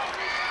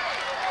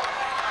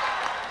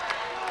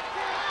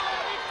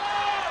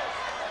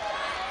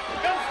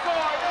 No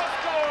score, no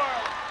score!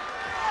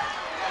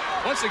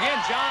 Once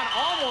again, John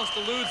almost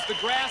eludes the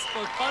grasp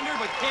of Thunder,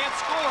 but can't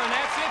score, and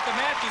that's it. The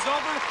match is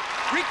over.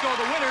 Rico,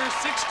 the winner,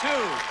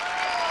 6-2.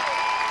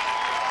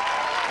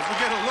 As we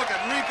get a look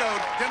at Rico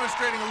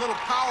demonstrating a little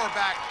power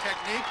back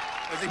technique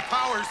as he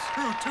powers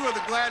through two of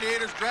the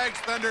Gladiators, drags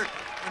Thunder,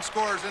 and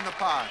scores in the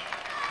pod.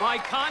 By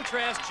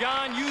contrast,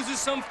 John uses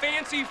some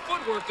fancy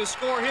footwork to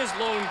score his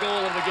lone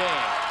goal of the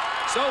game.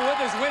 So with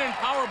his win in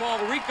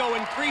Powerball, Rico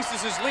increases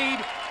his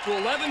lead to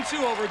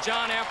 11-2 over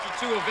John after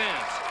 2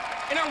 events.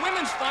 In our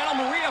women's final,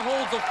 Maria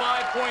holds a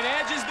 5-point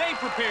edge as they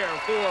prepare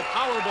for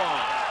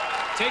Powerball.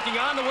 Taking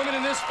on the women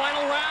in this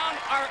final round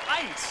are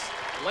Ice,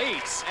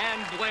 Lace,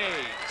 and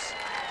Blaze.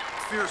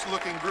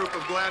 Fierce-looking group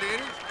of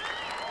Gladiators.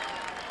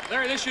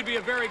 Larry, this should be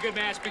a very good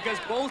match because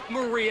both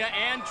Maria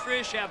and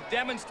Trish have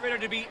demonstrated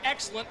to be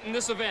excellent in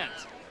this event.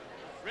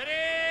 Ready?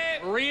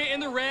 Maria in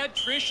the red,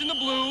 Trish in the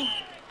blue.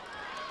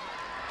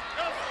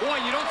 Boy,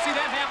 you don't see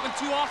that happen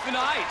too often to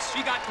Ice.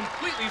 She got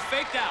completely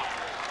faked out.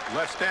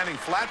 Left standing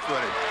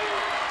flat-footed.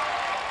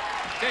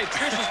 Okay,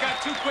 Trish has got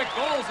 2 quick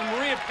goals, and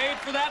Maria paid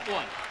for that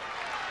one.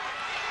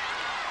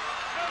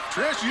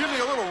 Trish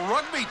using a little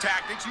rugby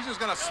tactic. She's just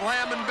going to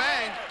slam and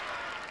bang.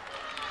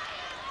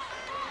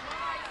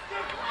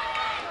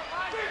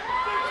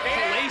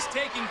 Lace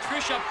taking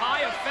Trish up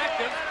high,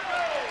 effective.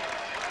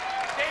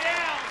 Stay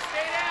down,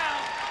 stay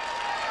down.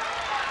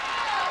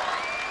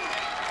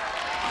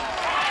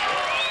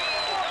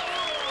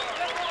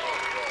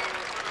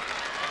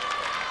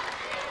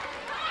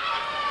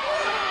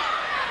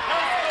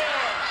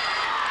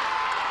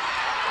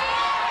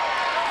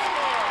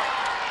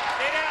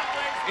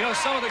 You know,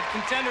 some of the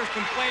contenders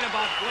complain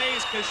about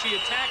Blaze because she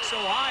attacks so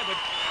high, but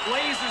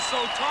Blaze is so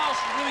tall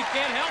she really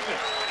can't help it.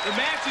 The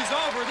match is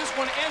over. This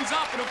one ends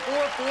up in a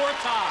 4-4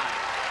 tie.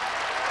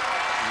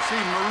 You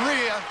see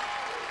Maria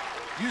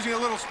using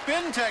a little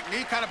spin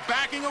technique, kind of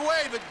backing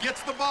away, but gets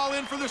the ball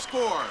in for the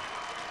score.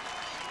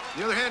 On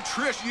the other hand,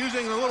 Trish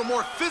using a little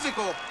more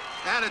physical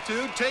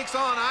attitude, takes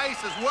on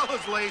Ice as well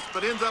as Lace,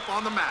 but ends up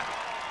on the mat.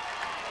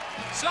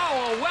 So,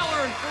 a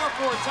well-earned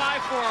 4-4 tie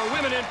for our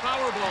women in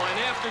Powerball. And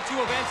after 2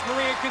 events,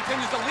 Maria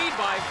continues to lead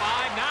by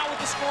 5, now with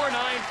the score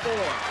 9-4.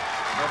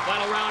 Our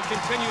final round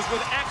continues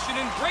with action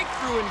in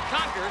Breakthrough and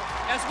Conquer,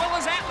 as well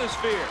as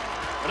Atmosphere.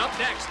 But up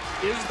next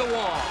is The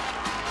Wall.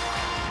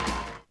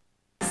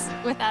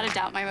 Without a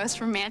doubt, my most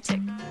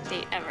romantic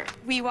date ever.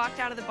 We walked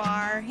out of the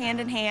bar, hand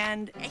in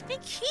hand. I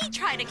think he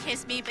tried to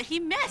kiss me, but he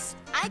missed.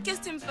 I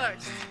kissed him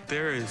first.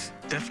 There is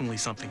definitely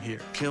something here.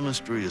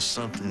 Chemistry is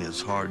something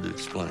that's hard to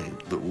explain,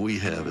 but we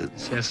have it.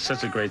 She has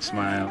such a great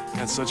smile.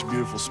 Has such a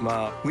beautiful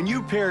smile. When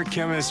you pair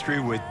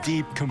chemistry with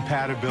deep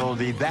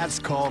compatibility, that's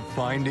called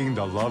finding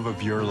the love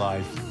of your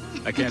life.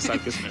 I can't stop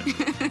kissing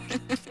her.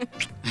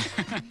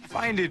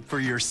 Find it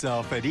for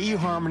yourself at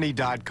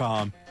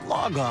eharmony.com.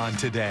 Log on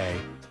today.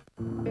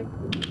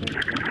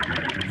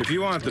 If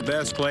you want the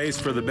best place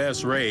for the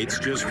best rates,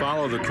 just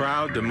follow the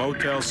crowd to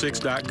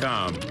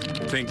Motel6.com.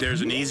 Think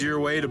there's an easier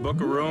way to book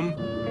a room?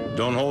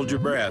 Don't hold your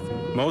breath.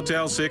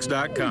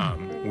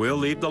 Motel6.com. We'll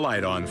leave the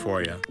light on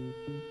for you.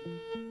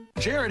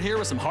 Jared here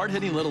with some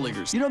hard-hitting Little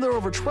Leaguers. You know, there are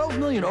over 12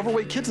 million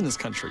overweight kids in this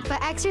country.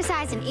 But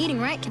exercise and eating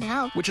right can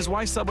help. Which is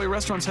why Subway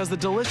Restaurants has the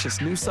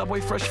delicious new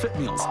Subway Fresh Fit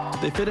meals.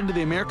 They fit into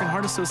the American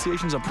Heart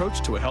Association's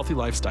approach to a healthy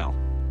lifestyle.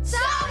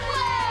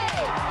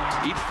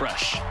 Subway! Eat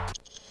fresh.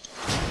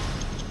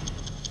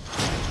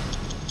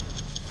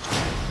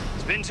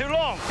 It's been too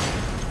long.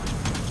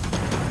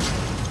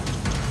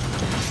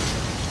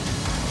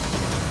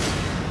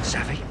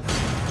 Savvy?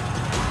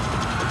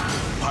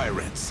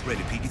 Pirates,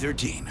 rated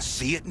PG-13.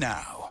 See it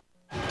now.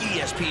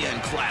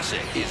 ESPN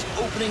Classic is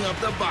opening up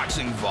the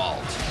boxing vault.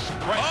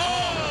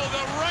 Oh,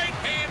 the right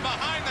hand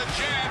behind the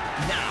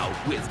jab. Now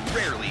with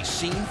rarely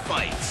seen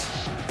fights.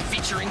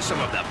 Featuring some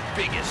of the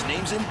biggest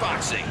names in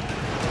boxing.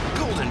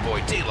 Golden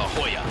Boy De La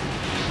Hoya.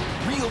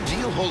 Real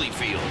Deal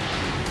Holyfield.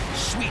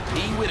 Sweet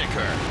Pea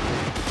Whitaker.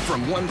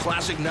 From one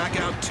classic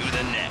knockout to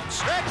the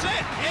next. That's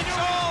it. It's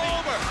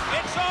all over.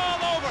 It's all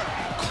over.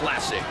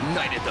 Classic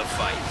Night at the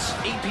Fights.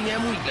 8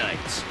 p.m.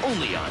 weeknights.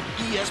 Only on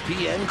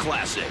ESPN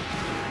Classic.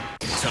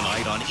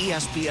 Tonight on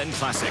ESPN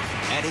Classic.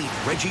 At 8,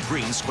 Reggie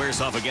Green squares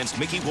off against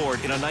Mickey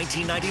Ward in a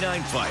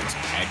 1999 fight.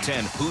 At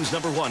 10, Who's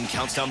Number 1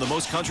 counts down the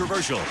most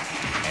controversial.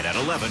 And at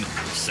 11,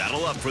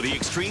 saddle up for the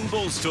Extreme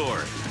Bulls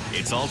Tour.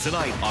 It's all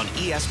tonight on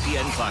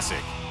ESPN Classic.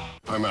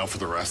 I'm out for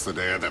the rest of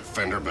the day. I have that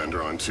fender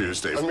bender on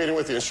Tuesday. I'm meeting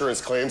with the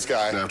insurance claims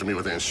guy. I have to meet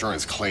with the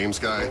insurance claims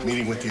guy.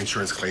 Meeting with the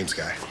insurance claims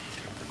guy.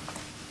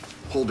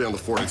 Hold down the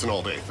fort. It's an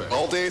all-day thing.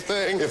 All-day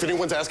thing? If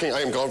anyone's asking,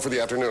 I am gone for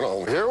the afternoon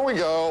only. Here we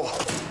go.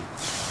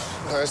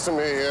 Nice to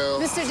meet you.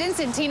 Mr.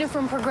 Denson, Tina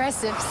from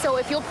Progressive. So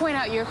if you'll point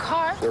out your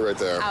car, they're right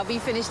there. I'll be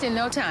finished in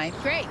no time.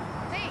 Great.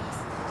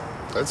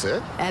 Thanks. That's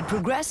it? At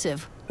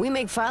Progressive, we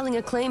make filing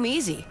a claim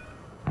easy.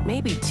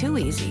 Maybe too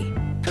easy.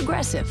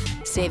 Progressive.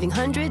 Saving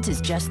hundreds is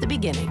just the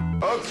beginning.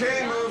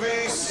 Okay,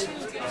 movies.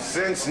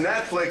 Since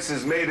Netflix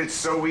has made it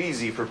so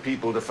easy for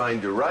people to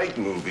find the right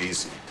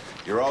movies,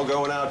 you're all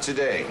going out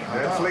today.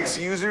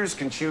 Netflix users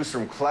can choose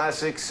from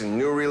classics and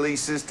new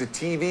releases to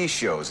TV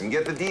shows and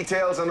get the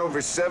details on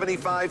over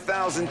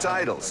 75,000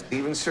 titles.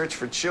 Even search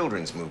for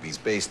children's movies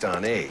based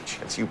on age.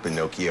 That's you,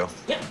 Pinocchio.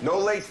 Yeah. No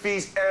late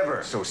fees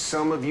ever, so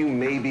some of you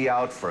may be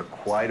out for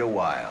quite a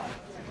while.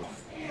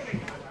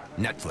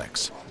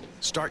 Netflix.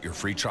 Start your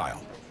free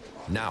trial.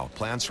 Now,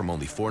 plans from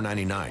only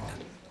 $4.99.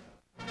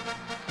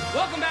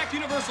 Welcome back to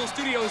Universal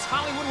Studios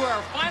Hollywood, where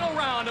our final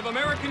round of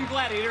American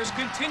Gladiators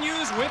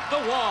continues with the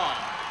wall.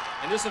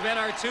 In this event,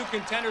 our two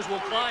contenders will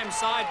climb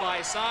side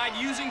by side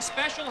using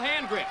special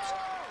hand grips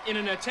in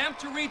an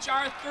attempt to reach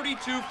our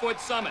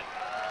 32-foot summit.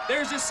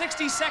 There's a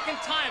 60-second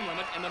time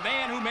limit, and the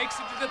man who makes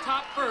it to the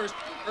top first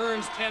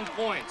earns 10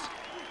 points.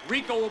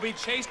 Rico will be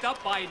chased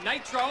up by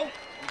Nitro.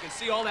 You can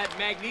see all that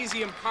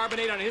magnesium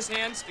carbonate on his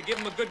hands to give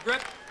him a good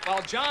grip,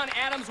 while John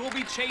Adams will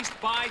be chased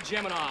by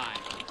Gemini.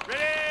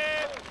 Ready?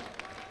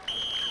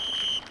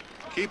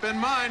 Keep in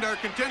mind, our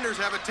contenders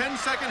have a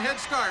 10-second head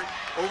start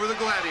over the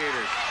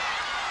Gladiators.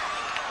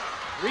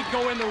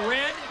 Rico in the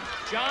red,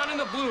 John in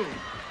the blue.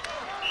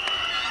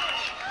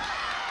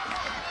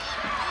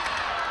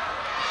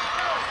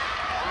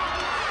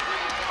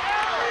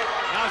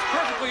 Now it's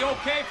perfectly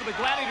okay for the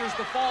Gladiators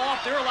to fall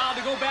off. They're allowed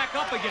to go back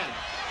up again.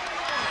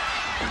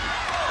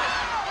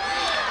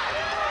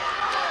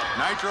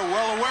 Nitro,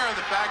 well aware of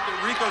the fact that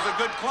Rico's a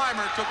good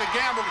climber, took a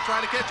gamble to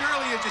try to catch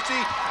early. As you see,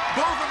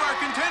 both of our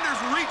contenders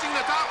reaching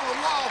the top of the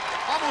wall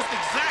almost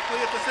exactly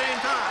at the same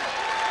time.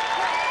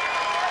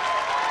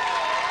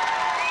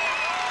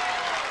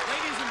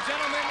 Ladies and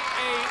gentlemen,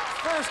 a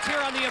first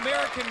here on the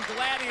American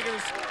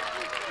Gladiators.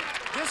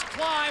 This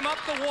climb up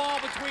the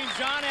wall between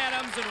John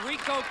Adams and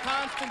Rico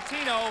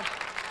Constantino,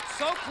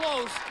 so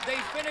close,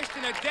 they finished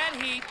in a dead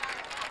heat.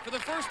 For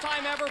the first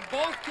time ever,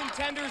 both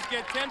contenders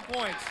get 10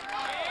 points.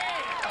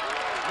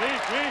 Man,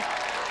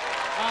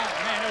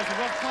 it was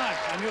a rough climb.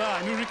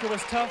 I knew Rico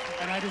was tough,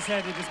 and I just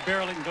had to just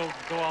barrel it and go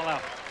all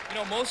out. You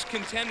know, most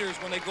contenders,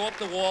 when they go up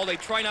the wall, they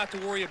try not to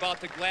worry about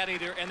the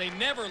Gladiator, and they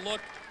never look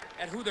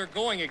at who they're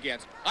going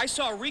against. I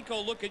saw Rico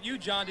look at you,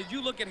 John. Did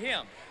you look at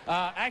him?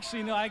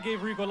 Actually, no, I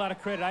gave Rico a lot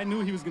of credit. I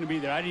knew he was going to be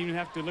there. I didn't even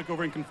have to look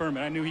over and confirm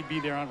it. I knew he'd be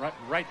there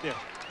right there.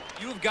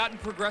 You have gotten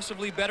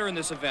progressively better in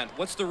this event.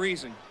 What's the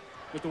reason?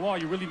 With the wall,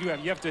 you really do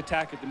have to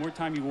attack it. The more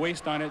time you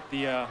waste on it,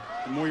 the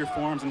more your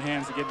forearms and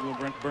hands get a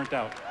little burnt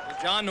out. Well,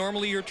 John,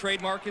 normally your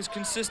trademark is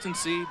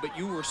consistency, but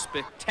you were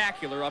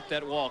spectacular up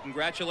that wall.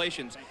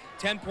 Congratulations.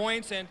 10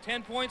 points, and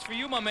 10 points for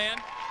you, my man.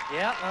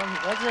 Yeah,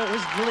 it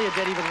was really a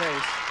dead even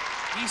race.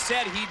 He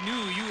said he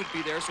knew you would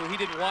be there, so he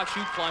didn't watch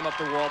you climb up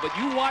the wall, but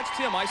you watched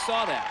him. I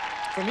saw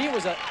that. For me, I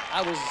was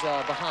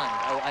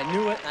behind. I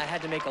knew it, and I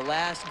had to make a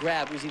last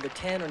grab. It was either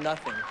 10 or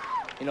nothing.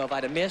 You know, if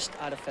I'd have missed,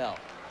 I'd have fell.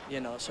 You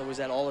know, so it was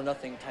that all or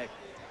nothing type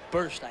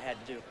burst I had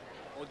to do.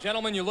 Well,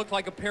 gentlemen, you look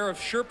like a pair of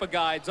Sherpa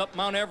guides up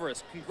Mount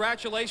Everest.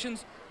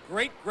 Congratulations.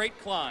 Great, great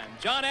climb.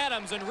 John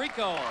Adams and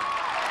Rico.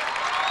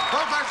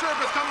 Both our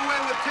Sherpas come away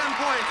with 10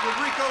 points, with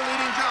Rico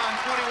leading John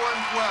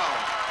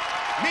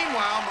 21-12.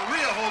 Meanwhile,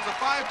 Maria holds a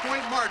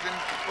 5-point margin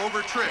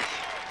over Trish,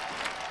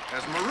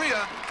 as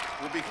Maria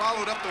will be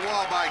followed up the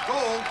wall by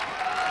Gold,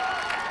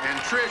 and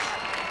Trish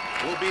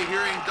We'll be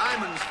hearing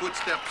Diamond's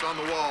footsteps on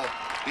the wall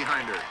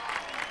behind her.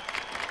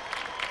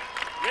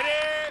 Ready?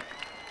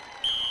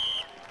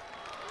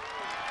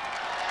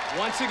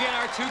 Once again,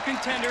 our two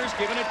contenders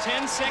given a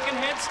 10-second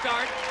head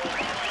start.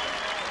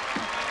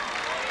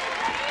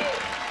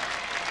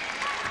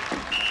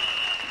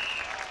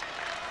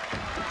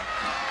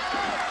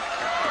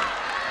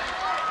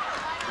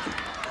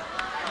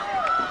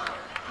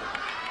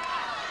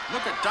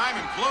 Look at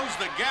Diamond close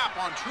the gap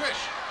on Trish.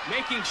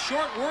 Making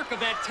short work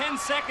of that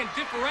 10-second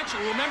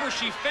differential. Remember,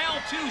 she fell,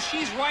 too.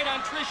 She's right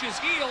on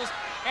Trish's heels,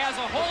 has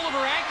a hold of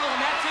her ankle,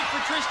 and that's it for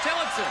Trish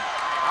Tillotson.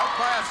 Out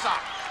by a sock.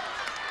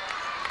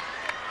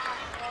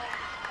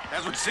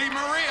 As we see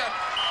Maria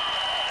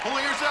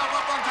pulling herself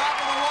up on top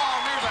of the wall,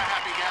 and there's a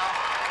happy gal.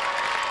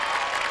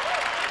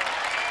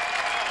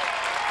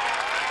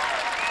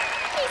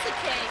 Piece of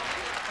cake.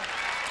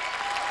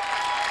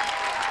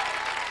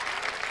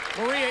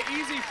 Maria,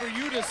 easy for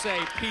you to say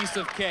piece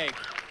of cake.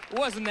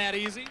 Wasn't that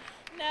easy?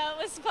 No,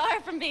 it was far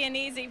from being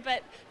easy,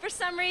 but for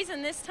some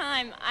reason this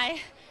time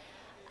I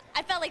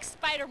felt like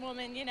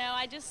Spider-Woman, you know.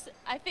 I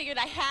figured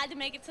I had to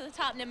make it to the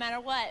top no matter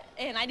what,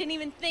 and I didn't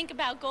even think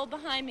about gold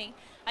behind me.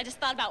 I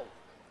just thought about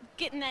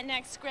getting that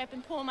next grip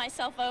and pulling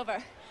myself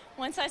over.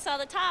 Once I saw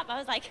the top, I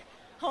was like,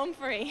 home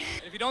free.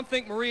 If you don't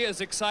think Maria is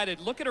excited,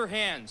 look at her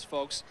hands,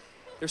 folks.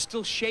 They're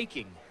still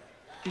shaking.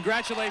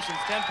 Congratulations,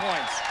 10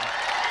 points.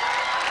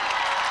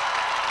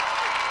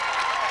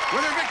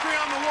 With her victory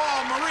on the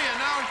wall, Maria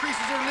now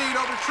increases her lead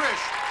over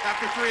Trish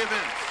after 3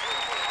 events.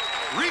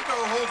 Rico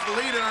holds the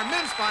lead in our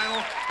men's final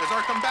as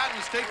our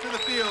combatants take to the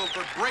field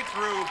for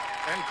breakthrough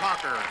and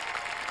conquer.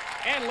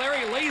 And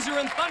Larry, Laser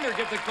and Thunder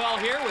get the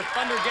call here, with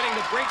Thunder getting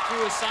the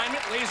breakthrough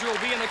assignment. Laser will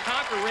be in the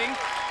conquer ring.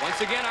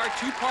 Once again, our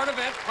two-part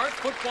event, part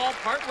football,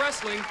 part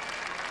wrestling.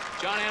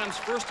 John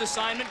Adams' first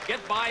assignment, get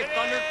by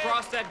Thunder,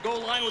 cross that goal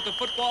line with the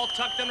football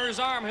tucked under his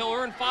arm. He'll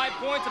earn 5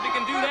 points if he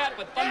can do that,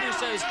 but Thunder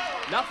says,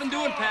 nothing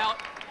doing, pal.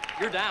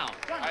 You're down.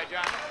 All right,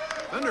 John.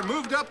 Thunder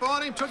moved up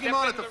on him, took him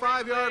on at the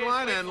 5-yard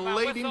line, and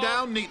laid him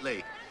down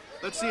neatly.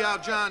 Let's see how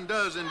John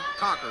does in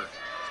conquer.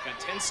 He's got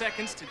 10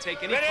 seconds to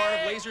take any part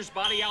of Laser's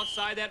body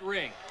outside that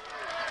ring.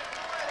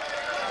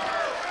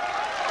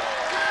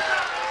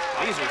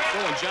 Laser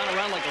throwing John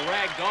around like a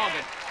rag dog.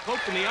 It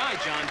poked in the eye,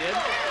 John did.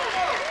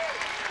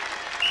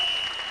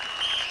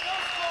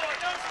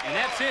 And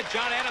that's it.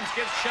 John Adams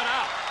gets shut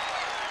out.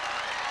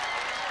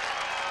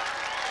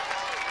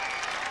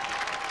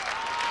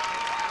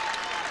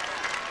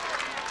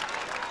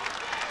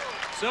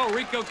 So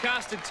Rico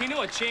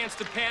Costantino, a chance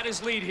to pad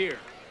his lead here.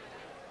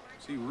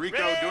 See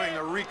Rico doing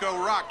the Rico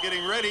Rock,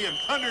 getting ready, and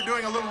Thunder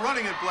doing a little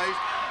running in place.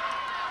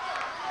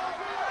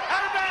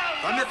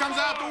 Thunder comes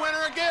out the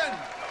winner again.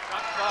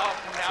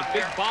 It's a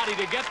big body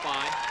to get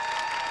by.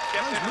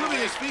 He's moving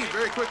his feet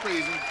very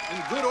quickly. He's in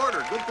good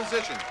order, good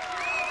position.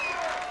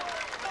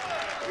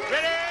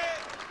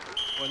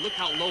 Boy, look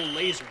how low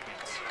Laser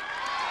gets.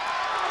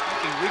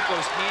 Taking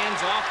Rico's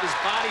hands off his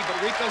body,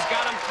 but Rico's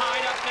got him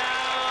tied up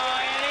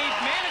now, and he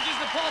manages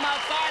to pull him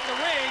outside the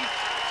ring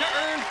to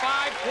earn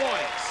 5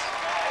 points.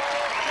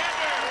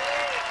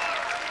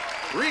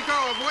 Rico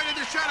avoided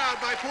the shutout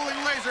by pulling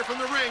Laser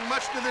from the ring,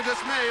 much to the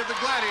dismay of the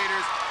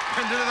Gladiators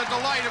and to the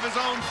delight of his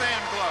own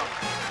fan club.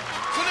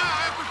 So now,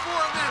 after 4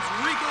 events,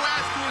 Rico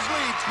adds to his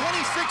lead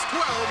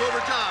 26-12 over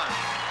John.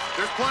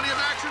 There's plenty of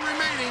action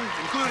remaining,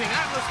 including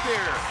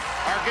Atmosphere,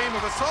 our game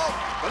of assault,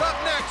 but up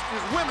next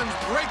is women's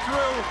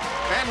breakthrough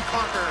and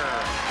conquer.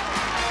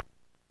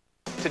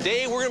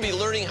 Today, we're going to be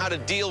learning how to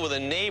deal with a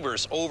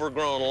neighbor's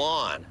overgrown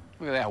lawn.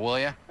 Look at that, will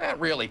you? That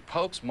really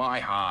pokes my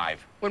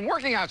hive. When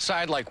working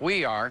outside like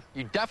we are,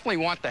 you definitely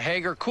want the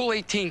Hager Cool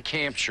 18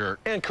 camp shirt.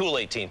 And Cool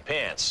 18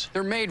 pants.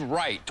 They're made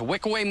right to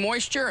wick away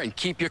moisture and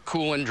keep you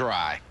cool and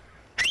dry.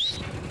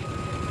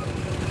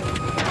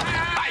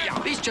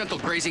 These gentle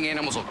grazing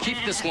animals will keep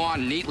this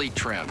lawn neatly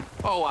trimmed.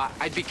 Oh,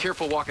 I'd be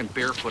careful walking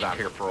barefoot out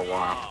here for a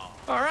while.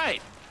 All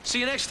right. See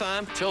you next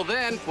time. Till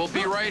then, we'll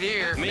be right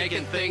here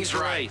making things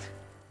right.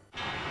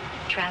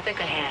 Traffic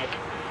ahead.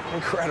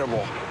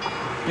 Incredible.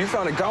 You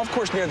found a golf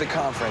course near the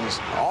conference.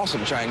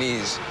 Awesome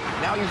Chinese.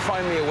 Now you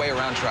find me a way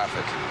around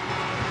traffic.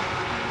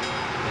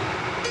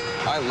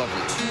 I love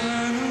you.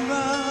 Turn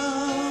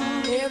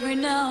around. Every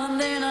now and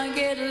then I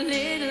get a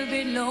little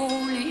bit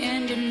lonely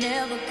and you're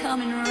never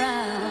coming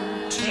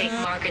around. Take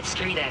Market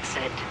Street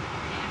exit.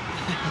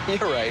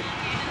 You're right.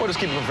 We'll just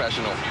keep it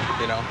professional,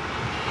 you know?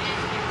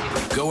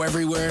 Go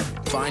everywhere,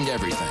 find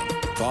everything.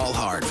 Fall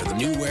hard for the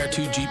new Wear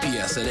 2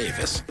 GPS at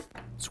Avis.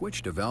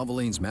 Switch to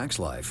Valvoline's Max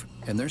Life,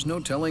 and there's no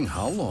telling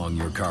how long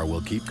your car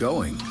will keep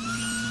going.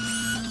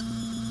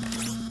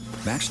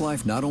 Max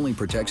Life not only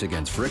protects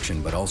against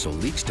friction, but also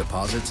leaks,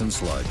 deposits, and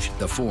sludge,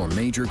 the 4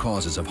 major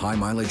causes of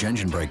high-mileage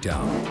engine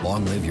breakdown.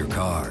 Long live your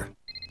car.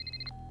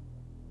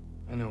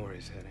 I know where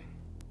he's heading.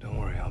 Don't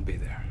worry, I'll be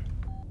there.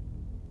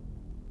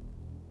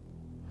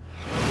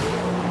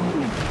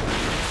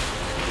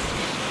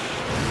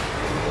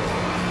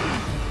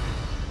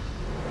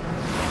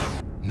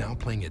 Now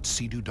playing at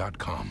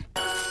Sea-Doo.com.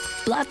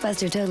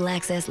 Blockbuster Total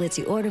Access lets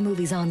you order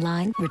movies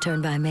online,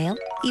 return by mail,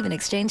 even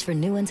exchange for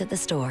new ones at the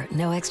store,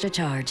 no extra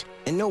charge.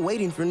 And no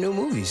waiting for new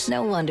movies.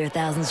 No wonder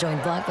thousands join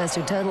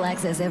Blockbuster Total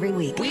Access every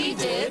week. We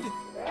did.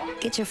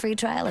 Get your free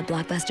trial at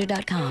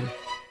Blockbuster.com.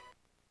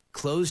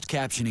 Closed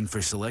captioning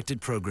for selected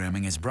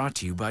programming is brought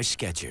to you by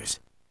Skechers.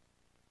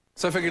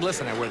 So I figured,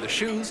 listen, I wear their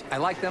shoes, I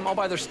like them, I'll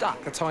buy their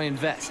stock. That's how I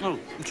invest. Oh,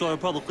 so I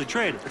publicly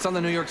traded. It's on the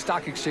New York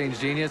Stock Exchange,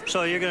 genius.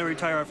 So you're going to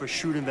retire off of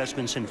shrewd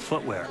investments in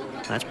footwear.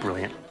 That's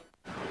brilliant.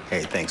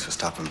 Hey, thanks for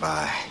stopping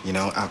by. You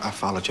know, I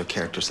followed your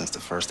character since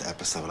the first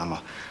episode. I'm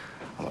a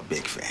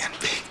big fan,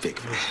 big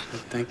fan.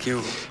 Thank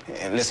you.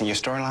 And listen, your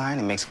storyline,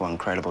 it makes for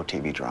incredible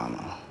TV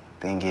drama.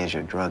 Thing is,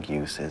 your drug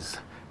use is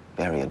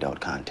very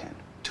adult content.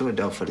 Too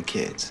adult for the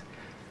kids.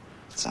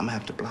 So I'm gonna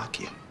have to block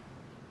you.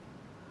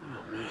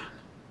 Oh, man.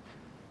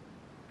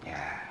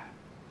 Yeah.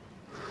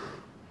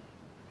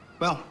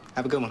 Well,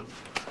 have a good one.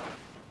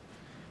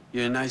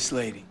 You're a nice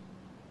lady.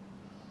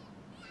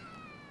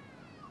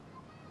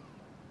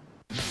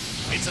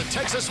 It's a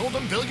Texas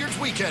Hold'em Billiards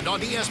weekend on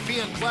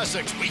ESPN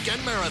Classic's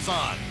Weekend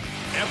Marathon.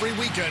 Every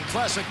weekend,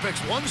 Classic picks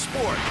one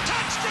sport.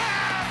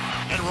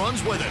 Touchdown! And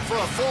runs with it for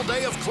a full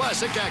day of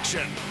Classic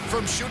action.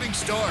 From shooting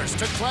stars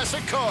to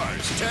classic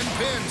cars, 10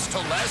 pins to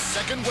last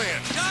second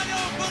wins. I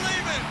don't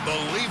believe it!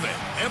 Believe it.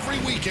 Every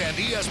weekend,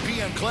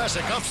 ESPN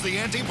Classic ups the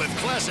ante with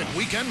Classic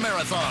Weekend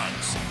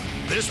Marathons.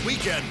 This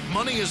weekend,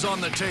 money is on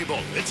the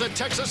table. It's a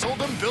Texas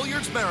Hold'em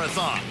Billiards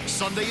Marathon.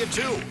 Sunday at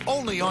 2,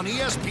 only on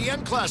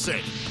ESPN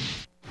Classic.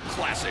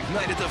 Classic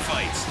Night at the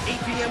Fights, 8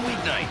 p.m.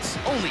 weeknights,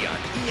 only on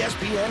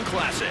ESPN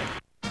Classic.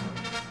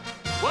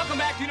 Welcome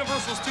back to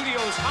Universal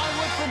Studios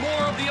Hollywood for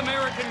more of the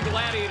American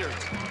Gladiators.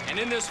 And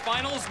in this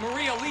finals,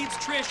 Maria leads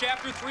Trish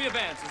after 3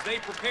 events as they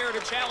prepare to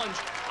challenge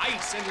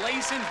Ice and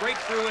Lace in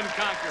Breakthrough and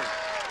Conquer.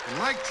 And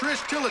like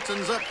Trish,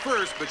 Tillotsen's up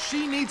first, but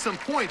she needs some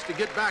points to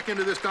get back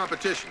into this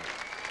competition.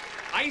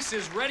 Ice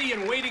is ready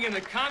and waiting in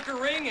the Conquer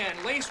ring, and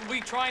Lace will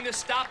be trying to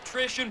stop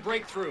Trish in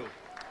Breakthrough.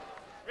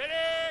 Ready?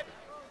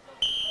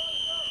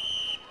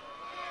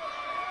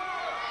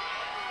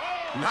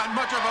 Not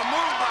much of a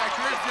move by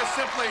Trish, just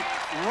simply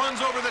runs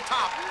over the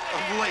top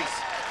of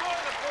Lace.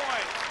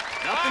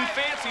 Nothing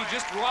fancy,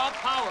 just raw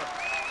power.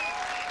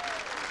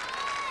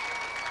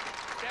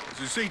 As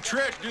you see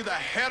Trish do the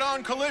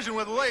head-on collision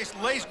with Lace,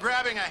 Lace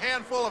grabbing a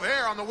handful of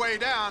hair on the way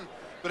down,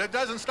 but it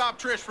doesn't stop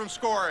Trish from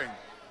scoring.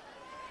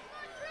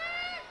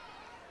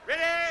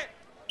 Ready?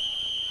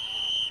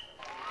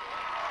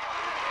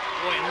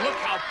 Boy, and look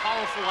how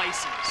powerful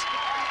Ice is.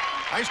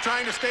 Ice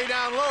trying to stay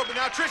down low, but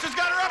now Trish has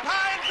got her up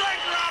high and dragged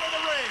her out of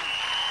the ring.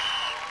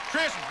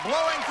 Trish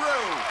blowing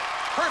through.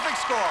 Perfect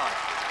score.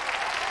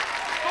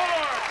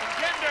 Score,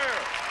 contender.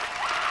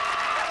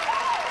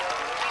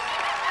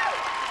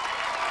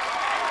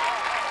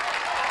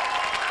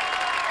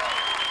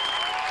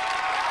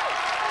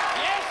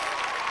 Yes,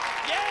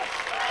 yes,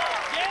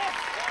 yes.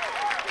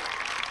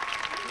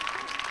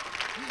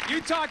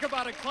 You talk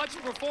about a clutch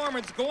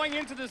performance. Going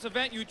into this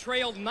event, you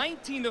trailed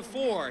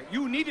 19-4.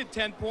 You needed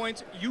 10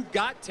 points. You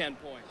got 10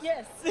 points.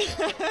 Yes.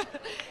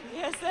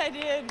 Yes, I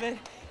did, but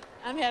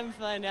I'm having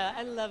fun.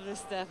 I love this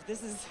stuff.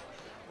 This is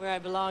where I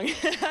belong.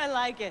 I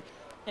like it.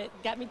 It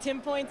got me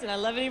 10 points, and I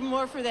love it even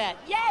more for that.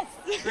 Yes!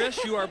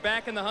 Trish, you are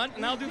back in the hunt,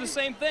 and I'll do the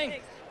same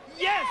thing.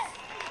 Yes!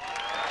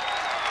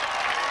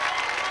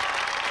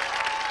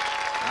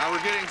 Now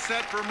we're getting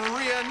set for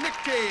Maria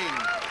Nickting.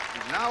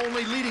 She's now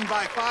only leading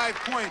by 5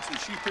 points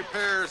as she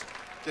prepares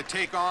to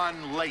take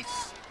on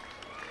Lace.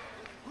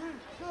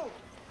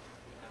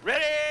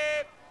 Ready?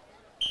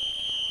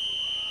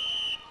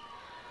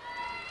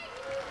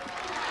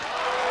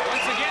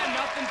 Once again,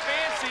 nothing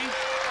fancy.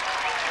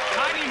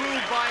 Tiny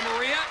move by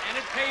Maria, and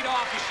it paid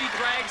off as she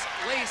drags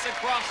Lace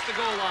across the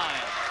goal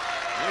line.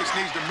 Lace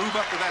needs to move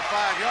up to that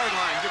 5-yard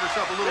line, give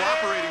herself a little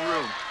operating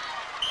room.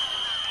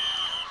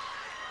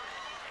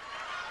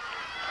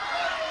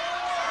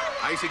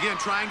 Ice again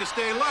trying to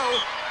stay low.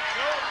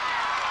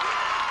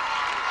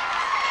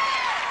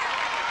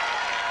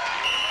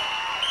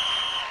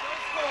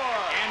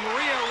 And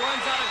Maria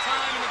runs out of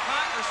time in the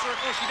Conquer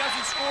circle. She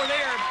doesn't score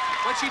there,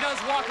 but she does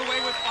walk away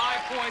with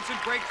 5 points in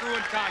Breakthrough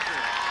and Conquer.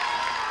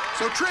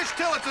 So Trish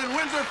Tillotsen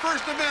wins her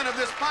first event of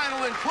this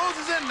final and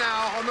closes in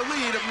now on the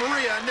lead of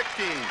Maria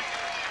Nickting.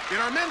 In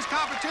our men's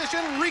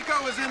competition,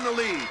 Rico is in the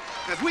lead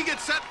as we get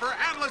set for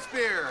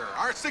Atmosphere,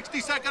 our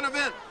 60-second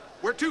event,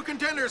 where 2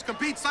 contenders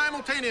compete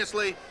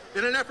simultaneously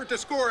in an effort to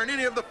score in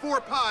any of the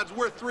 4 pods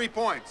worth 3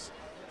 points.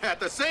 At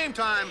the same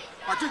time,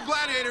 our 2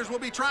 gladiators will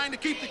be trying to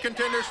keep the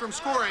contenders from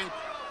scoring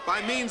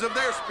by means of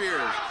their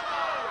spears.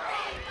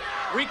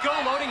 Rico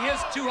loading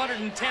his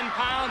 210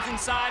 pounds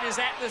inside his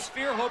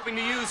Atmosphere, hoping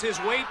to use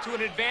his weight to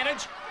an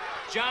advantage.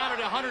 John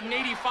at 185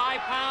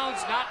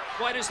 pounds, not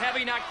quite as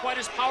heavy, not quite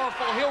as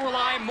powerful. He'll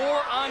rely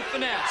more on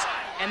finesse.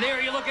 And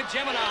there you look at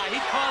Gemini. He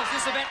calls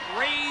this event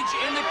Rage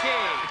in the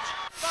Cage.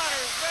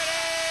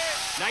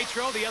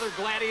 Nitro, the other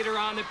gladiator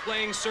on the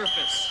playing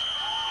surface.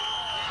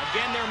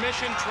 Again, their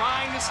mission,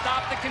 trying to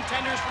stop the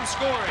contenders from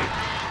scoring.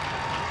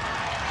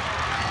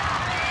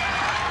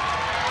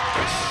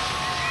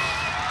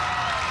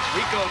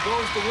 Rico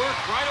goes to work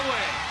right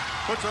away.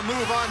 Puts a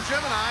move on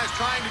Gemini, is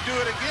trying to do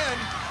it again.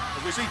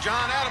 As we see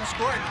John Adams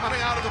scoring,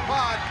 coming out of the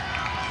pod.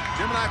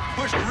 Gemini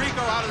pushed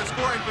Rico out of the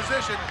scoring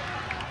position,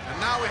 and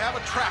now we have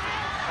a traffic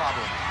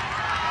problem.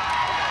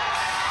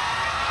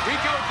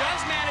 Rico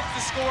does manage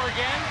to score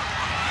again.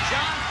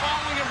 John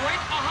following him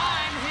right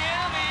behind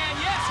him, and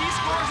yes, he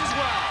scores as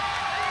well.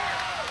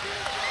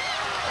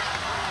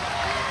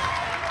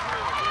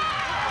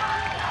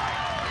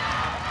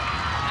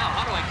 Now,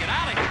 how do I get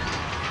out of here?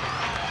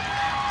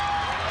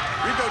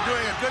 Rico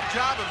doing a good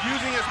job of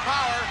using his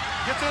power,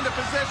 gets into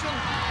position,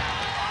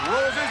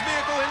 rolls his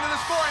vehicle into the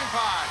scoring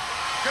pod.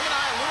 Gemini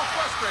a little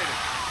frustrated.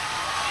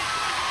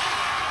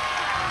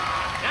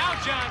 Now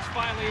John's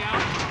finally out.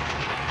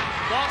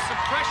 Lost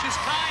some precious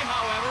time,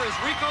 however, as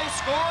Rico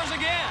scores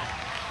again.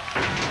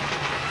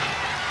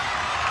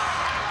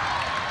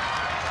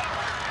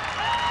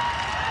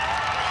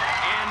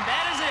 And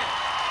that is it.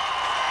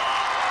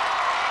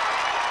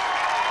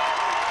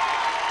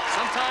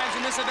 Sometimes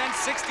in this event,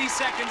 60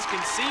 seconds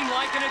can seem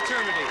like an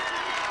eternity.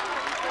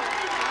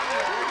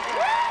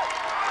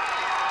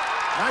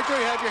 Nitro,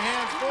 you had your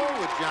hands full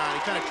with John.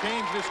 He kind of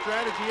changed his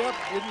strategy up,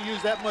 didn't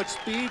use that much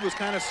speed, was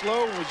kind of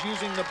slow, and was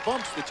using the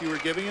bumps that you were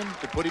giving him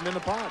to put him in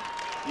the pod.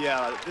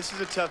 Yeah, this is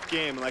a tough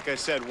game. Like I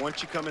said,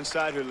 once you come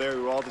inside here, Larry,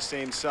 we're all the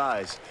same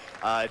size.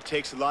 It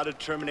takes a lot of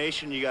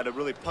determination. You got to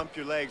really pump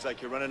your legs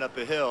like you're running up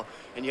a hill,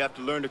 and you have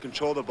to learn to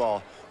control the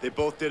ball. They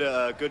both did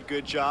a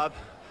good job,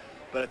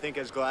 but I think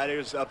as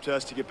gladiators, it's up to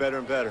us to get better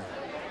and better.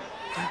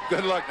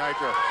 Good luck,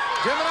 Nitro.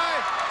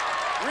 Gemini,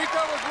 Rico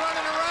was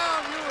running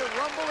around. You were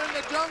Rumble in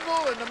the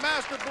Jungle and the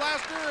Master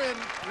Blaster, and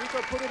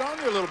Rico put it on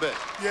you a little bit.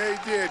 Yeah,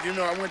 he did. You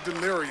know, I went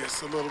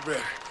delirious a little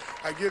bit.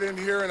 I get in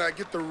here and I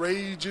get the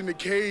rage in the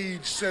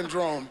cage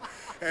syndrome.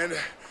 And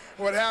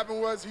what happened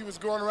was he was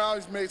going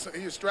around,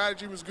 his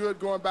strategy was good,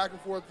 going back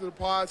and forth to the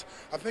pods.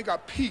 I think I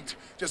peaked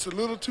just a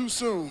little too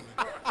soon.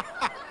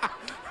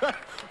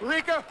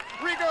 Rico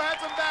had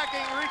some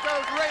backing.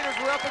 Rico's Raiders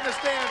were up in the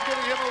stands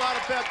giving him a lot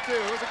of pep, too.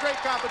 It was a great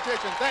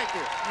competition. Thank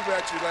you. You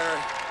bet you, Larry.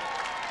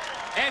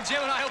 And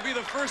Jim and I will be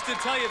the first to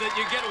tell you that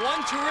you get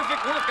one terrific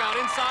workout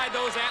inside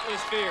those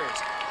Atmospheres.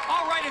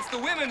 All right, it's the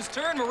women's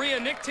turn. Maria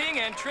Nichting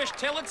and Trish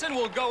Tillotson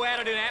will go at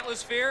it in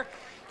Atmosphere.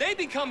 They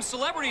become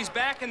celebrities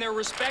back in their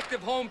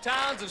respective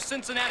hometowns of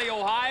Cincinnati,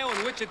 Ohio,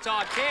 and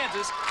Wichita,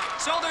 Kansas.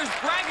 So there's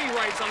bragging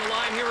rights on the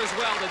line here as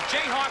well. The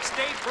Jayhawk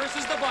State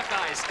versus the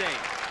Buckeye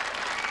State.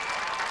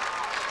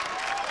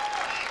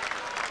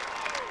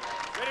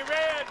 Ready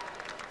red,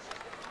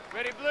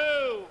 ready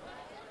blue,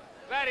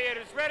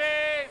 gladiators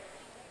ready,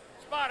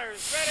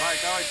 spotters ready.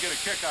 Mike, I always get a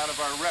kick out of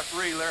our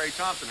referee, Larry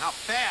Thompson, how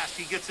fast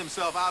he gets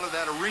himself out of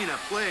that arena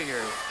playing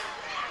area.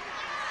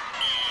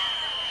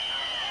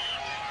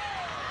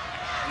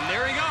 And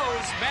there he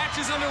goes.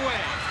 Match is underway.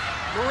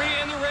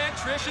 Maria in the red,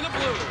 Trish in the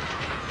blue.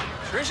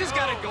 Trish has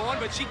got it going,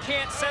 but she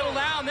can't settle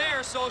down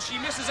there, so she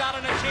misses out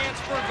on a chance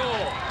for a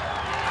goal.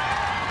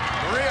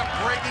 Maria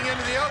breaking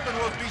into the open.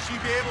 Will she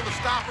be able to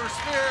stop her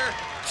spear?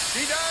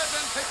 She does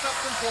and picks up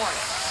some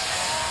points.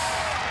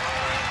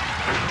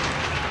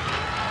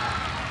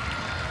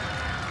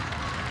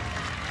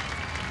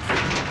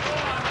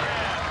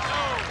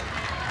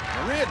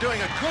 Maria doing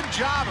a good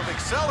job of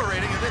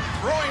accelerating and then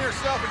throwing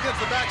herself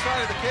against the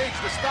backside of the cage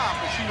to stop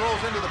as she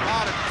rolls into the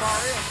pod at the far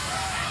end.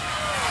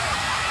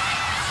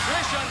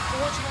 Trish,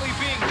 unfortunately,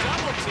 being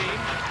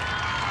double-teamed.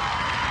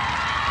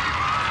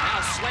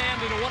 Now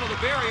slammed into one of the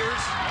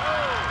barriers.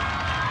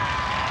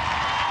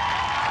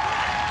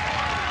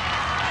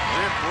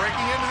 Maria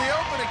breaking into the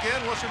open again.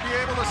 Will she be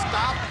able to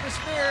stop the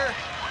spear?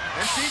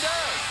 And she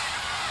does.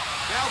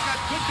 Gal's got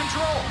good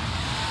control.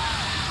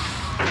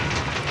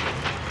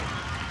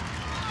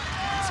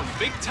 Some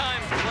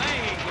big-time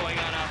clanging going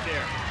on out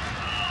there.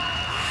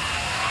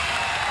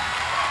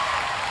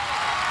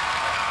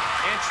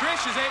 And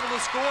Trish is able to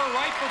score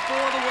right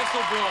before the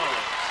whistle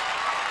blows.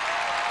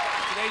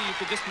 Today you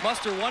could just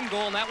muster one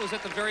goal, and that was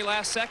at the very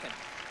last second.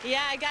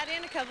 Yeah, I got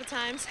in a couple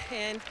times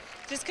and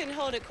just couldn't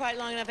hold it quite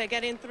long enough. I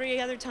got in 3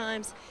 other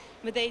times,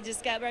 but they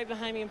just got right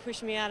behind me and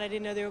pushed me out. I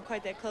didn't know they were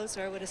quite that close,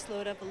 or I would have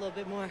slowed up a little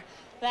bit more.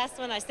 Last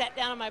one, I sat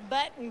down on my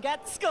butt and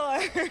got the score.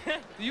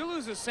 Do you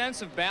lose a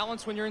sense of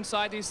balance when you're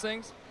inside these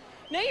things?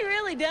 No, you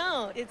really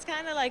don't. It's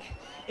kind of like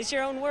it's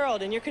your own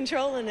world, and you're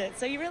controlling it,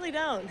 so you really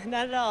don't,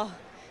 not at all.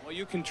 Well,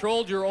 you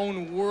controlled your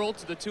own world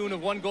to the tune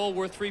of 1 goal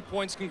worth 3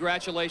 points.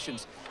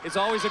 Congratulations. It's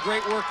always a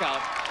great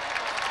workout.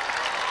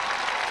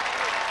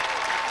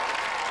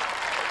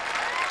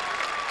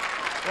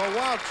 Well,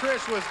 while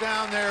Trish was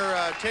down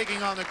there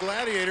taking on the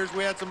Gladiators,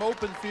 we had some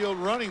open field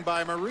running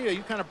by Maria.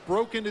 You kind of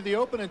broke into the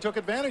open and took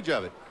advantage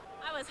of it.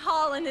 I was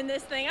hauling in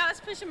this thing. I was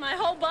pushing my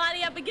whole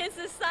body up against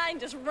this side and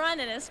just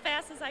running as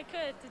fast as I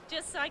could,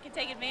 just so I could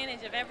take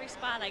advantage of every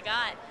spot I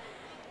got.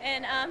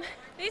 And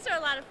these are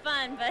a lot of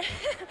fun, but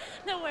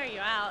they'll wear you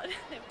out.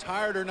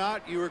 Tired or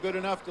not, you were good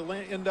enough to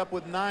end up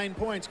with 9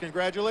 points.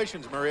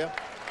 Congratulations, Maria.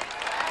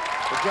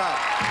 Good job.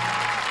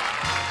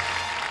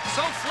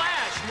 So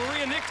flat. match.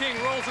 Maria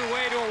Nichting rolls her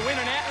way to a win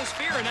in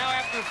atmosphere, and now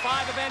after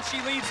 5 events,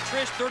 she leads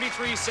Trish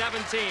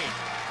 33-17.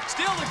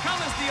 Still to come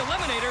is the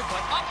Eliminator,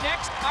 but up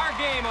next, our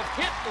game of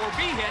hit or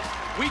be hit.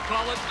 We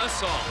call it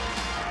Assault.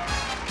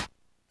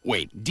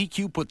 Wait,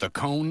 DQ put the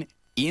cone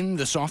in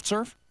the soft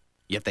serve?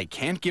 Yet they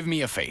can't give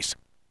me a face.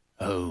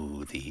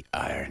 Oh, the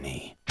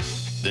irony.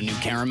 The new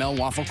Caramel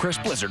Waffle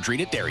Crisp Blizzard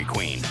Treat at Dairy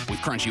Queen. With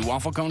crunchy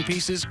waffle cone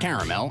pieces,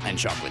 caramel, and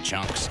chocolate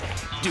chunks.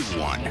 Do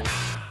one.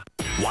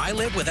 Why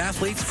live with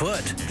athlete's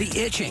foot? The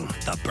itching,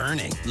 the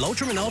burning.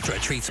 Lotrimin Ultra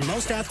treats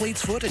most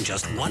athlete's foot in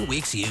just 1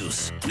 week's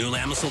use. New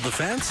Lamisil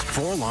Defense,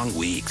 4 long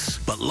weeks.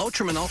 But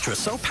Lotrimin Ultra is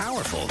so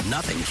powerful,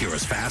 nothing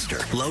cures faster.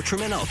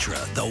 Lotrimin Ultra,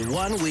 the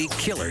 1-week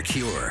killer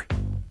cure.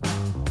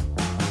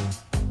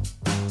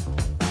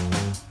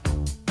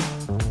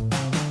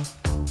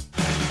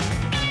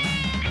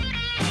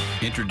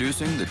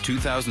 Introducing the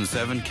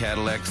 2007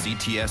 Cadillac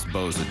CTS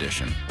Bose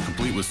Edition,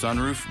 complete with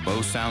sunroof,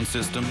 Bose sound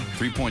system,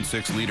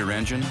 3.6-liter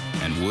engine,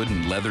 and wood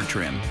and leather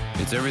trim.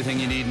 It's everything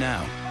you need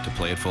now to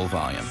play at full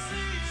volume.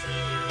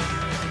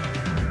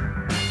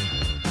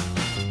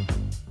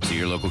 See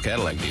your local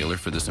Cadillac dealer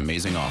for this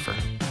amazing offer.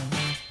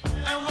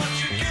 And what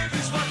you give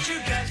is what you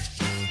get.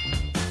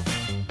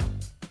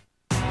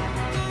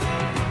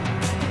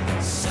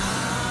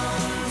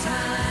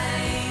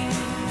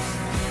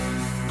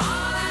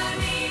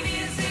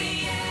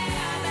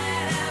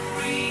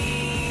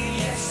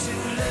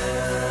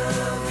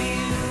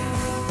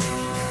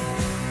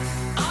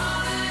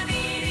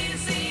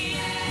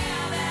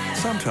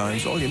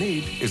 Sometimes all you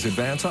need is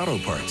Advance Auto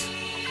Parts.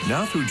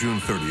 Now through June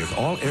 30th,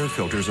 all air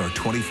filters are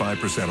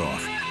 25%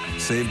 off.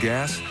 Save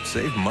gas,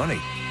 save money,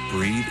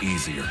 breathe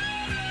easier.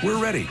 We're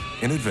ready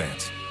in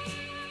Advance.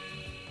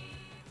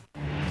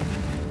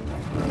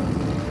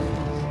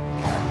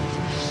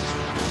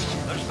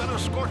 There's been a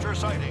Scorcher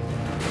sighting.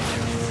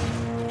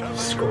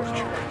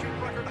 Scorcher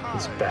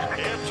is back.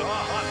 It's a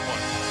hot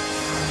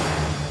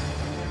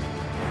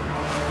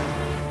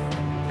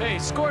one. Hey,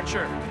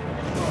 Scorcher.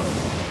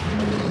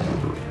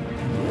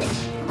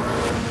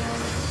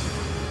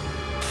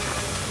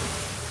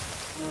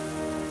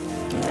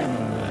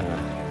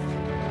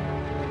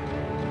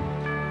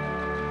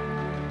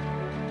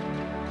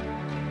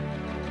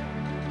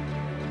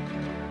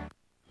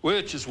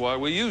 Which is why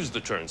we use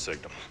the turn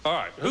signal. All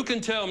right, who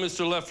can tell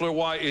Mr. Leffler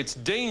why it's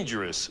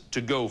dangerous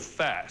to go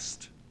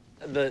fast?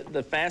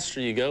 The faster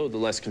you go, the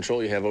less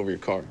control you have over your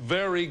car.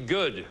 Very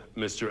good,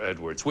 Mr.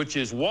 Edwards, which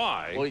is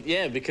why... Well,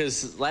 yeah,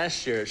 because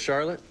last year at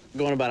Charlotte,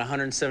 going about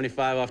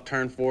 175 off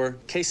turn 4,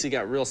 Casey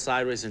got real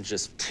sideways and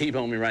just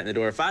T-boned me right in the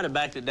door. If I'd have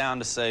backed it down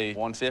to, say,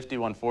 150,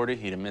 140,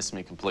 he'd have missed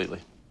me completely.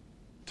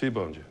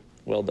 T-boned you.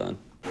 Well done.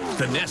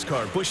 The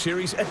NASCAR Busch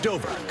Series at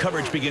Dover.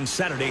 Coverage begins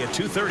Saturday at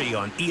 2:30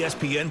 on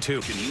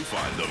ESPN2. Can you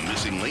find the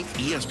missing link?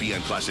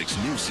 ESPN Classic's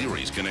new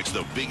series connects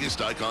the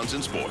biggest icons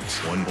in sports.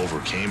 One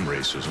overcame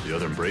racism, the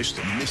other embraced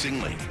them.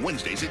 Missing Link,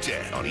 Wednesdays at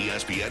 10 on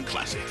ESPN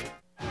Classic.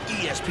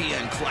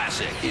 ESPN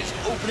Classic is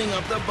opening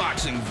up the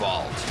boxing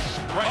vault.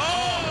 Right.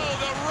 Oh,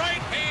 the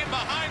right hand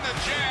behind the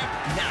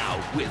jab.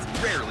 Now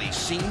with rarely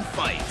seen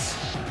fights.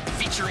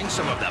 Featuring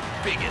some of the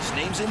biggest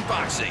names in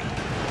boxing.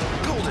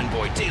 Golden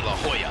Boy De La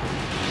Hoya.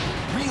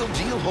 Real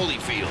Deal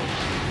Holyfield.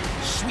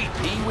 Sweet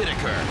Pea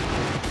Whitaker.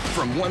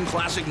 From one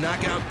classic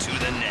knockout to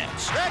the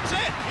next. That's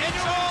it.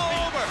 It's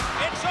all over.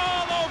 It's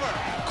all over.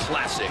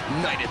 Classic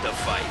Night at the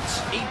Fights.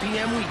 8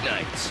 p.m.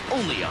 weeknights.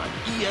 Only on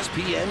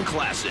ESPN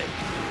Classic.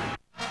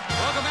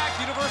 Welcome back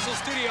to Universal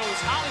Studios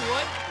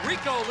Hollywood.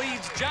 Rico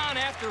leads John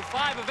after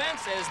 5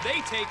 events as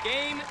they take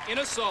aim in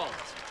Assault.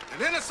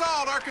 And in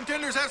Assault, our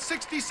contenders have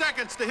 60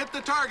 seconds to hit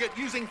the target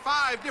using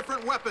 5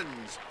 different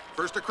weapons.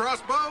 First a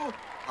crossbow,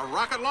 a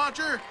rocket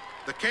launcher,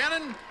 the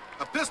cannon,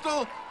 a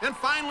pistol, and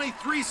finally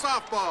 3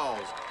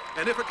 softballs.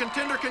 And if a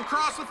contender can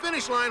cross the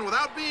finish line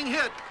without being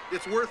hit,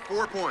 it's worth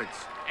 4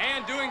 points.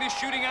 And doing the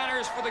shooting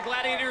honors for the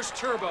Gladiators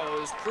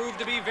turbos proved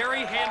to be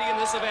very handy in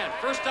this event.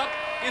 First up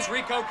is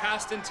Rico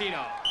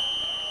Costantino.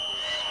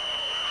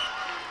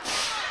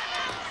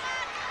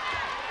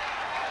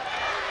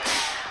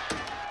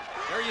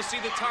 There you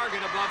see the target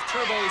above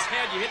Turbo's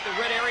head. You hit the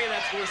red area,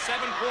 that's worth 7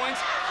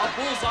 points. A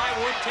bullseye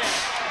worth 10.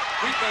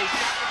 Rico's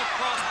shot with the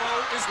crossbow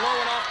is low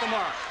and off the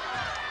mark.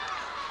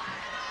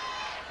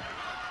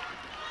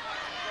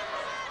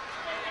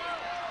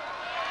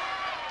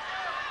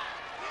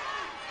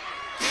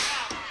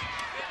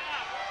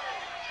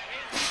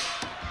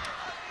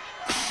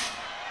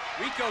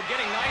 Rico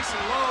getting nice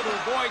and low to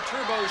avoid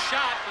Turbo's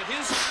shot, but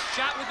his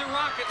shot with the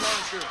rocket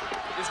launcher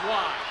is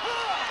wide.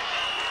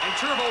 And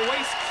Turbo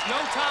wastes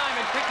no time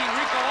in picking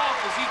Rico off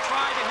as he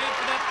tried to head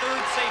for that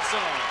 3rd safe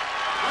zone.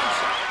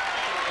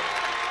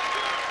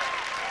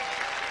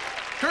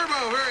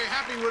 Turbo very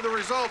happy with the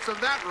results of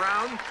that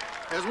round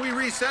as we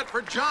reset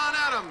for John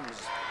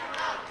Adams.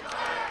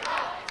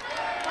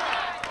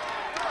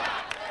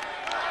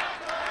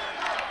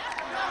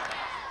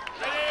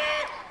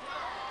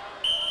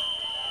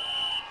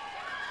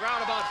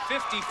 Crowd about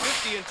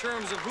 50-50 in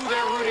terms of who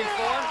they're rooting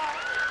for.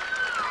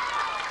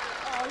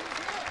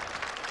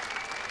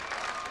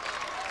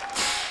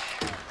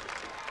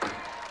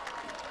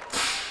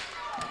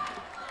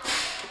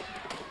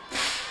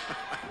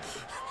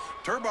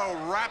 Turbo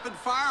rapid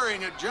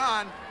firing at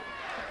John,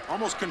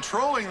 almost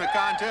controlling the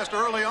contest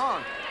early on.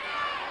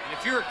 And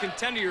if you're a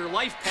contender, your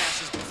life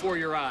passes before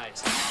your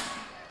eyes.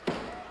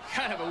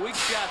 Kind of a weak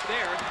shot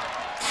there.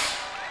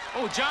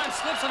 Oh, John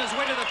slips on his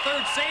way to the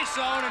third safe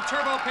zone, and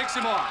Turbo picks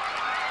him off.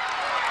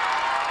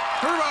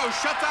 Turbo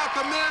shuts out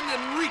the men,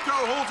 and Rico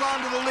holds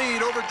on to the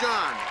lead over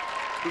John,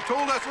 who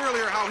told us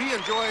earlier how he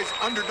enjoys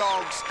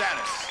underdog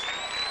status.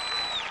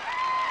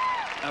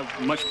 I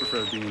much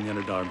prefer being in the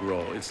underdog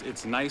role.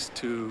 It's nice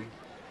to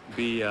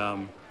be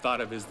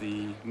thought of as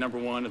the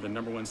 #1 or the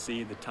 #1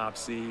 seed, the top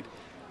seed.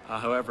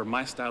 However,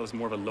 my style is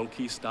more of a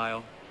low-key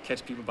style,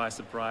 catch people by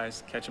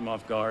surprise, catch them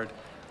off guard,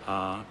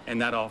 and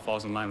that all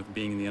falls in line with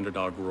being in the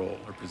underdog role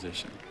or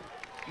position.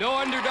 No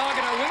underdog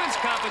in our women's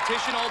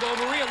competition, although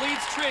Maria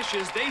leads Trish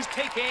as they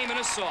take aim and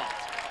assault.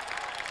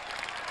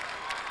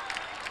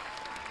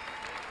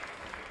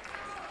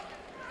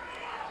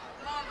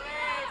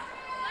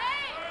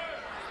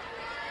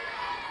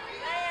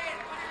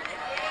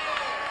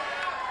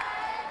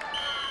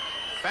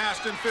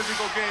 Fast and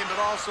physical game, but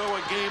also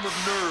a game of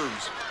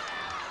nerves.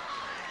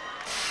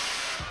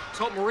 Let's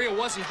hope Maria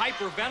wasn't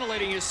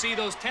hyperventilating. You see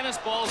those tennis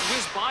balls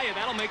whiz by you.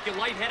 That'll make you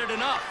lightheaded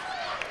enough.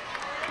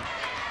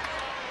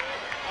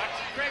 Watch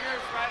the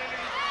triggers right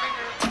underneath the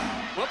finger.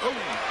 Whoop.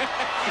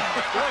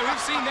 Boy,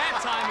 we've seen that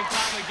time and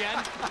time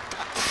again.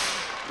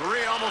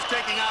 Maria almost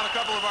taking out a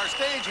couple of our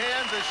stage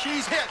hands as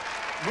she's hit,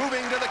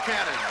 moving to the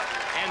cannon.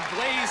 And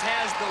Blaze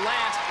has the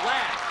last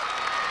laugh.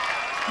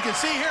 You can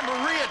see here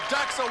Maria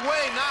ducks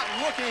away, not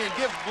looking, and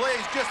gives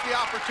Blaze just the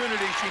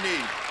opportunity she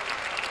needs.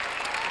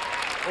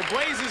 Well,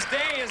 Blaze's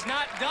day is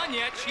not done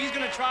yet. She's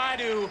going to try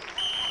to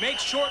make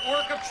short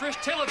work of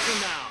Trish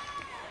Tillotson now.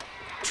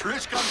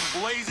 Trish comes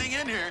blazing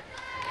in here.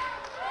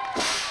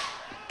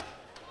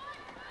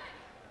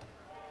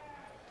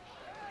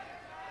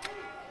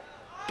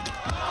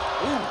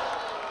 Ooh.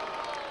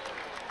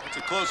 That's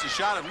the closest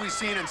shot we've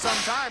seen in some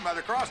time by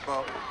the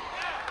crossbow.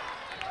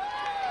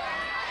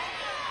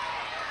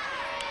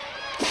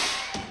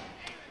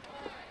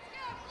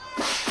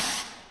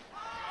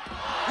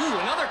 Ooh,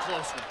 another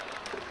close one.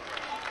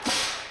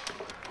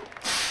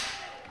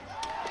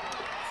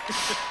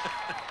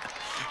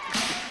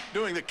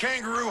 Doing the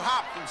kangaroo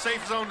hop from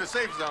safe zone to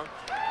safe zone.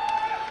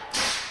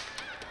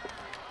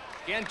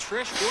 Again,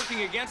 Trish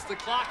working against the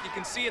clock. You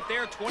can see it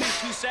there.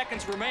 22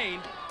 seconds remain.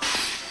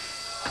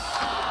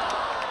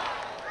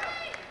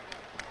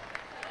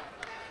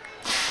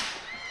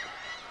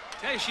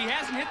 Tell you, she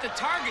hasn't hit the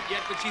target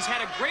yet, but she's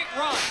had a great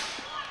run.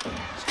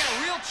 She's got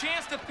a real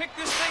chance to pick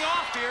this thing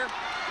off here.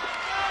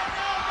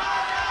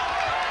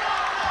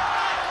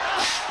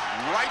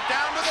 Right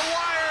down to the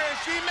wire as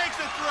she makes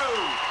it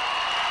through.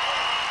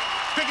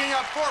 Picking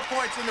up 4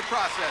 points in the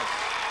process.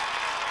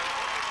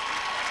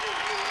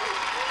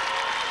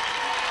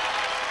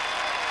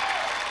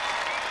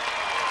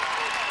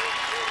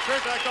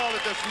 Trish, I called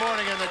it this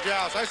morning in the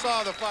joust. I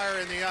saw the fire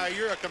in the eye.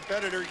 You're a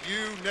competitor.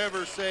 You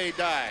never say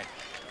die.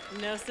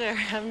 No, sir.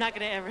 I'm not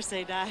going to ever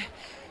say die.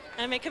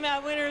 I may come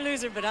out winner or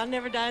loser, but I'll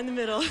never die in the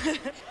middle.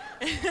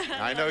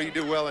 I know you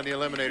do well in the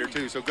eliminator,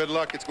 too, so good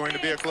luck. It's going to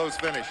be a close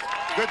finish.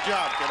 Good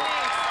job, kiddo.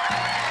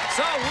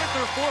 So with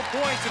her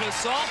 4 points in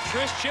assault,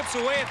 Trish chips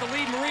away at the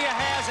lead Maria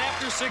has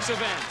after 6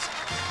 events.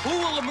 Who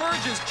will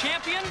emerge as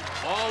champion?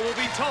 All will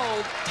be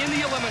told in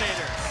the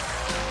eliminator.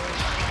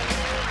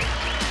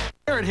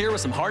 Aaron here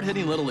with some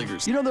hard-hitting Little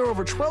Leaguers. You know there are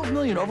over 12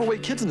 million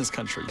overweight kids in this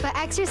country. But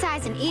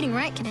exercise and eating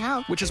right can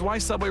help. Which is why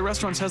Subway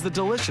Restaurants has the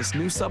delicious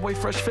new Subway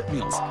Fresh Fit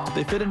meals.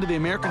 They fit into the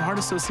American Heart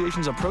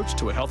Association's approach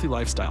to a healthy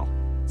lifestyle.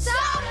 Subway!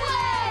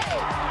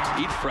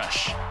 Eat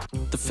fresh.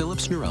 The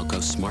Philips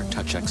Norelco Smart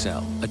Touch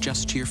XL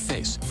adjusts to your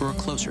face for a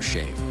closer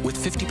shave with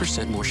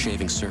 50% more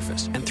shaving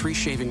surface and 3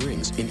 shaving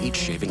rings in each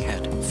shaving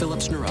head.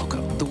 Philips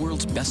Norelco, the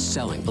world's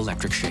best-selling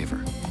electric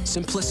shaver.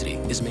 Simplicity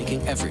is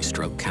making every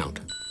stroke count.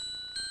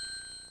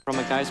 From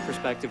a guy's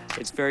perspective,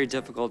 it's very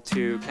difficult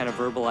to kind of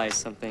verbalize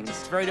some things.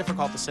 It's very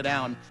difficult to sit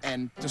down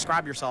and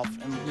describe yourself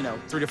in,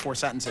 3 to 4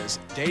 sentences.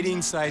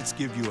 Dating sites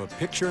give you a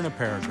picture and a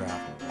paragraph.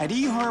 At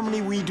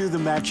eHarmony, we do the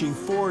matching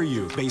for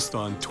you based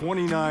on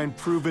 29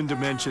 proven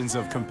dimensions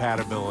of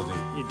compatibility.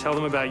 You tell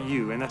them about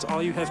you, and that's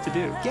all you have to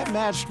do. Get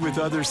matched with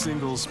other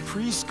singles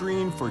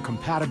pre-screened for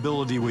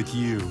compatibility with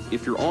you.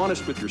 If you're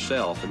honest with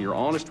yourself and you're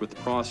honest with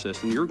the process,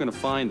 then you're going to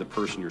find the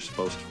person you're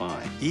supposed to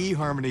find.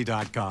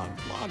 eHarmony.com.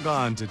 Log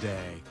on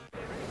today.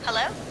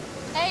 Hello?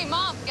 Hey,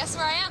 Mom, guess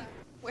where I am?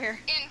 Where?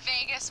 In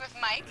Vegas with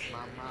Mike.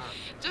 Mama.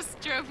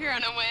 Just drove here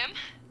on a whim.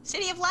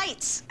 City of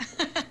Lights.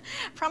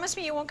 Promise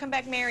me you won't come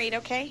back married,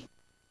 okay?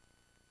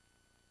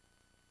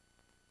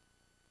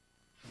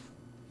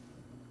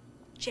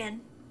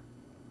 Jen,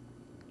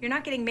 you're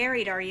not getting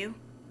married, are you?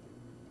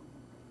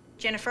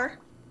 Jennifer?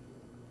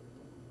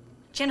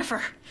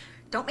 Jennifer,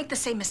 don't make the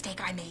same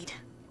mistake I made.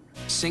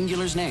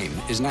 Singular's name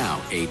is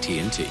now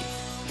AT&T.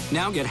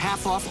 Now get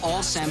half off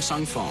all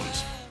Samsung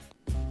phones.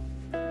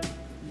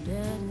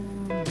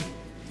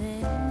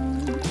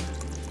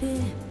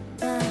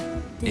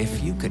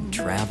 If you could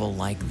travel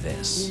like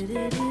this,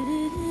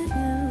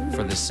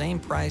 for the same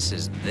price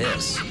as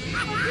this.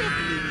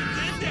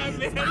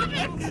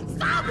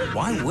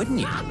 Why wouldn't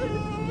you?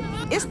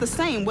 It's the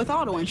same with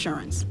auto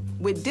insurance.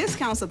 With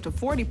discounts up to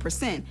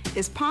 40%,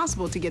 it's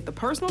possible to get the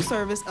personal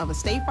service of a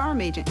State Farm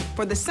agent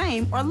for the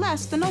same or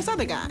less than those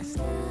other guys.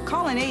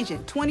 Call an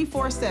agent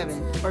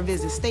 24/7 or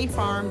visit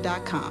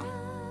statefarm.com.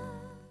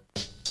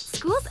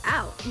 School's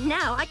out.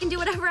 Now I can do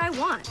whatever I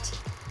want.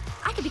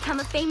 I could become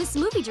a famous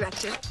movie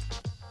director.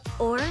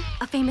 Or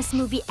a famous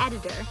movie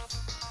editor.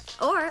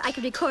 Or I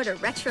could record a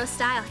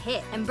retro-style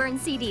hit and burn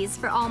CDs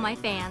for all my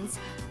fans.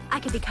 I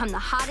could become the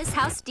hottest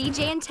house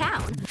DJ in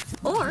town.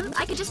 Or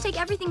I could just take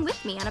everything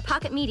with me on a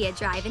pocket media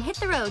drive and hit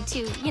the road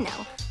to, you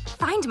know,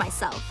 find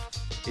myself.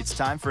 It's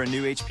time for a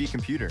new HP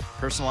computer.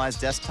 Personalized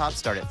desktops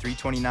start at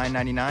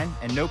 $329.99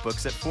 and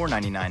notebooks at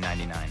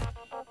 $499.99.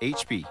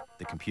 HP,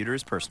 the computer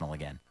is personal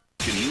again.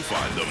 Can you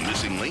find the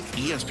missing link?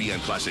 ESPN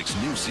Classic's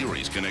new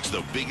series connects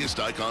the biggest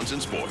icons in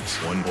sports.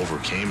 One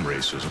overcame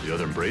racism, the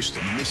other embraced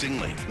it.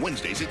 Missing Link,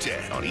 Wednesdays at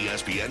 10 on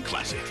ESPN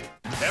Classic.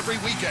 Every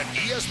weekend,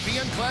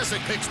 ESPN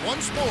Classic picks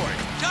one sport.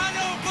 I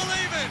don't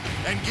believe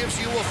it! And gives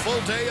you a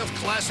full day of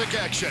classic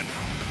action.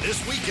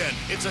 This weekend,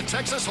 it's a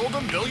Texas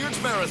Hold'em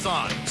Billiards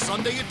Marathon.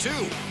 Sunday at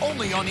 2,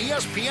 only on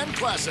ESPN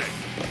Classic.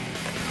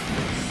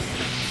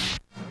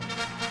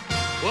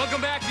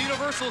 Welcome back to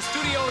Universal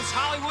Studios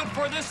Hollywood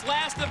for this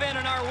last event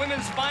in our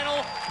women's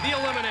final, the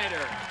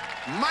Eliminator.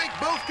 Mike,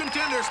 both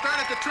contenders start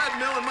at the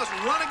treadmill and must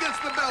run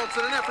against the belts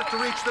in an effort to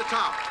reach the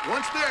top.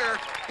 Once there,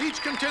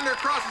 each contender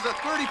crosses a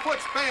 30-foot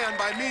span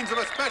by means of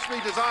a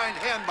specially designed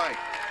hand bike.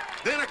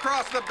 Then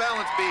across the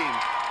balance beam,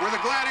 where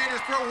the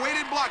gladiators throw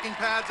weighted blocking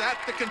pads at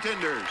the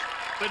contenders.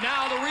 But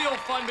now the real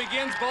fun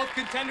begins. Both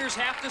contenders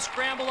have to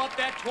scramble up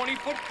that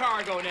 20-foot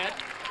cargo net.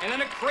 And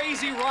then a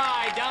crazy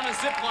ride down a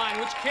zip line,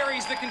 which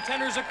carries the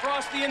contenders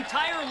across the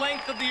entire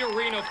length of the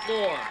arena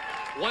floor.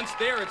 Once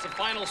there, it's a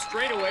final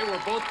straightaway where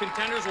both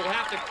contenders will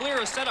have to clear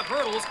a set of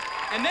hurdles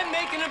and then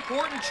make an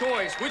important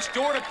choice, which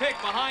door to pick.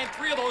 Behind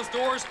 3 of those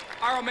doors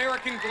are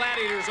American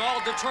gladiators, all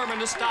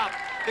determined to stop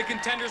the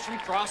contenders from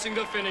crossing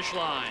the finish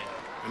line.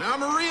 And now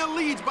Maria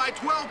leads by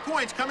 12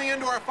 points coming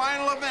into our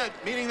final event,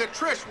 meaning that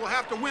Trish will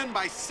have to win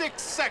by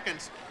 6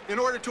 seconds in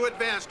order to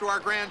advance to our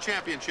grand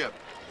championship.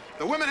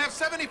 The women have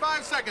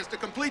 75 seconds to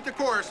complete the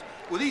course,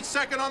 with each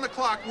second on the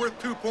clock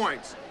worth 2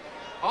 points.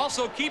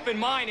 Also, keep in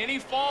mind, any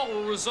fall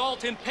will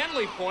result in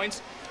penalty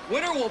points.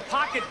 Winner will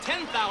pocket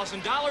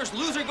 $10,000.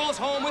 Loser goes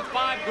home with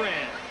 $5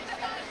 grand.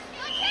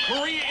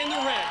 Maria in the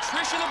red,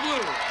 Trish in the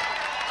blue.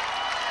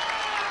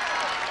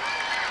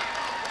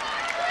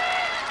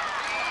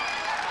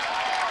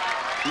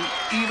 The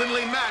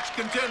evenly matched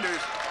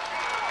contenders.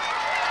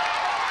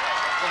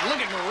 Well,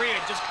 look at Maria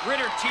just grit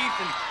her teeth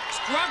and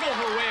struggle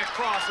her way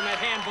across in that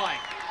hand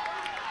bike.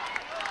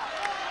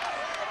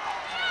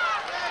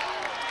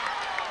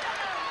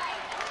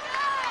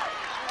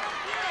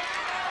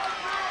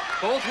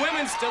 Both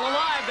women still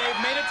alive.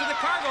 They've made it to the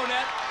cargo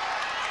net.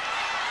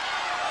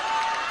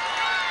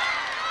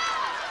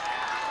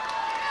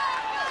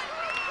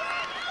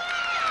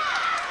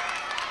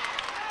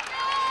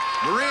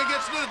 Maria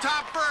gets to the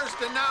top first,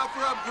 and now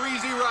for a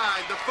breezy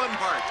ride, the fun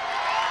part.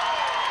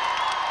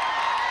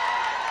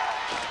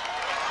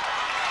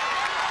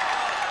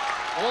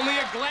 Only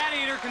a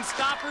gladiator can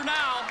stop her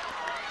now.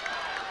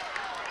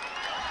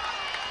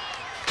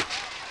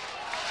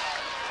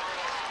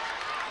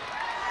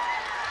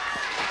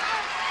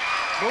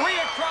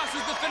 Maria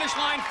crosses the finish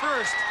line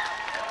first.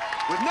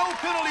 With no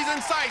penalties in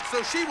sight,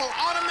 so she will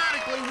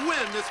automatically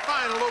win this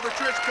final over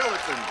Trish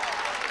Tillotson.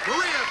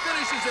 Maria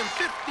finishes in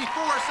 54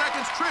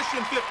 seconds, Trish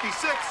in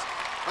 56.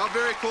 A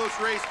very close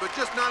race, but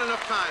just not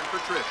enough time for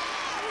Trish.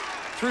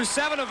 Through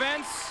 7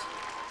 events,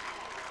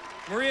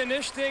 Maria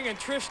Nishting and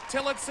Trish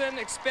Tillotson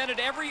expended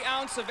every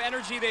ounce of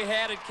energy they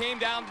had. It came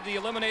down to the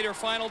Eliminator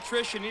final.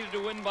 Trish, you needed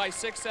to win by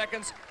 6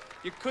 seconds.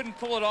 You couldn't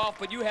pull it off,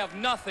 but you have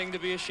nothing to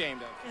be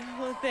ashamed of.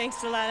 Well,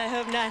 thanks a lot. I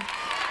hope not.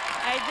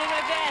 I did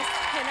my best,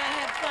 and I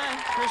had fun.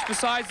 Trish,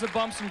 besides the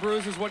bumps and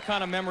bruises, what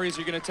kind of memories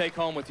are you going to take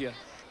home with you?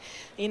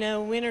 You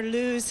know, win or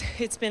lose,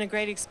 it's been a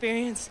great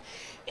experience,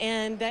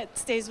 and that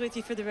stays with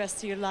you for the rest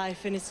of your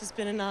life, and it's just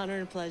been an honor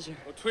and a pleasure.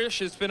 Well, Trish,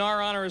 it's been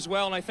our honor as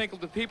well, and I think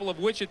the people of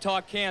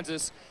Wichita,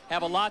 Kansas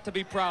have a lot to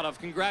be proud of.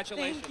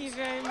 Congratulations. Thank you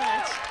very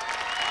much.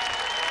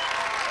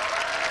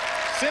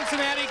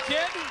 Cincinnati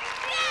Kid?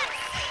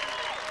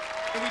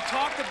 And we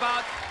talked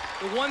about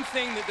the one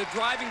thing, that the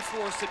driving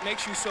force that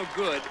makes you so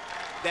good,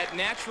 that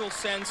natural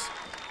sense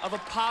of a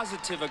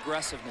positive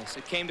aggressiveness.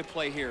 It came to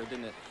play here,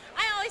 didn't it?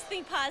 I always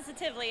think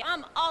positively.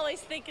 I'm always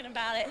thinking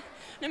about it,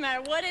 no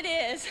matter what it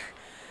is.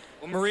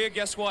 Well, Maria,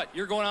 guess what?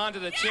 You're going on to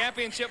the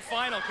championship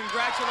final.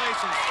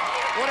 Congratulations.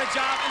 What a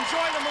job.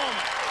 Enjoy the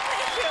moment.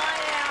 Thank you, I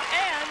am.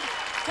 And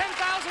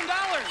 $10,000.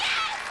 Yes!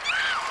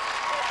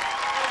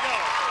 There we go.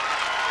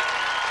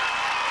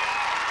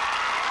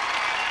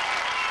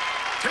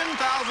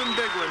 10,000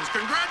 big ones.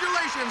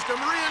 Congratulations to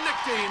Maria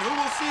Nishting, who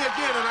we'll see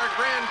again in our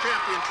grand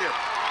championship.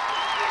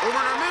 Over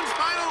in our men's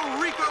final,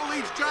 Rico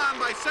leads John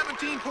by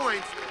 17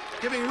 points,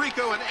 giving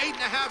Rico an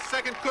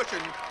 8.5-second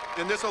cushion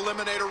in this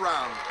eliminator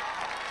round.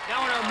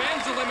 Now in our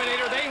men's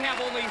eliminator, they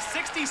have only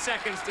 60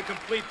 seconds to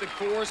complete the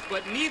course,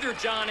 but neither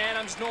John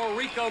Adams nor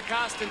Rico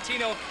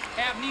Costantino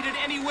have needed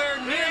anywhere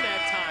near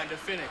that time to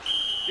finish.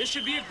 This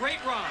should be a great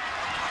run.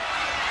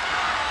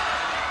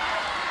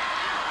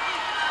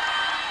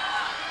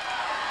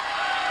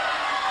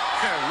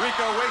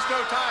 Rico wastes no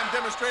time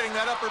demonstrating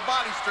that upper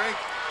body strength.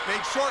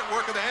 Made short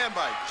work of the hand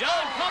bite.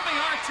 John pumping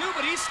hard too,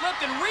 but he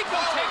slipped, and Rico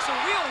takes a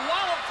real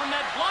wallop from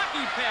that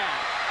blocking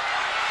pad.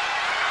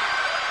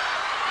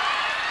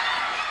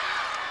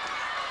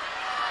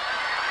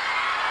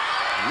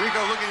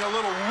 Rico looking a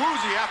little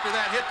woozy after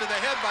that hit to the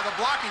head by the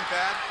blocking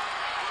pad.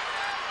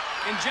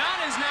 And John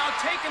is now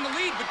taking the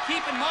lead, but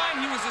keep in mind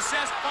he was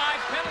assessed 5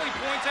 penalty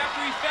points after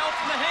he fell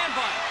from the hand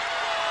bite.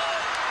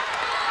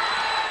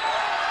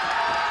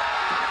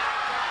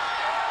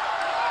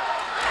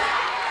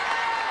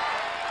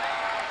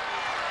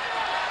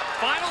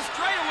 Final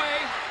straightaway.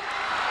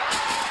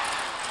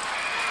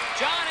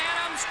 John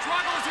Adams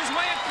struggles his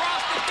way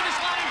across the finish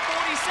line in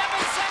 47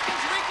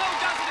 seconds. Rico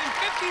does it in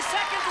 50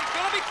 seconds. It's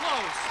going to be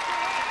close.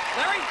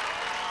 Larry?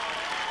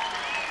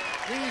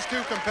 These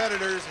two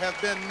competitors have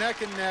been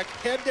neck and neck,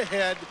 head to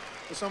head,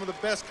 with some of the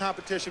best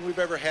competition we've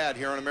ever had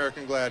here on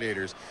American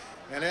Gladiators.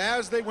 And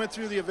as they went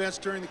through the events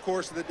during the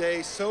course of the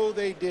day, so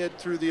they did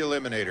through the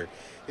eliminator.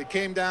 It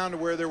came down to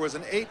where there was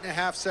an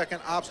 8.5-second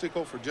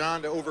obstacle for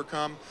John to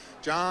overcome.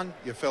 John,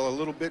 you fell a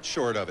little bit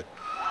short of it.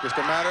 Just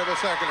a matter of a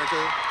second or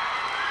two.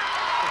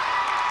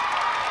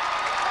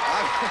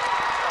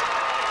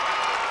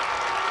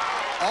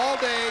 All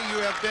day you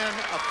have been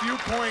a few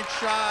points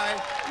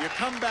shy. You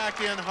come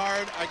back in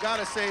hard. I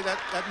gotta say that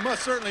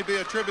must certainly be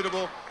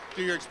attributable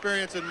to your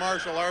experience in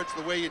martial arts,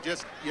 the way you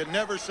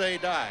never say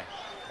die.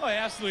 Oh,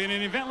 yeah, absolutely. In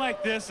an event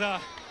like this, to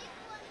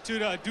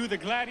do the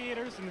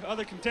gladiators and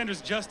other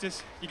contenders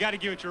justice, you got to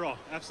give it your all.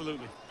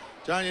 Absolutely.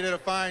 John, you did a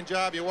fine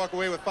job. You walk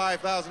away with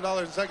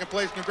 $5,000 in second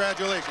place.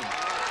 Congratulations.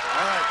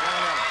 All right,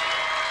 John.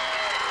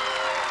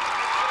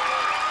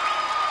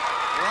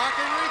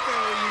 Rockin' Rico,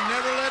 you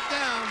never let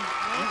down.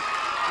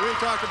 We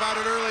talked about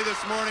it early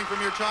this morning from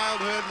your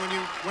childhood when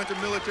you went to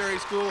military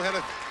school, had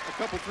a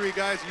couple, 3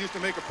 guys who used to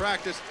make a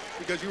practice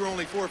because you were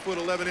only 4 foot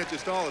 11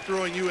 inches tall,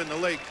 throwing you in the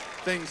lake.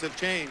 Things have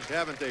changed,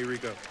 haven't they,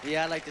 Rico?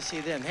 Yeah, I'd like to see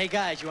them. Hey,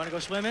 guys, you want to go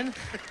swimming?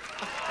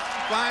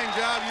 Fine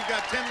job. You've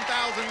got 10,000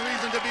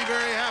 reasons to be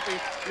very happy.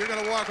 You're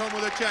going to walk home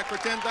with a check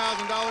for $10,000.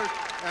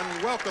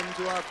 And welcome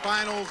to our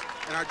finals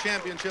and our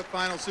championship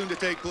finals soon to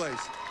take place.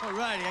 All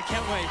righty, I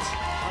can't wait.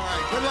 All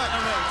right, good luck.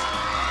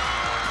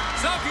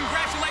 So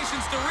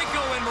congratulations to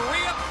Rico and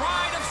Maria,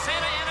 pride of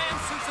Santa Ana and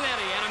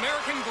Cincinnati, and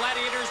American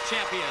Gladiators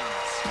champions.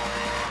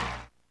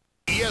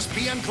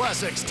 ESPN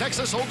Classics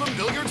Texas Hold'em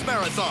Billiards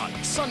Marathon,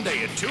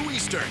 Sunday at 2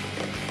 Eastern.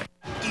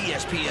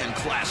 ESPN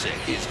Classic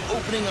is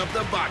opening up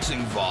the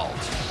boxing vault.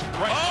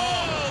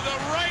 Oh, the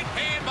right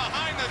hand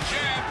behind the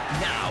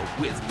jab. Now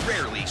with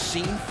rarely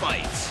seen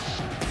fights,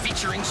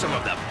 featuring some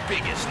of the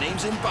biggest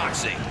names in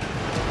boxing.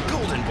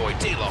 Golden Boy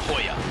De La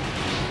Hoya,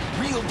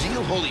 Real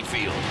Deal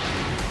Holyfield,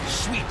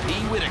 Sweet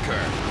Pea Whitaker.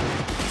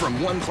 From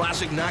one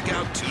classic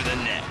knockout to the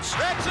next.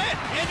 That's it.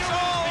 It's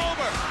all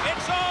over.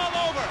 It's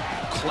all over.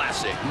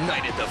 Classic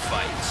Night at the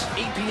Fights,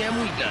 8 p.m.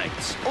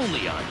 weeknights,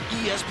 only on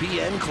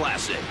ESPN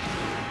Classic.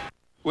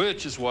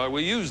 Which is why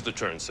we use the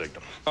turn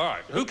signal. All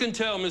right, who can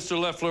tell Mr.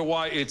 Leffler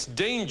why it's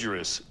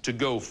dangerous to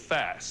go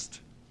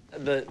fast?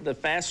 The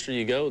faster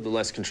you go, the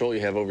less control you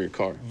have over your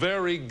car.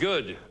 Very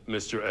good,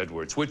 Mr.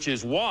 Edwards, which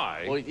is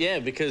why... Well, yeah,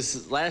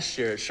 because last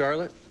year at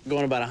Charlotte,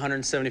 going about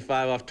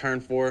 175 off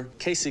turn 4,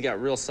 Casey got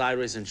real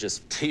sideways and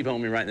just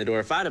T-boned me right in the door.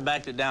 If I'd have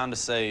backed it down to,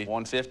 say,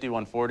 150,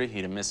 140,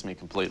 he'd have missed me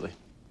completely.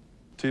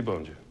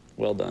 T-boned you.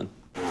 Well done.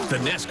 The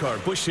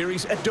NASCAR Busch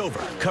Series at Dover.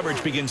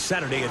 Coverage begins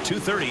Saturday at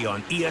 2:30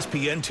 on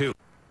ESPN2.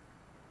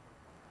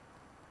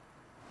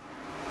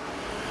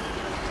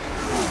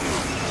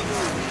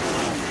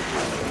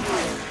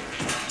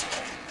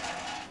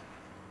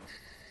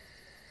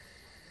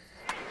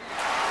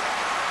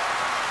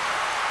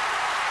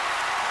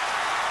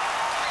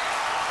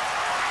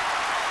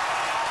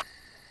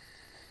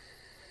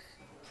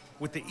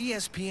 With the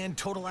ESPN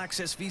Total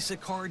Access Visa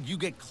card, you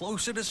get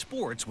closer to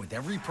sports with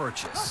every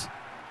purchase.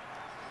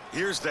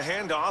 Here's the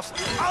handoff.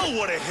 Oh,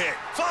 what a hit.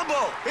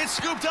 Fumble. It's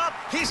scooped up.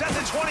 He's at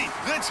the 20,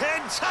 the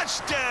 10,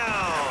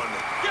 touchdown.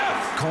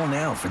 Yes! Call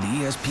now for the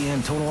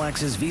ESPN Total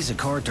Access Visa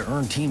card to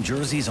earn team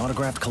jerseys,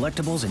 autographed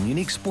collectibles, and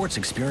unique sports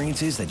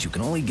experiences that you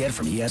can only get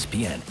from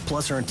ESPN.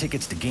 Plus, earn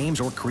tickets to games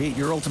or create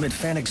your ultimate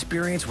fan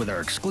experience with our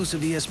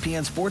exclusive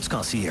ESPN Sports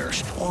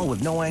Concierge. All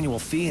with no annual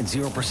fee and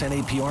 0%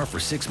 APR for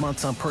 6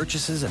 months on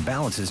purchases and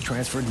balances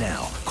transferred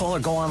now. Call or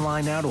go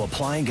online now to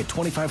apply and get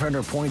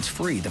 2,500 points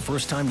free the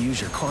first time you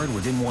use your card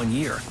within 1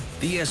 year.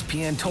 The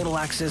ESPN Total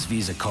Access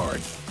Visa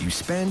card. You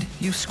spend,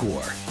 you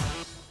score.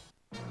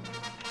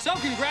 So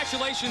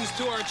congratulations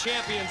to our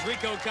champions,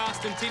 Rico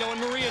Costantino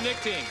and Maria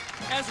Nichting,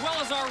 as well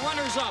as our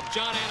runners-up,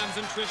 John Adams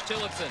and Trish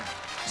Tillotson.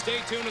 Stay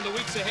tuned in the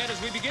weeks ahead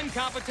as we begin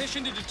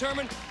competition to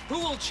determine who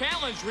will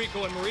challenge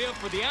Rico and Maria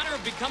for the honor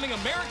of becoming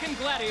American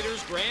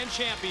Gladiators Grand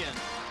Champion.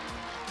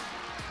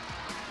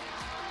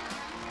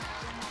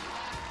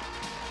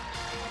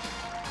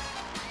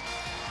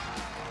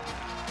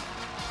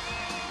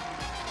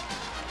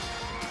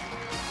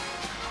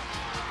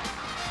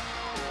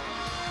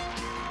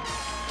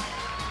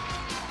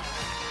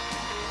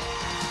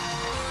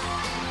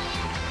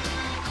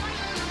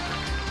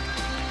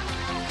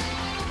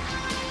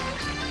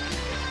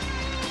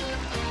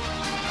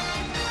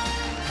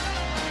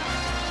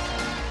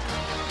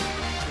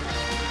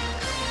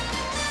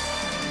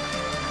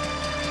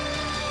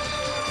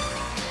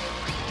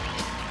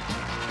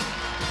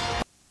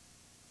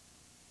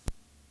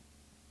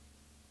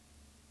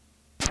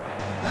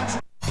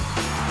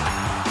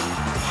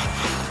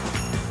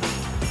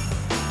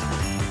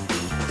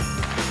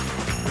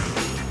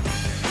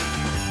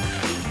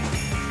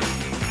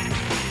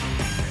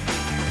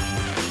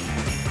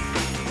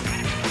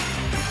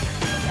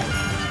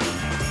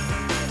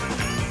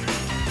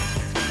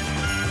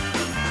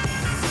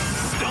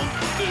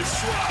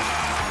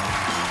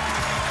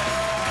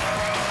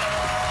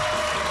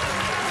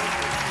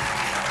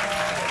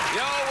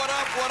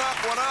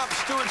 up?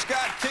 Stuart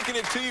Scott kicking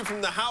it to you from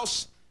the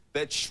house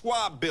that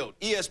Schwab built,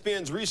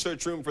 ESPN's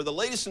research room, for the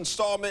latest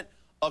installment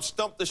of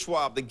Stump the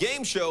Schwab, the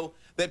game show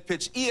that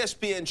pits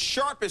ESPN's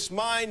sharpest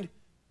mind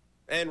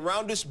and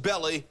roundest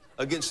belly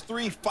against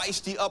three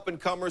feisty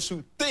up-and-comers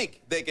who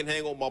think they can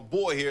hang on my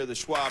boy here, the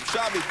Schwab.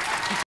 Shabby.